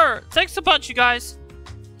 yes sir! Thanks a bunch, you guys!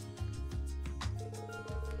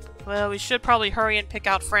 Well, we should probably hurry and pick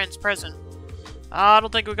out Fran's present. I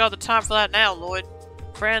don't think we got the time for that now, Lloyd.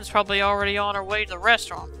 Fran's probably already on her way to the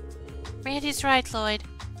restaurant. Randy's right, Lloyd.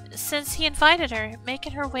 Since he invited her,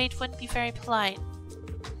 making her wait wouldn't be very polite.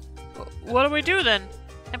 What do we do then?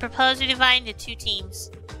 I propose we divide into two teams.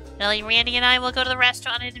 Billy, Randy, and I will go to the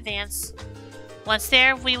restaurant in advance. Once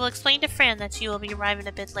there, we will explain to Fran that you will be arriving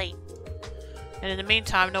a bit late. And in the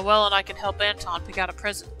meantime, Noelle and I can help Anton pick out a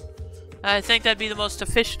present. I think that'd be the most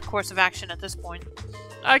efficient course of action at this point.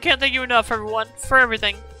 I can't thank you enough, everyone, for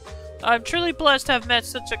everything. I'm truly blessed to have met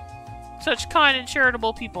such kind and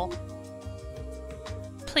charitable people.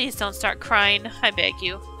 Please don't start crying, I beg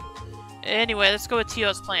you. Anyway, let's go with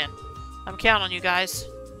Tio's plan. I'm counting on you guys.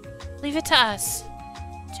 Leave it to us.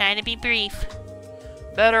 Trying to be brief.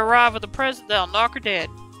 Better arrive with a present that'll knock her dead.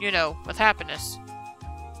 You know, with happiness.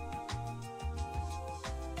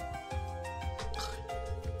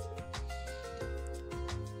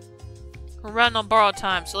 We're running on borrowed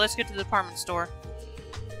time, so let's get to the department store.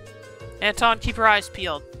 Anton, keep your eyes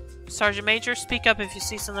peeled. Sergeant Major, speak up if you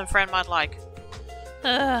see something a friend might like.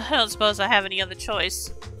 I don't suppose I have any other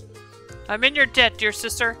choice. I'm in your debt, dear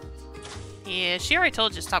sister. Yeah, she already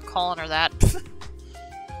told you to stop calling her that.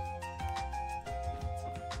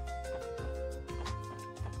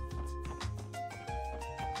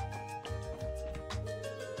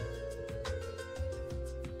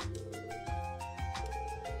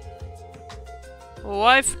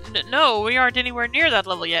 Wife, no, we aren't anywhere near that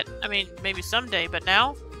level yet. I mean, maybe someday, but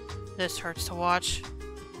now? This hurts to watch.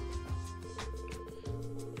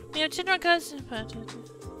 General cousin.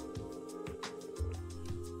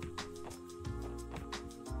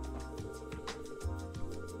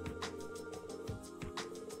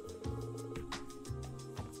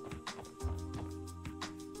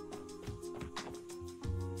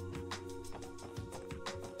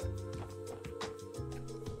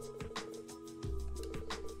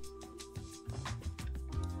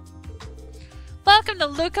 Welcome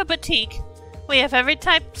to Luca Boutique. We have every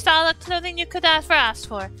type style of clothing you could ever ask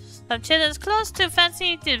for, from children's clothes to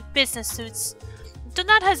fancy business suits. Do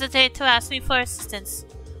not hesitate to ask me for assistance.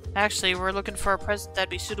 Actually, we're looking for a present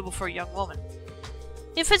that'd be suitable for a young woman.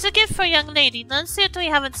 If it's a gift for a young lady, let's see what we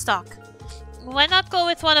have in stock. Why not go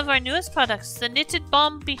with one of our newest products, the knitted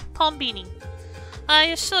palm beanie? I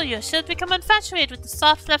assure you, she'll become infatuated with the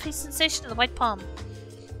soft, fluffy sensation of the white palm.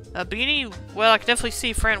 A beanie? Well, I can definitely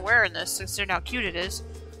see Fran wearing this, considering how cute it is.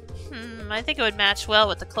 I think it would match well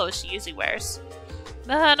with the clothes she usually wears.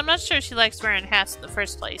 But I'm not sure she likes wearing hats in the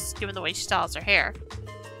first place, given the way she styles her hair.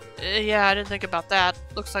 Yeah, I didn't think about that.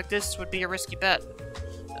 Looks like this would be a risky bet.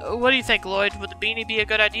 What do you think, Lloyd? Would the beanie be a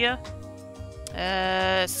good idea?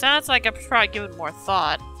 Sounds like I should probably give it more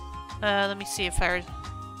thought. Let me see if let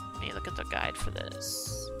me look at the guide for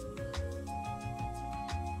this.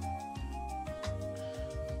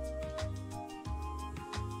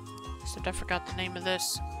 Except I forgot the name of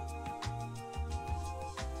this.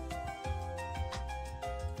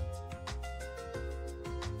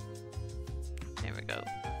 There we go.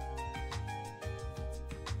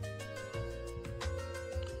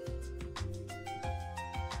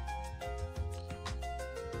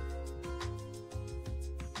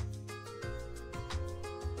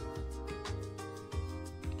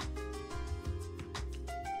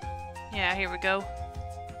 Yeah, here we go.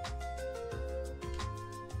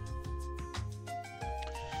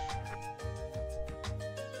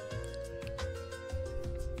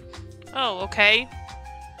 Oh, okay.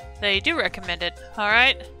 They do recommend it.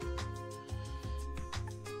 Alright.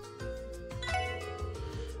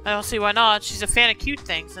 I don't see why not. She's a fan of cute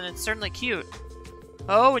things, and it's certainly cute.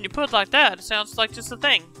 Oh, when you put it like that, it sounds like just the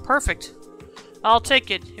thing. Perfect. I'll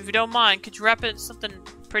take it. If you don't mind, could you wrap it in something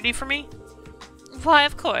pretty for me? Why,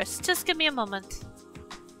 of course. Just give me a moment.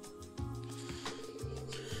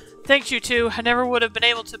 Thanks, you two. I never would have been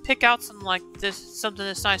able to pick out something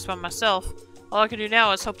this nice by myself. All I can do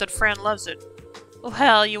now is hope that Fran loves it.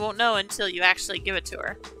 Well, you won't know until you actually give it to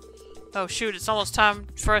her. Oh shoot, it's almost time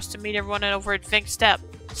for us to meet everyone over at Vink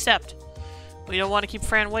Sept. We don't want to keep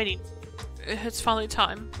Fran waiting. It's finally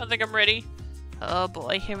time. I think I'm ready. Oh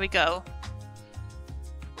boy, here we go.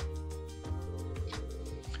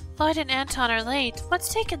 Lloyd and Anton are late.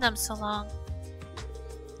 What's taken them so long?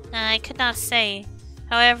 I could not say.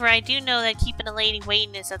 However, I do know that keeping a lady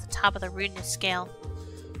waiting is at the top of the rudeness scale.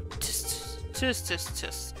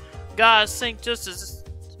 Guys sink just as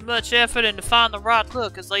much effort into finding the right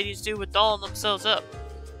look as ladies do with dolling themselves up.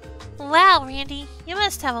 Wow, Randy, you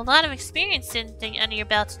must have a lot of experience under your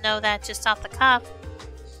belt to know that just off the cuff.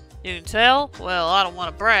 You can tell? Well, I don't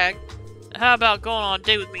want to brag. How about going on a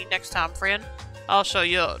date with me next time, friend? I'll show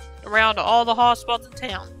you around to all the hot spots in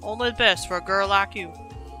town. Only the best for a girl like you.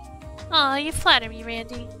 Aw, you flatter me,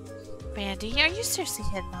 Randy. Randy, are you seriously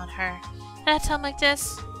hitting on her? At a time like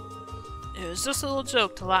this? It was just a little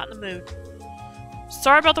joke to lighten the mood.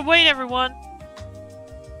 Sorry about the wait, everyone.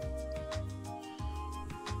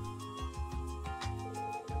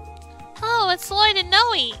 Oh, it's Lloyd and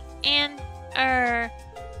Noe. And,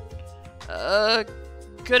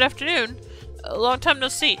 good afternoon. A long time no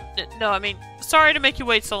see. No, I mean, sorry to make you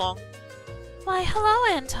wait so long. Why,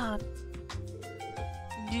 hello, Anton.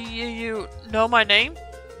 You know my name?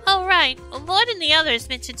 Oh, right. Lloyd and the others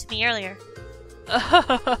mentioned to me earlier.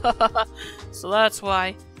 So that's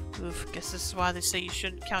why. Oof, guess this is why they say you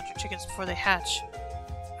shouldn't count your chickens before they hatch.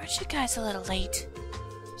 Aren't you guys a little late?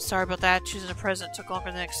 Sorry about that. Choosing a present took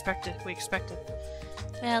longer than we expected.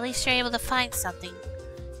 Well, at least you're able to find something.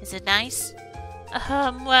 Is it nice?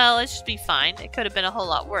 Well, it should be fine. It could have been a whole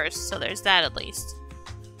lot worse, so there's that at least.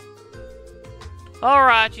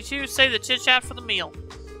 Alright, you two save the chit-chat for the meal.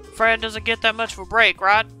 Fran doesn't get that much of a break,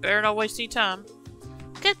 right? Better not waste any time.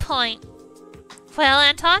 Good point. Well,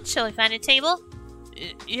 Anton, shall we find a table?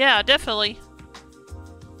 Yeah, definitely.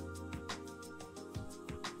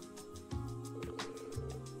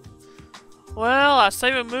 Well, I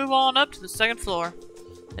say we move on up to the second floor.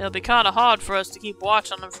 It'll be kinda hard for us to keep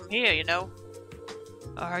watch on them from here, you know.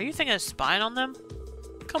 Are you thinking of spying on them?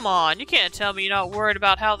 Come on, you can't tell me you're not worried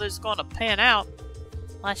about how this is going to pan out.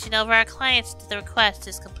 Watching over our clients to the request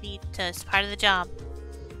is complete as part of the job.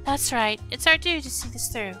 That's right. It's our duty to see this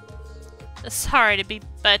through. Sorry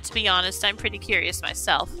but to be honest, I'm pretty curious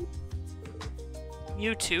myself.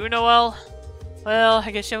 You too, Noelle? Well, I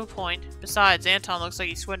guess you have a point. Besides, Anton looks like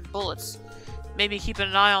he's sweating bullets. Maybe keeping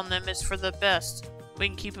an eye on them is for the best. We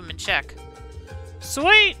can keep him in check.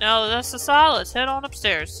 Sweet! Now that that's the style, let's head on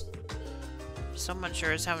upstairs. Someone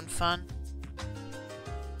sure is having fun.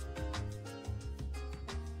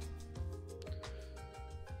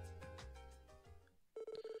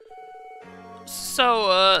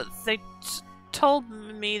 So, they told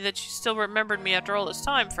me that you still remembered me after all this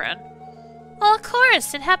time, Fran. Well, of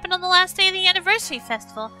course. It happened on the last day of the anniversary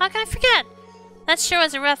festival. How can I forget? That sure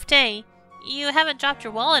was a rough day. You haven't dropped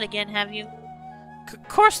your wallet again, have you? Of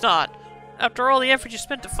course not. After all the effort you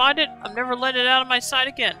spent to find it, I'm never letting it out of my sight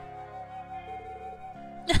again.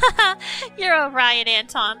 You're a riot,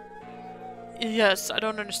 Anton. Yes, I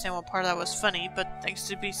don't understand what part of that was funny, but things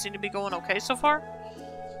seem to be going okay so far.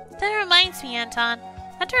 That reminds me, Anton.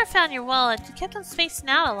 After I found your wallet, you kept on spacing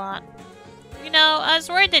out a lot. You know, I was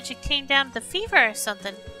worried that you came down with the fever or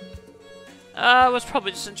something. I was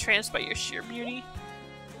probably just entranced by your sheer beauty.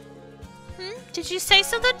 Did you say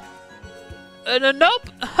something? Nope!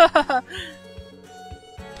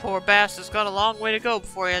 Poor bastard's got a long way to go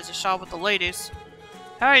before he has a shot with the ladies.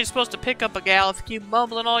 How are you supposed to pick up a gal if you keep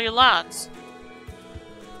mumbling all your lines?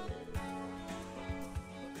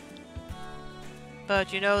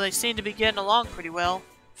 But, you know, they seem to be getting along pretty well.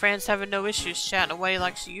 Fran's having no issues chatting away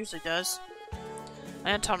like she usually does.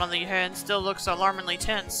 Anton, on the other hand, still looks alarmingly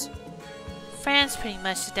tense. Fran's pretty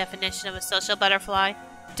much the definition of a social butterfly.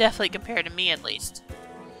 Definitely compared to me, at least.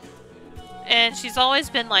 And she's always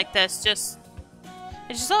been like this,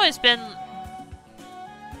 And she's always been...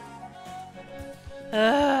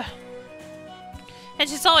 And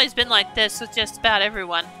she's always been like this with just about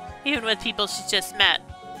everyone, even with people she's just met.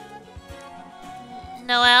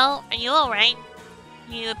 Noelle, are you alright?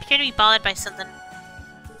 You appear to be bothered by something.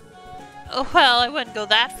 Oh, well, I wouldn't go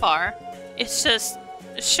that far. It's just...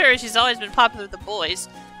 Sure, she's always been popular with the boys,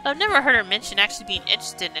 but I've never heard her mention actually being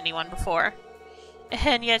interested in anyone before.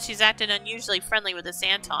 And yet she's acted unusually friendly with this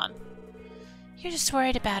Anton. You're just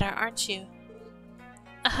worried about her, aren't you?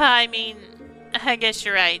 I mean, I guess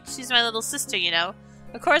you're right. She's my little sister, you know.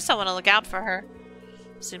 Of course I want to look out for her.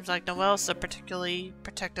 Seems like Noelle's a particularly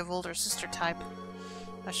protective older sister type.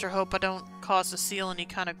 I sure hope I don't cause Cecile any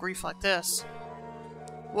kind of grief like this.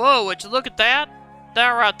 Whoa, would you look at that? That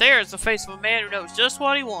right there is the face of a man who knows just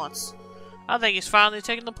what he wants. I think he's finally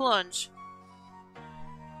taking the plunge.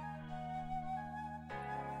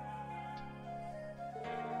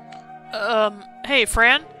 Hey,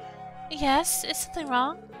 Fran? Yes? Is something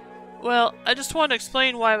wrong? Well, I just wanted to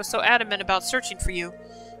explain why I was so adamant about searching for you.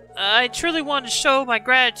 I truly wanted to show my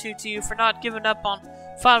gratitude to you for not giving up on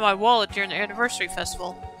finding my wallet during the anniversary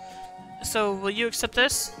festival. So, will you accept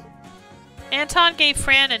this? Anton gave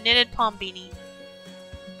Fran a knitted palm beanie.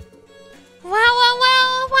 Wow,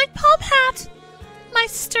 a white palm hat! My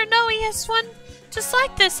sister Noe has one just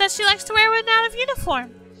like this that she likes to wear when out of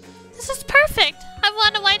uniform. This is perfect! I've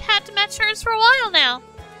wanted a white hat to match hers for a while now.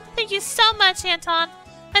 Thank you so much, Anton.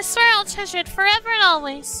 I swear I'll treasure it forever and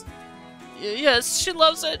always. Yes, she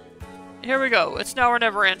loves it. Here we go. It's now or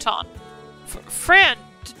never, Anton. Fran,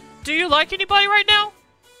 do you like anybody right now?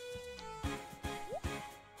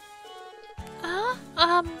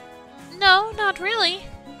 No, not really.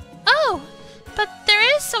 Oh, but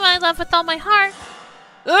there is someone I love with all my heart.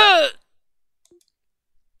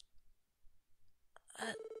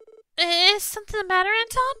 Is something the matter,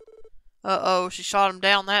 Anton? Uh-oh, she shot him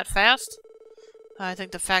down that fast? I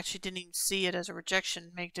think the fact she didn't even see it as a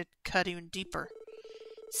rejection made it cut even deeper.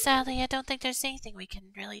 Sadly, I don't think there's anything we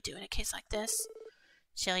can really do in a case like this.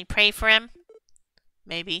 Shall we pray for him?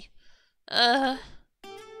 Maybe. Don't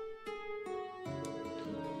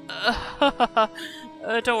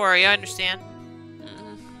worry, I understand.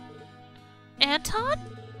 Anton?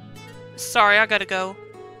 Sorry, I gotta go.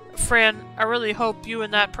 Fran, I really hope you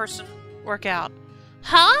and that person work out.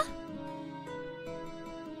 Huh?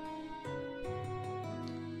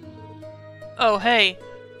 Oh, hey.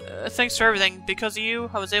 Thanks for everything. Because of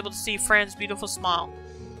you, I was able to see Fran's beautiful smile.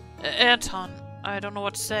 Anton, I don't know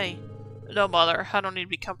what to say. No bother, I don't need to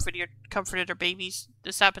be comforted or babies.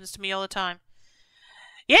 This happens to me all the time.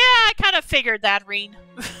 Yeah, I kind of figured that, Reen.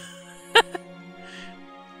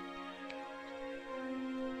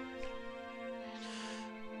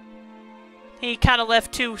 He kind of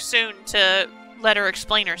left too soon to let her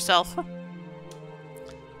explain herself.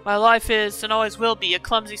 My life is, and always will be, a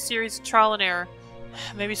clumsy series of trial and error.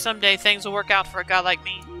 Maybe someday things will work out for a guy like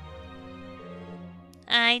me.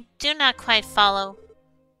 I do not quite follow.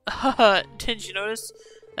 Didn't you notice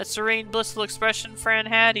that serene, blissful expression Fran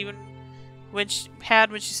had even when she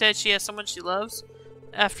said she has someone she loves?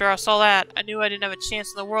 After I saw that, I knew I didn't have a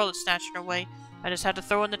chance in the world of snatching her away. I just had to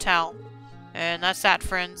throw in the towel. And that's that,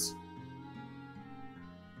 friends.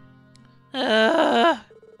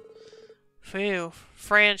 Phew.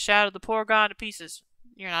 Fran shattered the poor guy to pieces.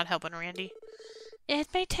 You're not helping, Randy. It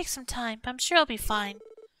may take some time, but I'm sure I'll be fine.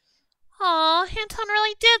 Aw, Anton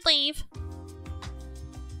really did leave.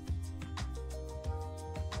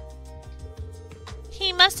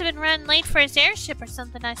 He must have been running late for his airship or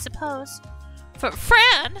something, I suppose. For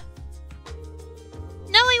Fran?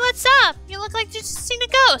 Noe, what's up? You look like you just seen a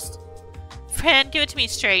ghost. Fran, give it to me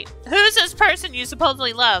straight. Who's this person you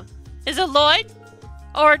supposedly love? Is it Lloyd?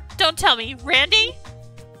 Or, don't tell me, Randy?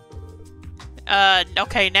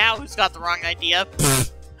 Okay, now who's got the wrong idea?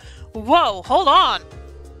 Whoa, hold on!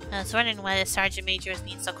 I was wondering why the Sergeant Major was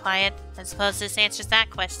being so quiet. I suppose this answers that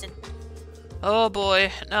question. Oh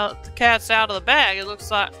boy, now that the cat's out of the bag, it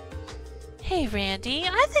looks like... Hey, Randy,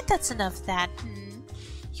 I think that's enough of that.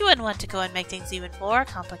 You wouldn't want to go and make things even more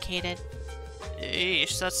complicated.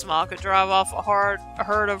 Eesh, that smile could drive off a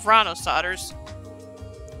herd of rhinoceros.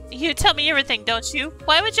 You tell me everything, don't you?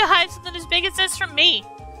 Why would you hide something as big as this from me?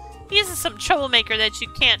 He isn't some troublemaker that you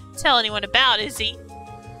can't tell anyone about, is he?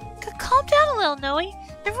 Calm down a little, Noe.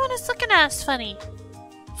 Everyone is looking at us funny.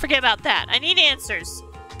 Forget about that. I need answers.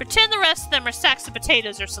 Pretend the rest of them are sacks of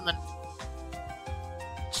potatoes or something.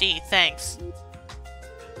 Gee, thanks.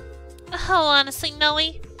 Oh, honestly, Noe,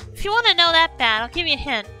 if you want to know that bad, I'll give you a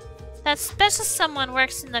hint. That special someone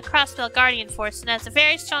works in the Crossbell Guardian Force and has a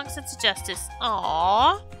very strong sense of justice.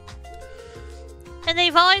 Aww. And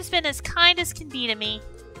they've always been as kind as can be to me.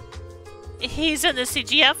 He's in the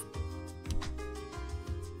CGF?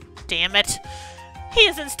 Damn it. He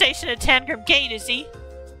isn't stationed at Tangram Gate, is he?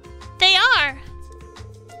 They are!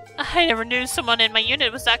 I never knew someone in my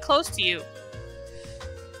unit was that close to you.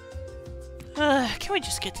 Can we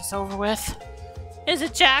just get this over with? Is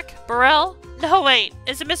it Jack? Burrell? No, wait.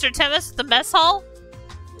 Is it Mr. Temis at the mess hall?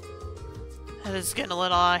 This is getting a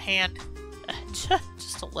little out of hand.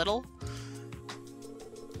 Just a little.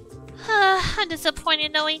 I'm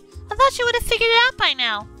disappointed, Noe. I thought you would have figured it out by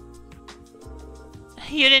now.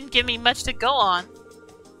 You didn't give me much to go on.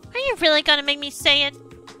 Are you really gonna make me say it?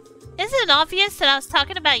 Isn't it obvious that I was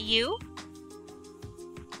talking about you?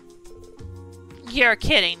 You're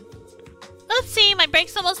kidding. Oopsie, my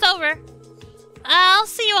break's almost over. I'll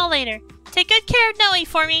see you all later. Take good care of Noe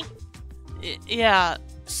for me. Yeah,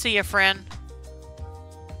 see ya, friend.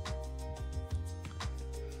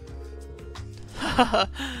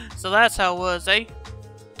 So that's how it was, eh?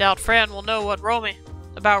 Doubt Fran will know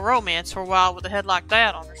about romance for a while with a head like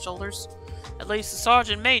that on her shoulders. At least the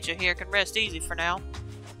Sergeant Major here can rest easy for now.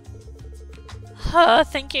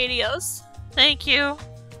 Thank you, Dios. Thank you.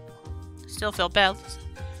 Still feel bad.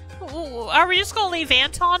 Ooh, are we just gonna leave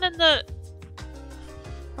Anton in the...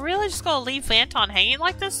 Are we really just gonna leave Anton hanging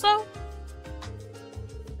like this, though?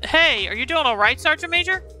 Hey, are you doing alright, Sergeant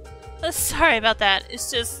Major? Sorry about that.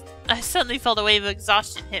 It's just... I suddenly felt a wave of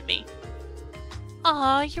exhaustion hit me.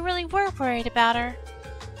 Aw, you really were worried about her.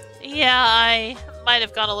 Yeah, I might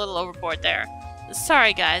have gone a little overboard there.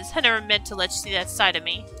 Sorry, guys. I never meant to let you see that side of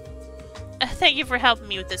me. Thank you for helping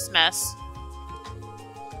me with this mess.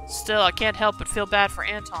 Still, I can't help but feel bad for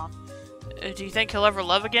Anton. Do you think he'll ever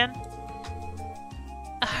love again?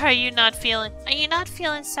 Are you not feeling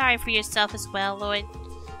sorry for yourself as well, Lloyd?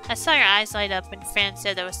 I saw your eyes light up when Fran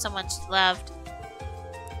said there was someone she loved.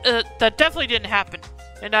 That definitely didn't happen,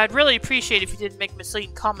 and I'd really appreciate if you didn't make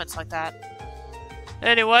misleading comments like that.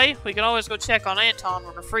 Anyway, we can always go check on Anton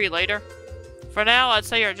when we're free later. For now, I'd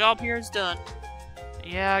say our job here is done.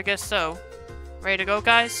 Yeah, I guess so. Ready to go,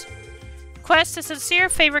 guys? Quest, a sincere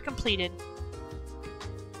favor completed.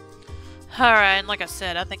 Alright, and like I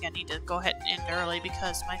said, I think I need to go ahead and end early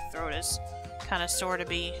because my throat is kind of sore to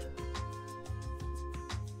be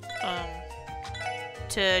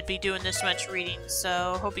doing this much reading,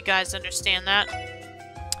 so hope you guys understand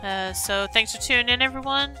that. So thanks for tuning in,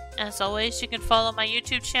 everyone. As always, you can follow my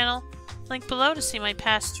YouTube channel, link below to see my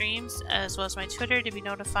past streams, as well as my Twitter to be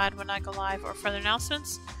notified when I go live or further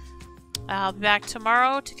announcements. I'll be back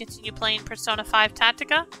tomorrow to continue playing Persona 5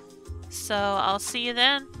 Tactica, so I'll see you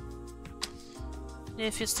then.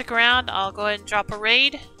 If you stick around, I'll go ahead and drop a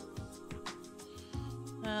raid.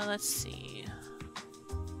 Let's see.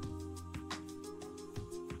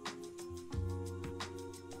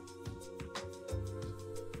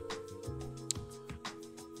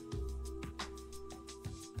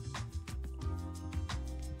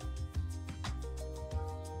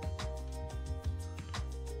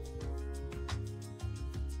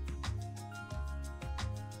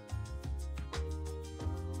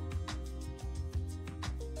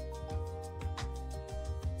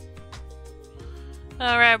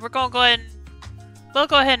 Alright, we'll go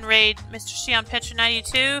ahead and raid Mr. Shion Petra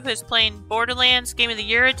 92, who's playing Borderlands Game of the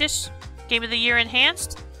Year Edition, Game of the Year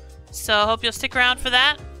Enhanced. So I hope you'll stick around for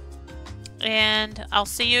that. And I'll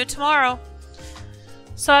see you tomorrow.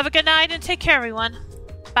 So have a good night and take care, everyone.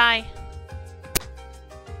 Bye.